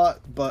Jumpluff a lot,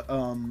 but,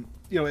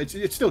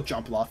 it's still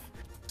Jumpluff.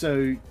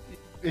 So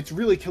it's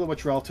really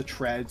Kilowattrel to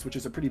Treads, which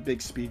is a pretty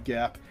big speed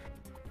gap.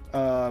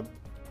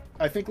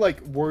 I think,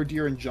 like,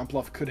 Wardeer and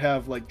Jumpluff could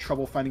have, like,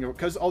 trouble finding a...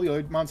 Because all the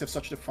other mons have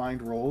such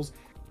defined roles,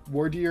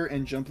 Wardeer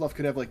and Jumpluff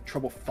could have, like,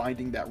 trouble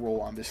finding that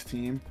role on this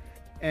team.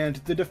 And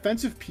the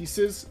defensive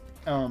pieces,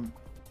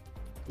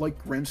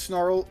 like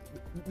Grimmsnarl,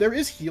 there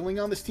is healing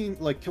on this team.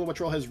 Like,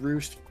 Kilowattrel has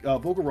Roost.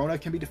 Volcarona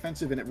can be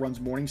defensive, and it runs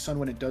Morning Sun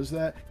when it does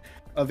that.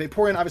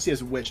 Vaporeon obviously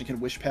has Wish and can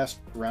Wish Pass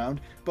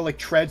around. But, like,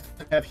 Treads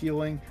have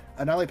healing.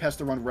 Annihilate has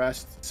to run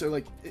Rest. So,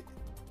 like...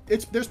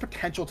 There's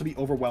potential to be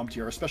overwhelmed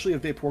here, especially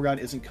if Vaporeon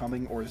isn't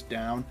coming or is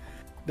down.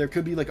 There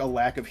could be like a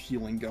lack of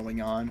healing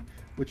going on,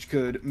 which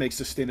could make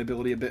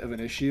sustainability a bit of an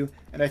issue.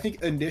 And I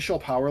think initial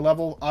power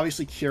level,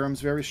 obviously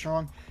Kyurem's very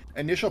strong.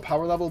 Initial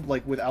power level,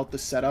 like without the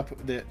setup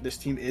that this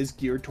team is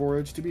geared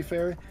towards, to be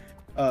fair,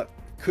 and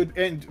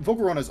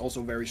Volcarona is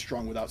also very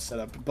strong without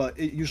setup, but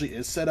it usually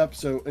is setup.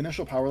 So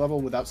initial power level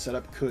without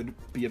setup could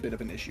be a bit of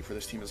an issue for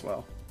this team as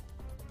well.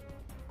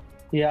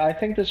 Yeah, I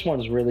think this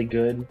one's really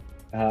good.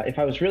 If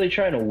I was really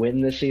trying to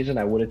win this season,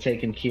 I would have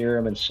taken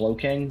Kyurem and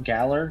Slowking,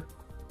 Galar.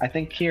 I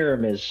think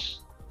Kyurem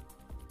is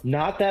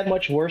not that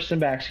much worse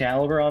than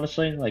Baxcalibur,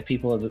 honestly. Like,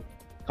 people have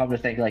come to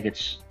think like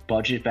it's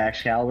budget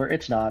Baxcalibur.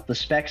 It's not. The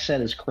spec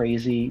set is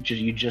crazy.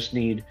 You just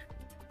need,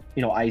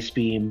 Ice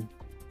Beam,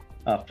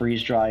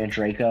 Freeze Dry, and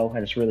Draco,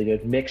 and it's really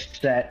good.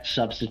 Mixed set,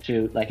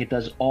 substitute, like it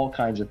does all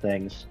kinds of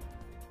things.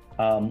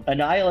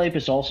 Annihilate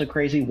is also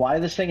crazy. Why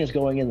this thing is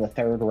going in the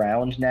 3rd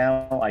round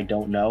now, I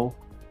don't know.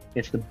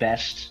 It's the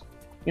best.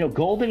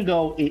 Golden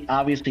Go, it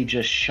obviously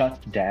just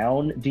shuts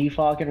down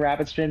Defog and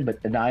Rapid Spin, but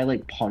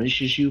Annihilate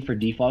punishes you for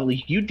Defog.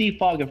 Like, you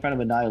Defog in front of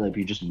Annihilate,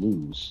 you just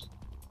lose.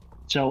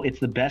 So it's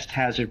the best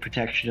hazard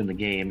protection in the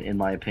game, in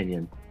my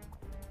opinion.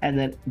 And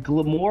then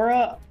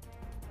Glamora,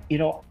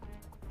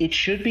 it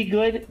should be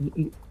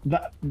good.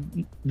 But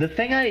the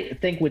thing I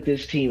think with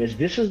this team is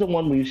this is the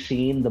one we've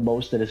seen the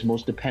most that is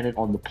most dependent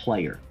on the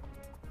player.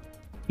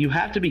 You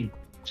have to be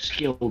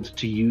skilled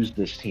to use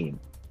this team.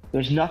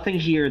 There's nothing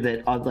here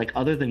that, like,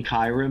 other than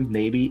Kyurem,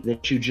 maybe,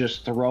 that you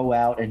just throw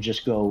out and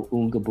just go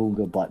oonga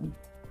boonga button.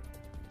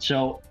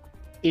 So,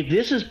 if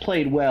this is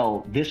played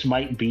well, this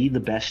might be the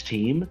best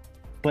team,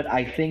 but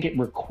I think it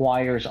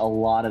requires a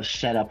lot of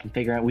setup and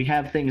figuring out. We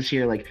have things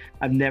here, like,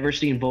 I've never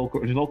seen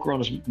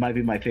Volcarona might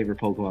be my favorite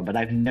Pokemon, but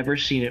I've never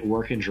seen it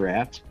work in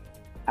draft.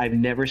 I've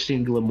never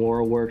seen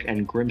Glamora work,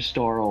 and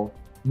Grimmsnarl.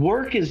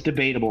 Work is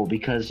debatable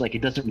because, like,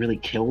 it doesn't really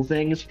kill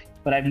things,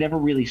 but I've never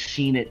really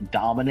seen it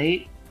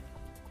dominate.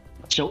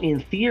 So in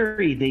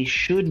theory, they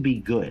should be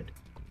good.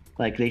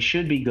 Like, they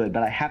should be good,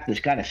 but I have to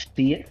gotta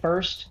see it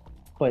first.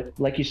 But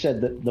like you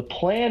said, the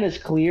plan is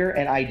clear,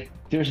 and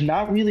there's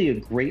not really a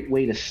great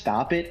way to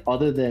stop it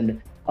other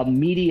than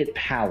immediate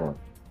power.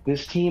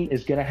 This team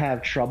is gonna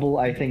have trouble,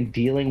 I think,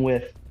 dealing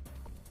with,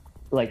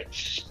 like,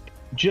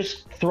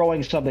 just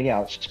throwing something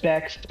out.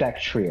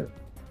 Spectrier.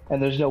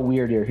 And there's no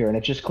weird here, and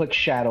it just clicks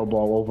Shadow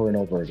Ball over and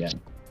over again.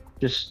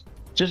 Just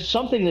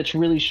something that's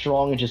really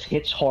strong and just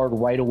hits hard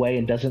right away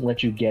and doesn't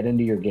let you get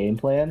into your game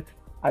plan.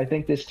 I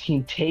think this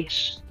team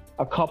takes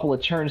a couple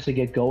of turns to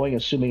get going,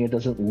 assuming it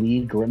doesn't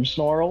lead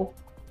Grimmsnarl.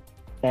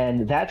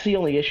 And that's the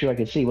only issue I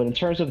can see. But in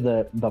terms of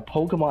the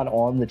Pokemon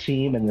on the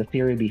team and the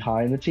theory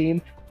behind the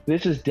team,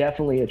 this is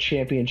definitely a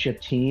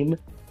championship team,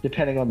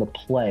 depending on the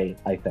play,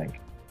 I think.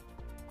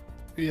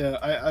 Yeah,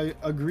 I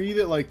agree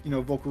that, like,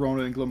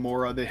 Volcarona and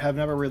Glamora, they have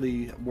never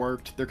really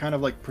worked. They're kind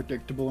of, like,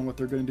 predictable in what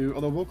they're going to do.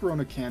 Although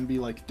Volcarona can be,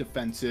 like,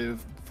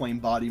 defensive, Flame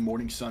Body,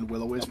 Morning Sun,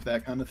 Will-O-Wisp,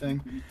 that kind of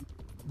thing.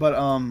 But,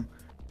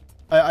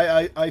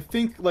 I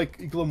think,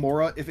 like,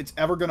 Glamora, if it's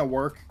ever going to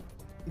work,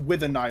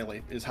 with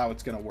Annihilate is how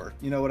it's going to work.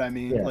 You know what I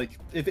mean? Yeah. Like,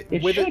 if it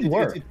should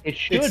work. It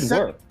should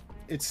work.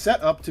 It's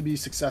set up to be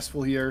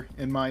successful here,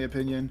 in my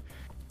opinion.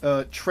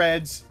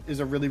 Treads is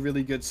a really,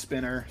 really good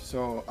spinner,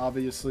 so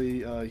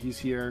obviously he's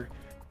here.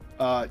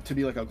 to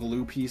be like a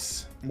glue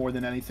piece more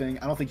than anything.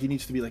 I don't think he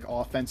needs to be like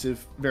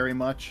offensive very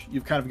much.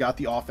 You've kind of got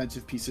the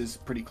offensive pieces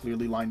pretty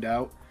clearly lined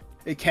out.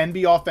 It can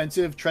be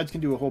offensive. Treads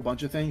can do a whole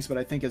bunch of things, but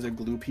I think as a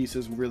glue piece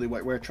is really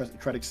where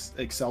Tread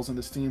excels in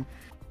this team.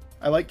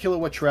 I like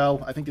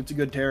Kilowattrell. I think it's a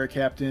good Terra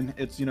captain.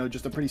 It's, you know,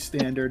 just a pretty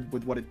standard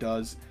with what it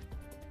does.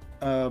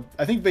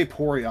 I think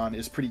Vaporeon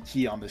is pretty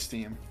key on this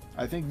team.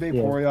 I think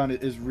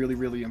Vaporeon is really,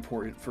 really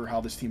important for how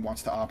this team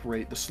wants to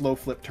operate. The slow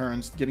flip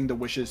turns, getting the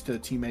wishes to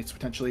teammates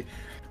potentially.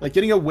 Like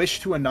getting a wish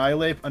to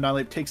Annihilate.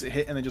 Annihilate takes a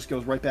hit and then just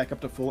goes right back up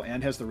to full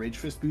and has the Rage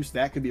Fist boost.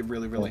 That could be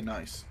really, really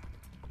nice.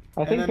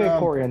 I think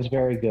Vaporeon's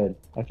very good.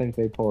 I think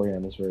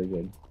Vaporeon is very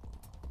good.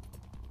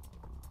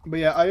 But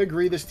yeah, I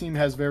agree. This team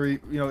has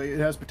it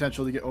has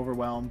potential to get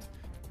overwhelmed.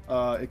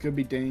 It could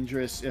be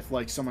dangerous if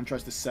like someone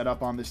tries to set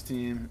up on this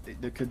team.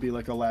 There could be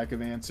like a lack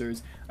of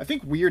answers. I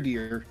think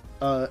Weirdeer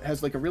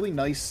has like a really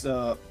nice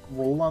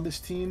role on this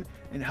team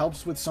and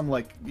helps with some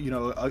like, you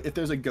know, if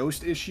there's a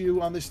ghost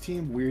issue on this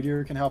team,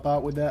 Weirdeer can help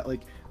out with that.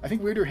 Like I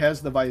think Weirdeer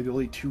has the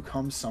viability to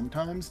come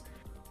sometimes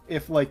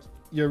if like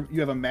you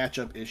have a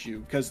matchup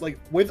issue, because like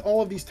with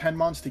all of these 10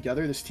 mons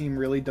together, this team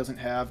really doesn't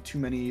have too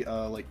many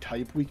like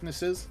type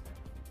weaknesses.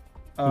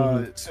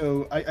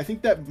 So I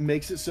think that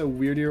makes it so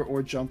Weirdeer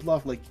or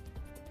Jumpluff like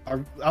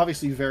are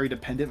obviously very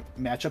dependent,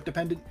 matchup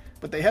dependent,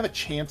 but they have a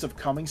chance of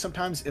coming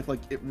sometimes if like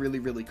it really,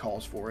 really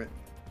calls for it.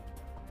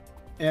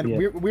 And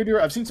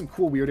Weirdeer, I've seen some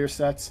cool Weirdeer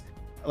sets,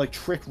 like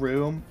Trick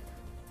Room.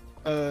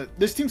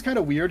 This team's kind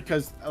of weird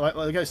because,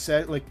 like I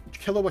said, like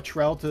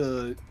Kilowattrell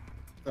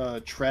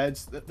to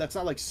Treads, that's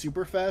not like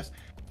super fast,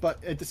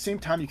 but at the same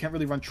time you can't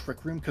really run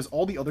Trick Room because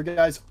all the other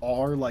guys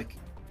are like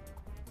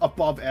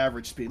above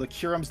average speed. Like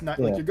Kyurem's not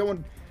like you're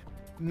going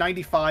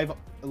 95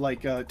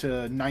 like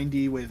to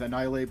 90 with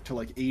Annihilate to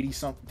like 80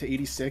 something to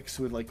 86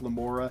 with like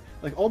Lamora.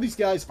 Like all these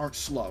guys aren't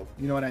slow.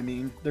 You know what I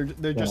mean?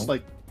 They're just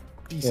like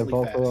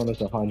decently fast. Volcarona is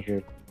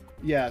 100.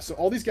 Yeah, so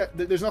all these guys,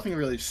 there's nothing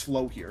really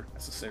slow here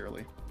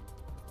necessarily.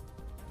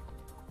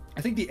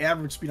 I think the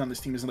average speed on this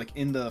team is like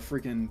in the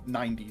freaking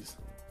 90s.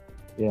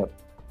 Yep.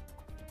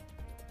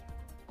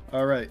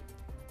 All right,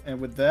 and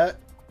with that,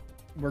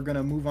 we're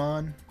gonna move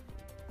on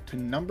to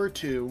number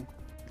 2.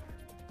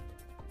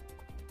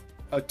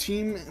 A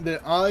team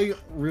that I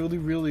really,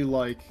 really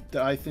like,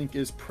 that I think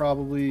is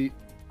probably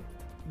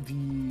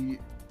the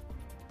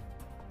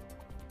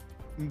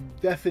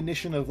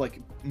definition of like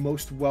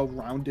most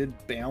well-rounded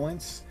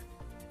balance.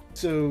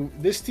 So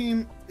this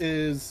team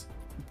is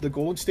the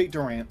Golden State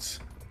Durants.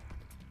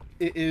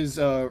 It is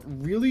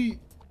really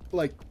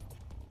like,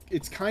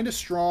 it's kind of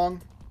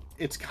strong,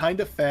 it's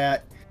kind of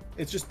fat,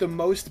 it's just the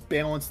most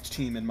balanced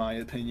team in my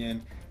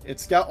opinion.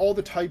 It's got all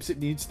the types it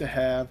needs to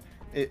have.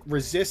 It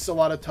resists a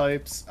lot of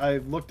types.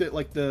 I've looked at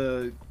like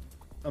the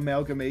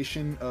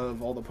amalgamation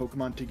of all the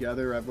Pokemon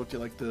together. I've looked at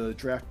like the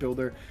draft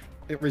builder.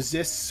 It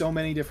resists so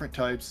many different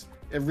types.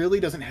 It really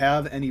doesn't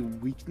have any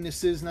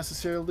weaknesses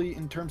necessarily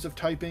in terms of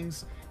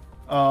typings.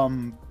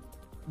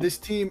 This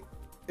team,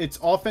 its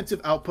offensive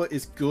output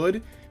is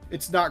good.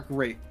 It's not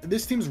great.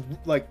 This team's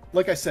like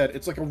I said,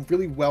 it's like a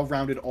really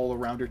well-rounded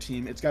all-arounder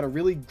team. It's got a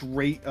really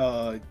great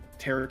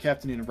Terra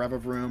Captain in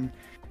Revavroom.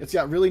 It's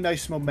got really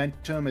nice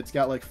momentum. It's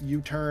got like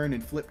U-turn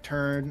and flip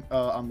turn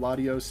on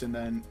Latios and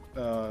then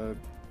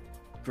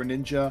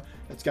Greninja.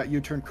 It's got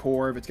U-turn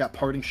Corv. It's got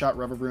Parting Shot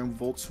Revavroom,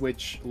 Volt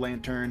Switch,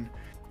 Lantern,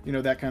 you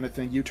know, that kind of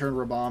thing. U-turn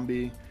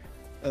Rabombi.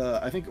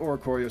 I think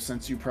Oricorio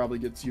Sensu probably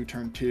gets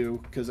U-turn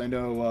too, because I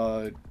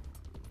know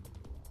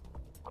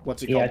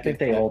what's it called? Yeah, I think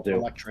they all do.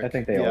 Electric. I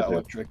think they all do.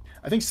 Electric.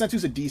 I think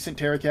Sensu's a decent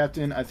Terra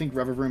Captain. I think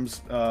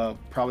Revavroom's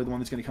probably the one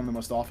that's going to come the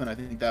most often. I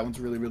think that one's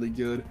really, really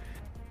good.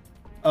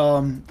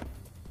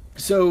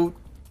 So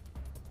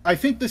I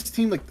think this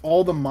team, like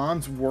all the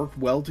mons work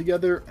well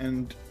together,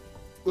 and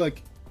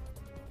like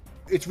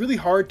it's really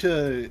hard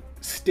to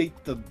state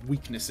the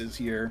weaknesses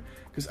here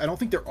because I don't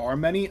think there are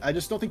many. I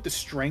just don't think the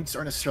strengths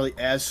are necessarily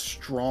as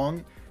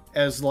strong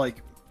as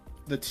like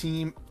the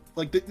team,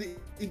 like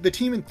the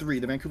team in 3,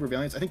 the Vancouver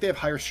Valiants. I think they have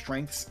higher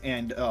strengths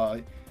and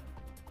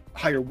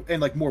higher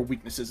and like more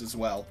weaknesses as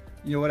well.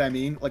 You know what I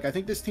mean? Like I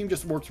think this team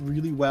just works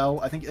really well.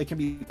 I think it can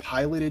be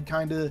piloted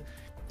kind of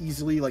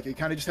easily. Like it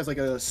kind of just has like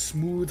a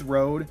smooth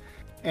road,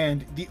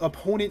 and the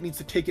opponent needs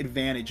to take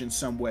advantage in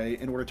some way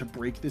in order to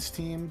break this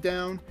team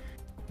down,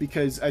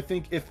 because I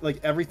think if like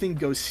everything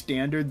goes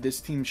standard,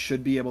 this team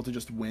should be able to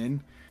just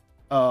win.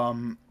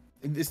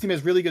 This team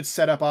has really good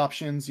setup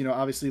options. You know,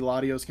 obviously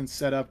Latios can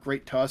set up,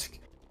 great Tusk,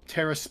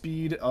 Terra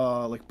Speed,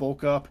 like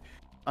bulk up.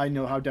 I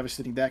know how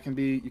devastating that can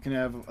be. You can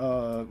have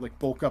like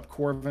bulk up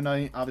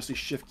Corviknight, obviously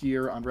Shift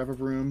Gear on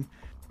Revavroom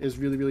is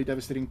really, really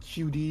devastating.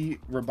 QD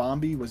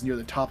Rabombi was near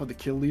the top of the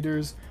kill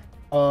leaders,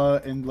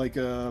 and like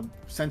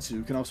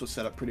Sensu can also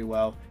set up pretty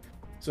well.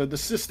 So the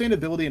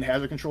sustainability and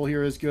hazard control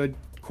here is good.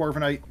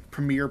 Corviknight,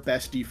 Premier,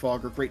 best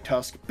Defogger, great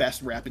Tusk,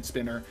 best Rapid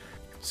Spinner.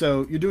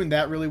 So you're doing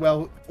that really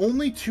well.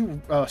 Only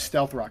 2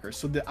 Stealth Rockers,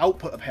 so the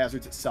output of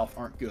hazards itself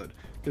aren't good,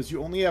 because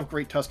you only have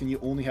great Tusk and you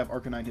only have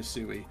Arcanine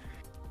Hisui.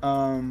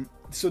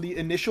 So the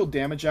initial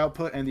damage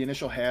output and the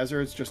initial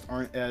hazards just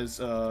aren't as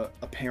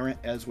apparent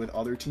as with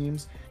other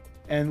teams.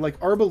 And like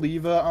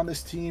Arboliva on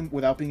this team,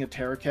 without being a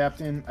Terra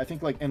captain, I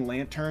think like in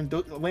Lantern,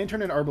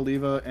 Lantern and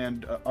Arboliva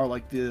and are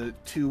like the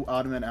two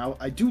odd men out.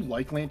 I do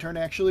like Lantern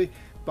actually,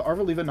 but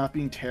Arboliva not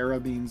being Terra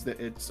means that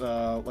it's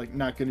like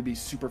not going to be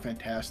super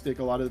fantastic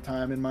a lot of the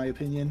time, in my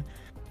opinion.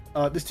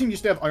 This team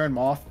used to have Iron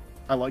Moth.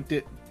 I liked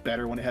it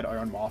better when it had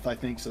Iron Moth, I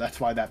think, so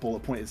that's why that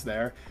bullet point is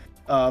there.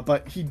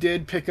 But he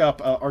did pick up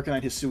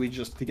Arcanine Hisui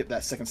just to get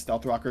that second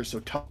stealth rocker, so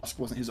Tusk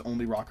wasn't his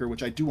only rocker,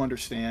 which I do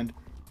understand.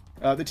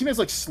 The team has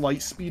like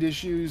slight speed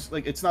issues.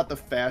 Like it's not the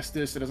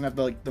fastest. It doesn't have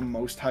the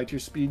most high tier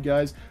speed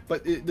guys,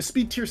 but the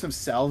speed tiers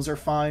themselves are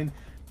fine.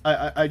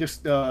 I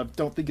just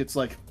don't think it's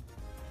like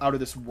out of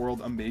this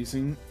world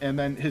amazing. And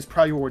then his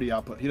priority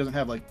output, he doesn't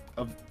have like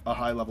a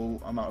high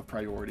level amount of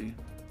priority.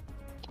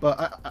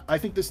 But I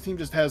think this team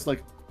just has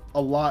like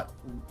a lot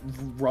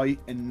right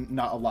and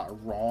not a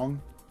lot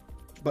wrong.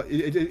 But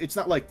it's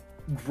not like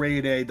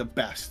grade A, the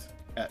best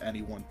at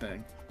any one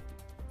thing.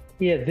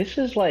 Yeah, this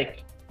is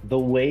like the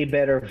way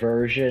better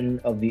version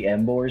of the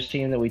Emboars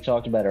team that we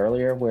talked about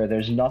earlier, where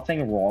there's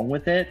nothing wrong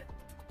with it.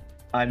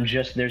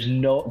 There's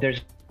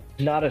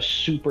not a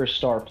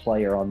superstar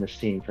player on this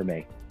team for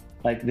me.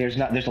 Like there's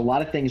a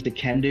lot of things that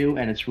can do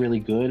and it's really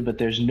good, but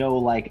there's no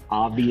like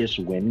obvious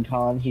win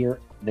con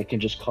here that can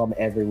just come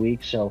every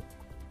week. So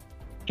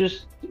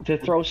just to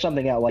throw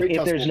something out, like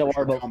if there's no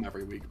Arbo come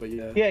every week, but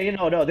yeah,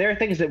 no, there are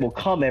things that will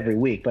come every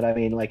week, but I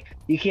mean, like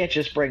you can't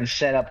just bring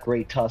set up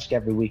great Tusk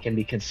every week and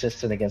be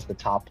consistent against the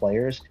top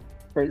players.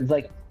 Or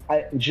like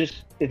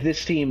if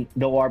this team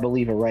no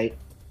Arboliva, right?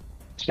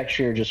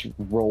 Spectre just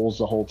rolls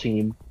the whole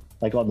team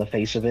like on the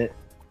face of it.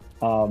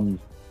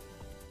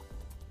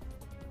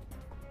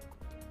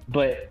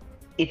 But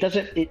it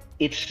doesn't.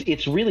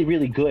 It's really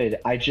really good.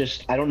 I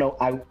don't know.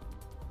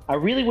 I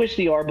really wish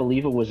the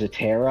Arboliva was a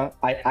Terra.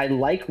 I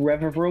like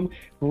Revavroom.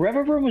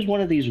 Revavroom is one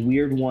of these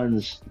weird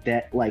ones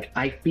that, like,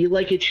 I feel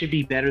like it should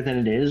be better than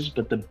it is,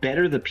 but the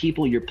better the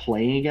people you're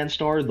playing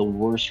against are, the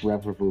worse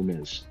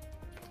Revavroom is.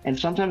 And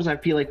sometimes I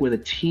feel like with a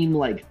team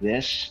like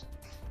this,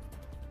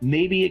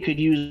 maybe it could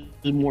use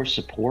more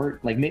support.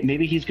 Like,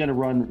 maybe he's going to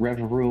run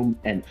Revavroom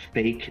and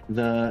fake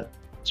the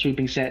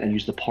sweeping set and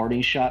use the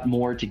parting shot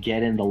more to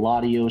get into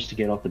Latios, to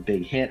get off the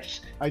big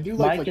hits. I do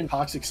like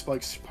Toxic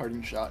Spike's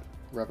parting shot.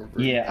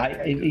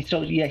 Yeah,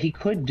 he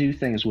could do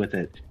things with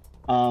it.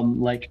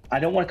 Like I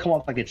don't want to come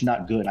off like it's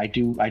not good. I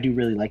do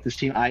really like this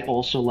team. I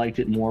also liked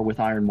it more with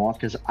Iron Moth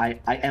because I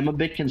am a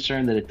bit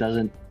concerned that it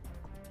doesn't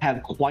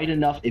have quite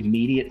enough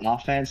immediate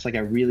offense. Like I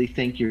really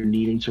think you're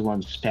needing to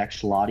run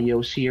Specs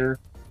Latios here.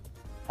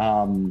 Yeah,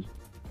 I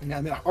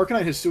mean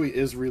Arcanine Hisui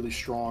is really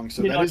strong,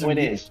 so that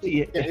is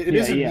it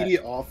is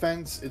immediate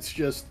offense. It's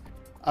just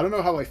I don't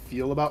know how I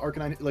feel about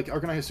Arcanine. Like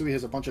Arcanine Hisui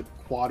has a bunch of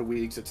quad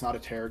weeks. It's not a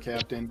Terra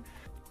captain.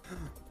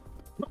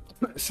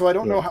 So I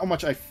don't know how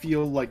much I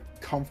feel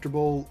like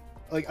comfortable.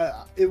 Like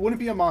it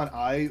wouldn't be a mon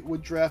I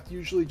would draft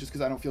usually, just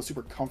because I don't feel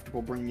super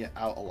comfortable bringing it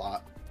out a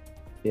lot.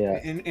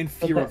 Yeah. In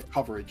fear of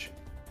coverage.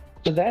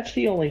 So that's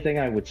the only thing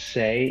I would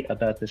say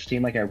about this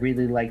team. Like I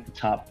really like the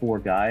top four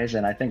guys,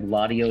 and I think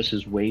Latios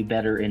is way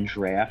better in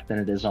draft than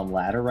it is on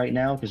ladder right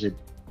now because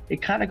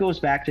it kind of goes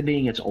back to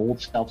being its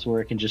old self where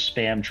it can just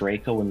spam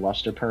Draco and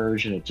Luster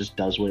Purge and it just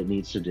does what it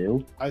needs to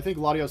do. I think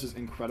Latios is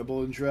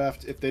incredible in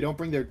draft. If they don't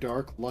bring their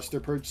Dark,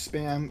 Luster Purge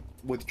spam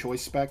with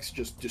choice specs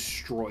just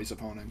destroys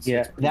opponents.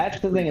 Yeah,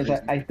 that's the thing is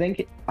I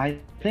think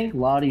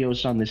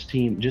Latios on this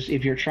team, just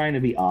if you're trying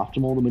to be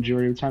optimal the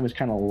majority of the time, is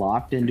kind of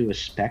locked into a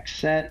spec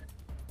set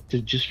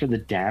just for the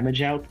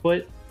damage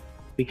output.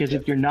 Because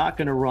if you're not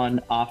going to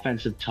run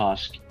offensive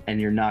Tusk and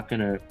you're not going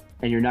to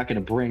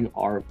bring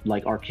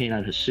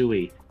Arcanine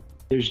Hisui,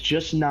 there's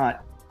just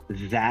not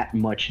that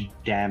much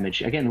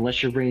damage. Again,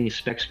 unless you're bringing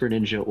Specs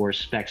Greninja or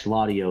Specs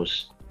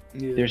Latios,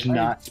 there's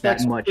not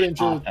that much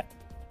offense.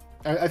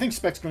 I think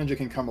Specs Greninja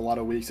can come a lot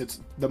of weeks. It's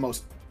the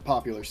most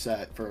popular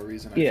set for a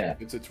reason. I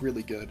think. It's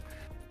really good.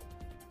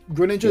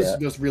 Greninja's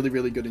just really,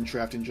 really good in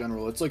draft in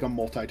general. It's like a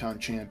multi-time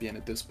champion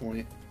at this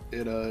point.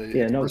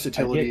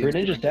 Versatility.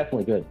 Greninja's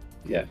definitely good.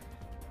 Yeah.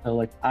 So,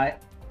 like I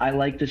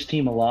like this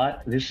team a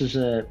lot. This is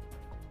a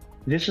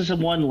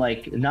one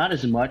like not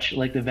as much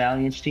like the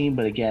Valiance team,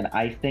 but again,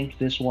 I think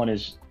this one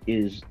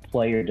is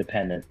player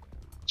dependent.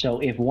 So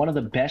if one of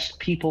the best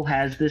people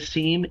has this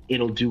team,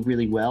 it'll do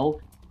really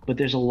well. But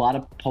there's a lot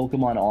of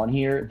Pokemon on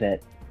here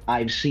that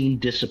I've seen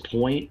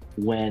disappoint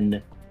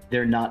when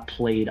they're not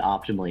played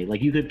optimally.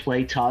 Like you could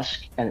play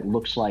Tusk and it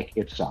looks like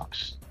it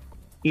sucks,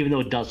 even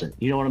though it doesn't.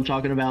 You know what I'm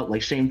talking about?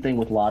 Like same thing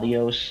with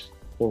Latios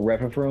or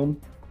Revavroom.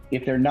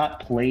 If they're not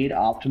played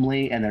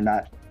optimally and they're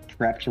not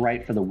prepped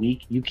right for the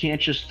week, you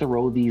can't just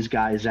throw these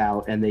guys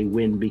out and they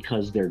win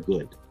because they're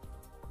good.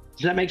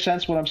 Does that make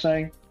sense what I'm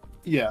saying?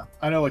 Yeah,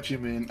 I know what you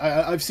mean.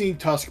 I've seen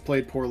Tusk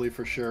played poorly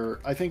for sure.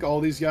 I think all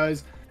these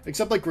guys,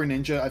 Except like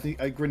Greninja, I think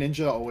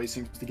Greninja always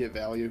seems to get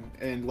value,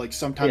 and like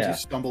sometimes you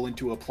stumble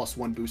into a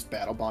 +1 boost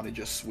battle bond and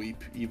just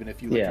sweep, even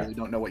if you like really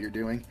don't know what you're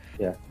doing.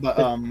 Yeah, but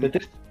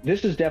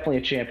this is definitely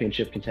a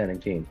championship contending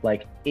team.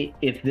 Like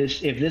if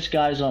this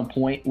guy's on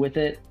point with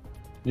it,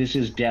 this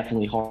is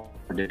definitely hard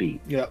to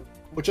beat. Yeah,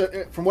 which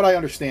from what I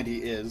understand, he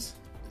is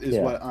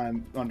what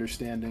I'm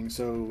understanding.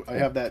 So I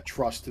have that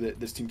trust that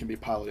this team can be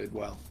piloted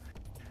well.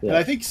 Yeah. And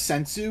I think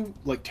Sensu,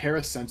 like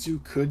Terra Sensu,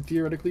 could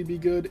theoretically be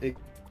good. It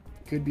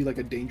could be like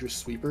a dangerous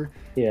sweeper.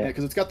 Yeah,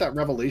 because it's got that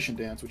Revelation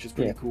Dance, which is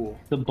pretty cool.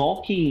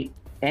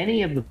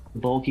 Any of the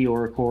bulky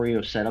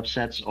Oricorio setup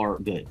sets are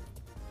good.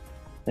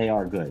 They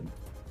are good.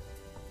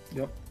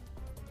 Yep.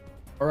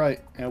 All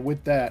right, and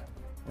with that,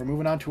 we're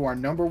moving on to our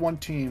 #1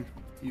 team.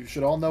 You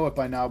should all know it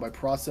by now by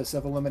process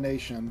of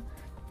elimination.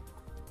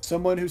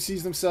 Someone who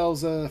sees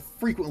themselves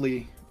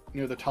frequently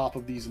near the top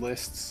of these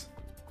lists.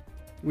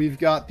 We've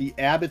got the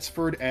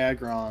Abbotsford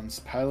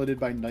Aggrons, piloted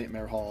by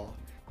Nightmare Hall.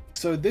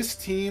 So this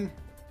team,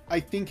 I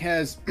think,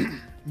 has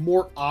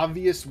more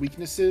obvious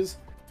weaknesses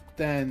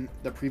than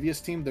the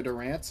previous team, the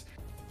Durants,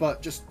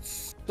 but just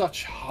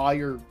such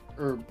higher,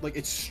 or like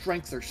its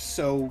strengths are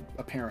so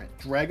apparent.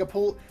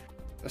 Dragapult,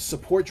 a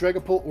support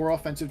Dragapult or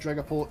offensive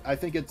Dragapult, I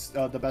think it's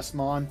the best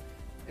mon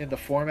in the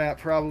format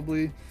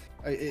probably.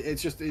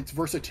 It's just, its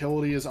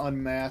versatility is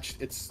unmatched.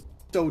 It's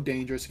so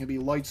dangerous. It can be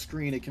light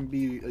screen, it can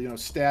be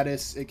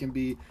status, it can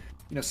be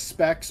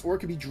specs, or it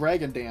can be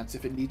Dragon Dance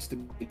if it needs to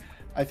be.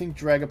 I think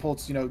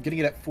Dragapult's getting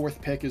it at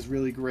 4th pick is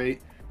really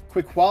great.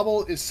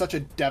 Quaquaval is such a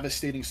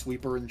devastating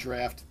sweeper in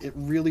draft. It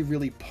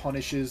really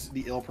punishes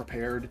the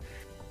ill-prepared.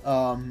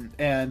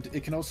 And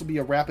it can also be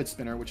a rapid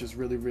spinner, which is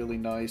really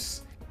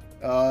nice.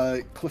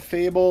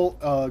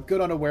 Clefable,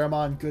 good on a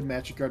Wearmon, good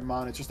Magic Guard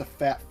Mon. It's just a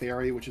fat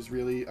fairy, which is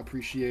really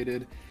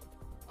appreciated.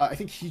 I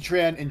think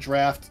Heatran in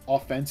draft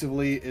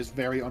offensively is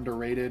very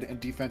underrated, and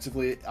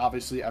defensively,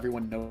 obviously,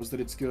 everyone knows that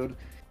it's good.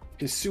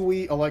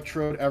 Hisui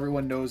Electrode,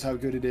 everyone knows how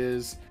good it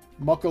is.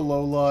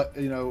 Muckalola,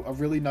 a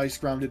really nice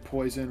grounded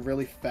poison,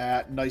 really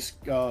fat, nice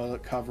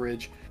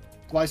coverage.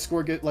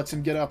 Gliscor lets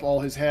him get up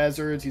all his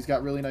hazards. He's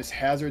got really nice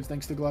hazards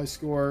thanks to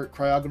Gliscor.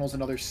 Cryogonal's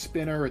another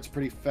spinner. It's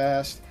pretty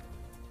fast.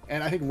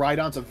 And I think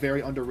Rhydon's a very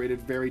underrated,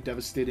 very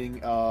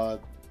devastating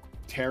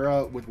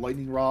Terra with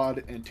Lightning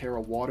Rod and Terra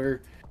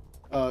Water.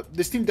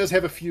 This team does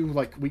have a few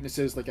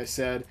weaknesses, like I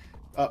said.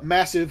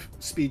 Massive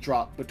speed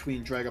drop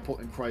between Dragapult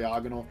and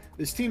Cryogonal.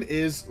 This team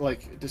is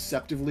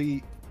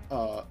deceptively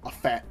a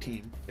fat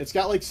team. It's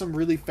got some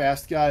really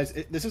fast guys.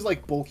 This is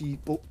bulky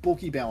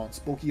balance,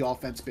 bulky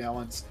offense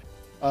balance.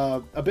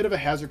 A bit of a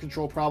hazard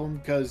control problem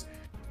because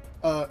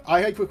I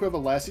had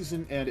Quaquaval last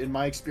season, and in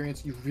my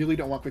experience, you really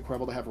don't want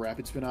Quaquaval to have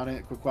Rapid Spin on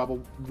it.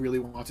 Quaquaval really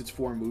wants its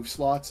 4 move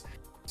slots.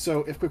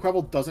 So if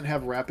Quaquaval doesn't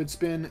have Rapid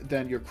Spin,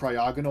 then your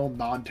Cryogonal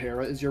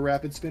non-Terra is your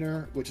Rapid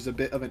Spinner, which is a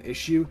bit of an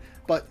issue.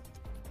 But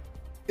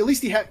at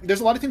least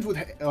there's a lot of teams with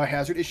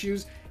hazard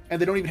issues,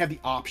 and they don't even have the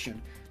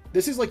option.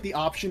 This is the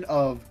option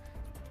of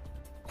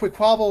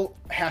Quaquaval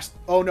has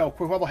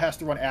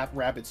to run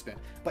Rapid Spin,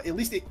 but at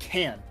least it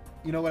can.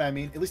 You know what I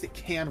mean? At least it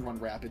can run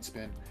Rapid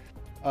Spin.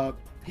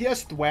 He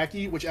has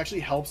Thwacky, which actually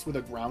helps with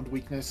a ground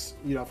weakness,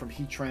 from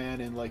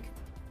Heatran and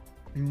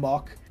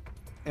Muck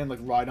and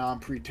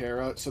Rhydon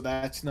pre-Terra, so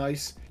that's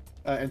nice.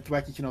 And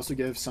Thwacky can also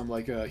give some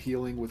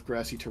healing with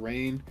Grassy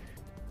Terrain.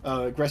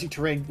 Grassy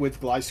Terrain with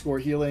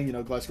Gliscor healing,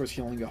 Gliscor's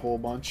healing a whole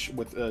bunch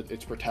with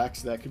its Protect,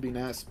 so that could be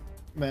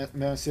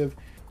massive.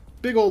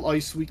 Big old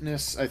ice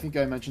weakness, I think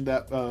I mentioned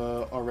that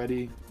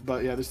already,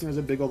 but yeah, this thing has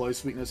a big old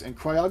ice weakness, and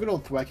Cryogonal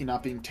and Thwacky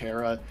not being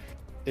Terra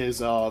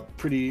is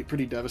pretty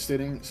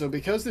devastating. So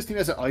because this team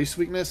has an ice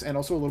weakness and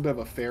also a little bit of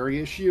a fairy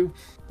issue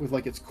with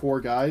its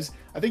core guys,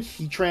 I think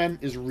Heatran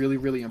is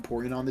really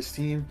important on this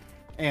team.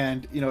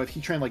 And if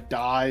Heatran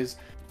dies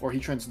or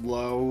Heatran's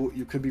low,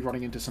 you could be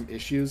running into some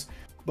issues.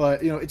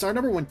 But it's our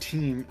 #1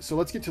 team, so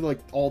let's get to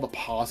all the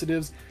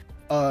positives.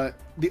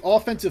 The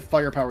offensive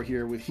firepower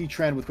here with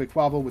Heatran, with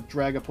Quaquaval, with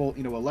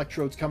Dragapult,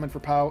 Electrode's coming for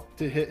power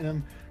to hit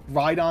him.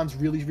 Rhydon's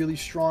really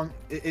strong.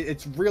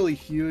 It's really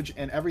huge,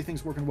 and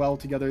everything's working well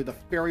together. The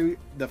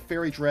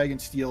fairy Dragon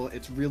Steel,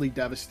 it's really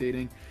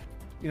devastating.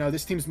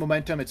 This team's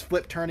momentum, it's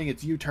flip turning,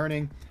 it's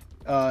U-turning.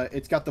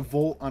 It's got the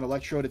Volt on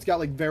Electrode. It's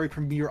got very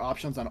premier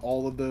options on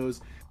all of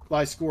those.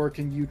 Gliscor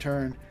can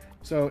U-turn.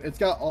 So it's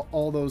got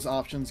all those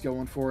options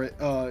going for it.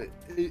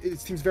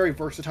 It seems very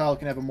versatile. It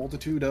can have a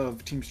multitude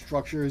of team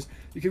structures.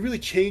 You can really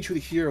change who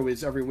the hero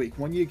is every week.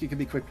 One week it could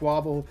be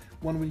Quaquaval.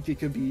 One week it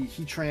could be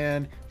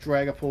Heatran,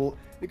 Dragapult.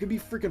 It could be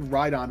freaking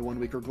Rhydon one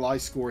week, or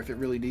Gliscor if it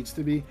really needs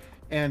to be.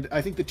 And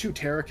I think the 2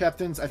 Terra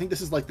Captains, I think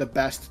this is the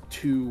best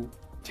 2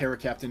 Terra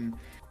Captain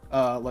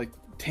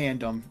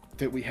tandem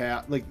that we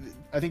have.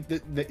 I think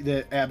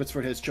that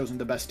Abbotsford has chosen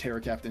the best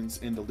Terra Captains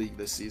in the league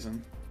this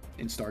season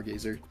in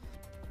Stargazer.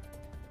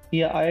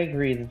 Yeah, I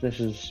agree that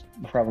this is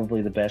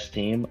probably the best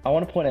team. I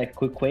want to point out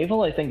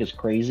Quaquaval, I think, is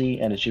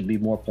crazy, and it should be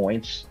more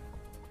points.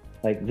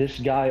 This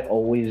guy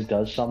always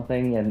does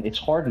something, and it's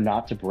hard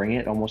not to bring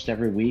it almost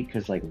every week,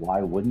 because, why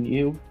wouldn't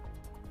you?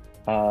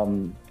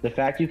 The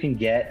fact you can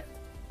get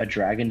a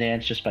Dragon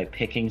Dance just by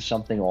picking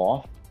something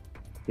off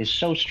is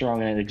so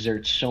strong, and it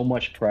exerts so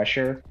much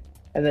pressure.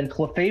 And then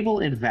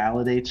Clefable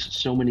invalidates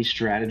so many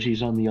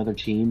strategies on the other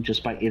team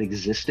just by it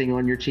existing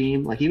on your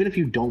team. Like, even if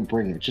you don't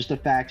bring it, just the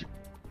fact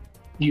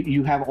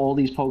you have all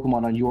these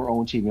Pokemon on your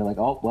own team, you're like,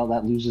 oh, well,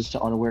 that loses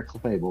to Unaware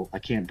Clefable. I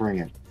can't bring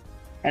it.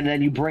 And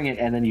then you bring it,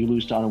 and then you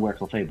lose to Unaware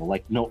Clefable.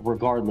 Like, no,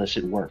 regardless,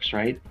 it works,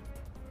 right?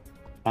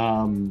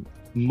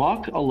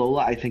 Muck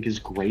Alola, I think, is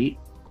great,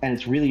 and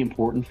it's really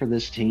important for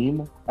this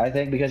team, I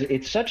think, because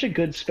it's such a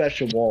good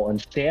special wall,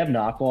 and Stab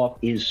Knockoff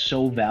is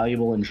so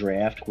valuable in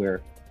draft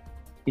where,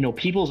 you know,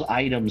 people's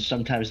items,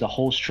 sometimes the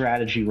whole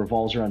strategy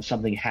revolves around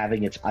something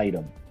having its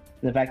item.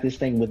 And the fact this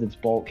thing with its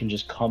bulk can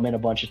just come in a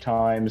bunch of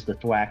times, the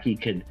Thwackey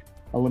could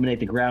eliminate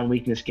the ground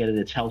weakness, get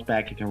its health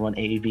back, it can run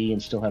AV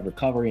and still have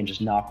recovery and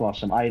just knock off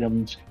some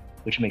items,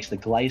 which makes the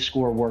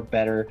Gliscor work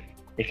better.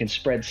 It can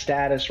spread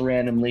status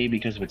randomly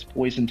because of its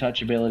poison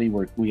touch ability,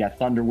 where we got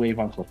Thunder Wave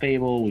on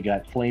Clefable, we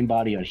got Flame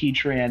Body on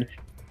Heatran,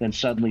 then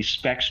suddenly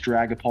Specs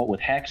Dragapult with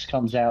Hex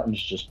comes out and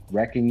is just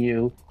wrecking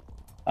you.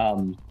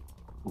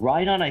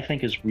 Rhydon, I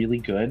think, is really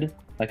good.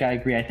 Like, I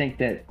agree. I think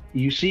that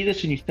you see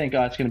this and you think,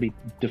 oh, it's going to be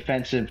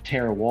defensive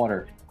Terra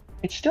Water.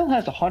 It still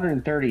has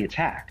 130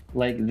 attack.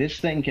 Like, this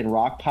thing can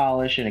Rock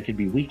Polish, and it could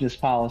be Weakness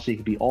Policy. It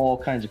could be all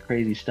kinds of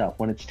crazy stuff.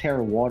 When it's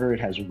Terra Water,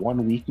 it has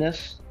one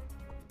weakness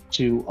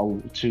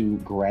to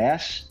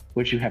Grass,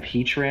 which you have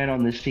Heatran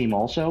on this team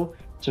also.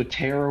 So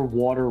Terra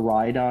Water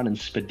Rhydon and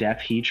Spadef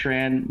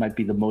Heatran might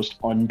be the most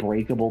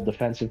unbreakable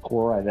defensive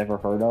core I've ever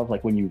heard of,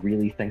 like, when you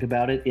really think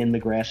about it, in the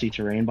grassy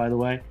terrain, by the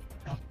way.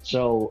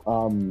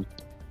 So,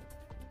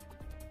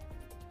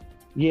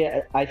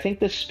 yeah, I think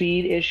the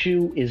speed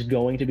issue is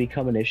going to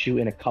become an issue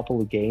in a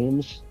couple of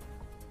games.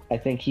 I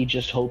think he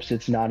just hopes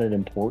it's not an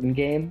important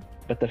game.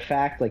 But the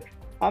fact, like,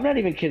 I'm not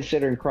even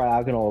considering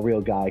Cryogonal a real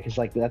guy, because,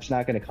 like, that's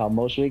not going to come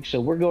most weeks. So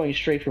we're going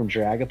straight from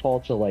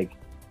Dragapult to, like,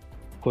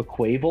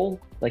 Quaquaval.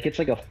 Like, it's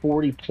like a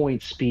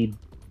 40-point speed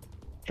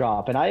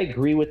drop. And I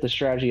agree with the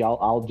strategy.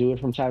 I'll do it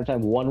from time to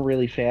time. One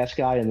really fast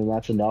guy, and then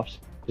that's enough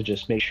to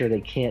just make sure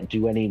they can't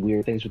do any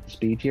weird things with the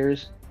speed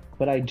tiers.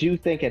 But I do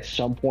think at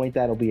some point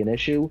that'll be an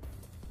issue.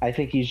 I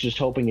think he's just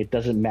hoping it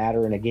doesn't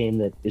matter in a game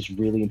that is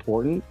really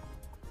important.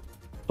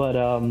 But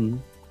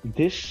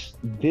this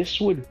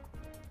would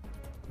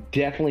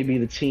definitely be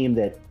the team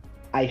that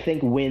I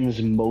think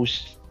wins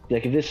most.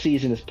 Like, if this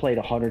season is played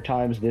 100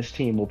 times, this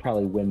team will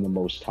probably win the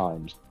most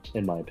times,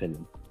 in my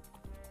opinion.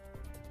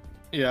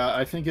 Yeah,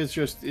 I think it's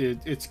just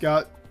it's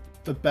got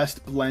the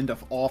best blend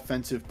of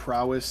offensive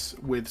prowess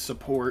with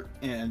support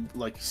and,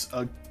 like,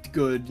 a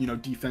good, you know,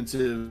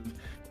 defensive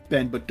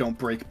bend but don't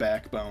break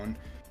backbone.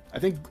 I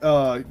think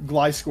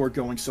Gliscor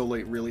going so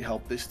late really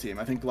helped this team.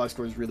 I think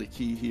Gliscor is really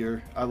key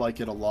here. I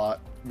like it a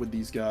lot with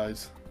these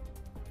guys.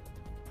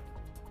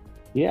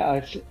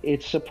 Yeah,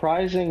 it's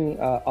surprising.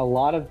 A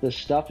lot of the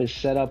stuff is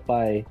set up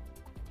by,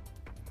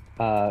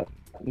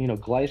 you know,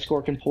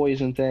 Gliscor can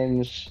poison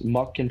things,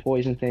 Muck can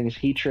poison things,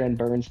 Heatran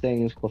burns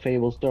things,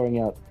 Clefable's throwing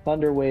out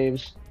Thunder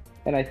Waves.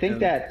 And I think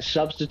that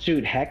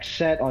substitute Hex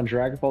set on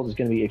Dragapult is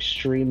going to be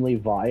extremely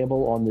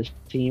viable on this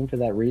team for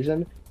that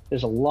reason.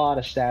 There's a lot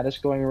of status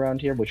going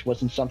around here, which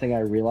wasn't something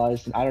I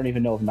realized. And I don't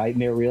even know if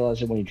Nightmare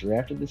realized it when he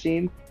drafted the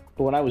team.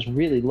 But when I was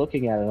really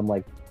looking at it, I'm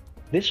like,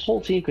 this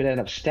whole team could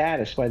end up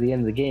status by the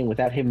end of the game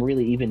without him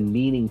really even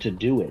meaning to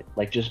do it,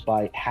 like, just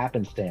by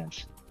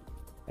happenstance.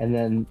 And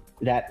then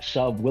that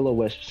sub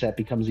Will-O-Wisp set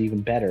becomes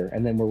even better.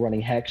 And then we're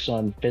running Hex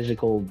on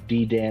physical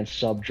D-Dance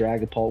sub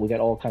Dragapult. We got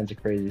all kinds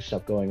of crazy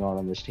stuff going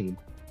on this team.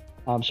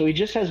 So he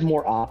just has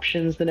more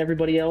options than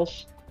everybody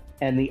else.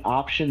 And the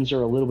options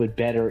are a little bit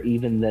better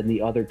even than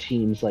the other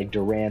teams like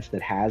Durant's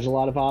that has a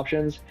lot of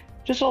options.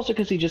 Just also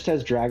because he just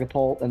has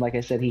Dragapult. And like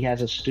I said, he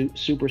has a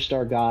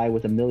superstar guy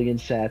with 1 million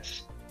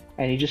sets.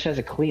 And he just has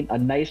a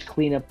nice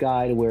cleanup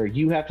guide where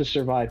you have to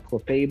survive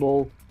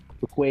Clefable,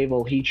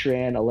 Quaquaval,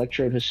 Heatran,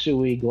 Electrode,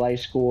 Hisui,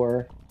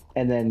 Gliscor,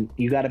 and then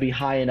you got to be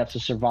high enough to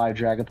survive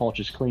Dragapult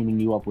just cleaning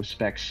you up with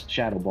Specs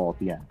Shadow Ball at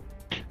the end.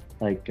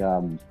 Like,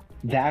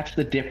 that's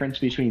the difference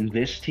between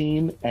this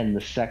team and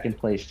the second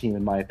place team,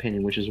 in my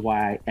opinion, which is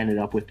why I ended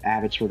up with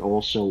Abbotsford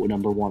also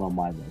 #1 on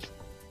my list.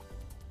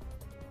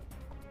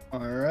 All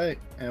right,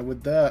 and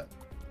with that,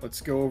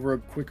 let's go over a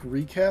quick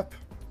recap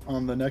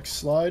on the next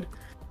slide.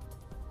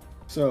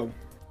 So,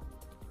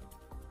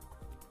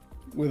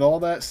 with all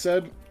that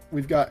said,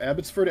 we've got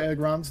Abbotsford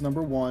Aggrons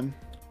 #1,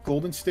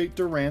 Golden State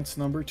Durants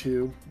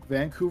 #2,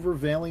 Vancouver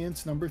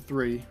Valiants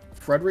 #3,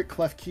 Frderick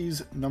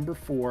Klefkis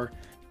 #4,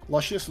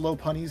 Luscious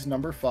Lopunnies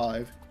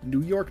 #5,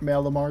 New York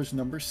Malamars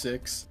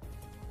 #6,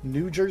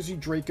 New Jersey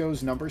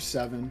Dracos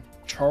 #7,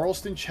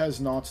 Charleston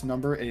Chesnaughts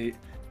 #8,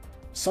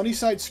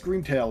 Sunnyside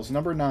Screamtails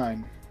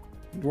 #9,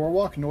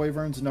 Norwalk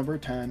Neuverns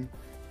 #10,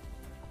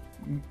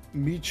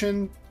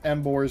 Meechin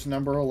Embors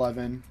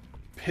 #11,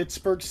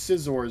 Pittsburgh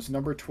Scissors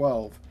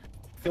 #12,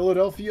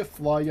 Philadelphia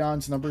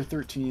Flyons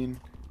 #13,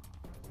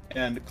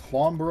 and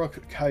Clonbrook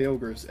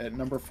Kyogres at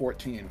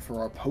 #14 for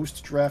our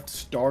post-draft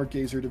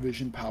Stargazer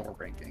Division power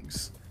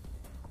rankings.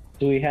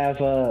 Do we have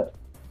a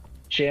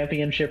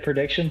championship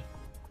prediction?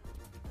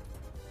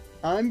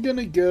 I'm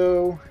gonna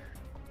go.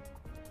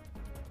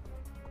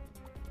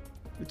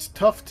 It's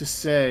tough to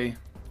say.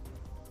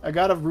 I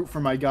gotta root for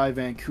my guy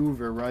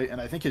Vancouver, right? And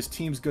I think his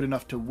team's good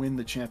enough to win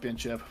the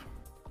championship.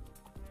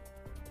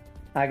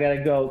 I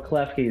gotta go,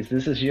 Klefkis.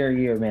 This is your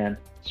year, man.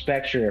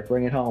 Spectre,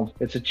 bring it home.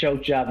 It's a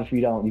choke job if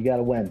you don't. You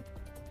gotta win.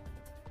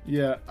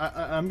 Yeah,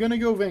 I'm gonna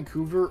go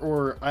Vancouver,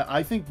 or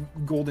I think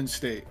Golden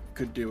State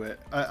could do it.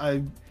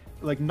 I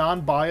like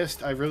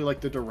non-biased. I really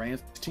like the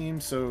Durant team,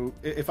 so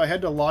if I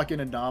had to lock in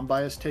a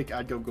non-biased take,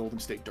 I'd go Golden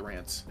State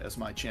Durant as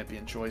my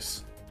champion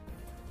choice.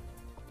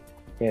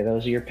 Yeah,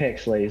 those are your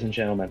picks, ladies and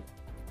gentlemen.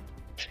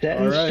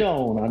 Set in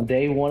stone on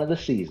day 1 of the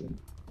season.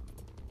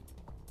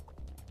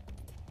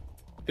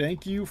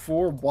 Thank you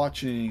for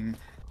watching.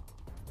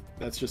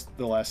 That's just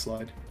the last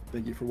slide.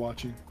 Thank you for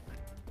watching.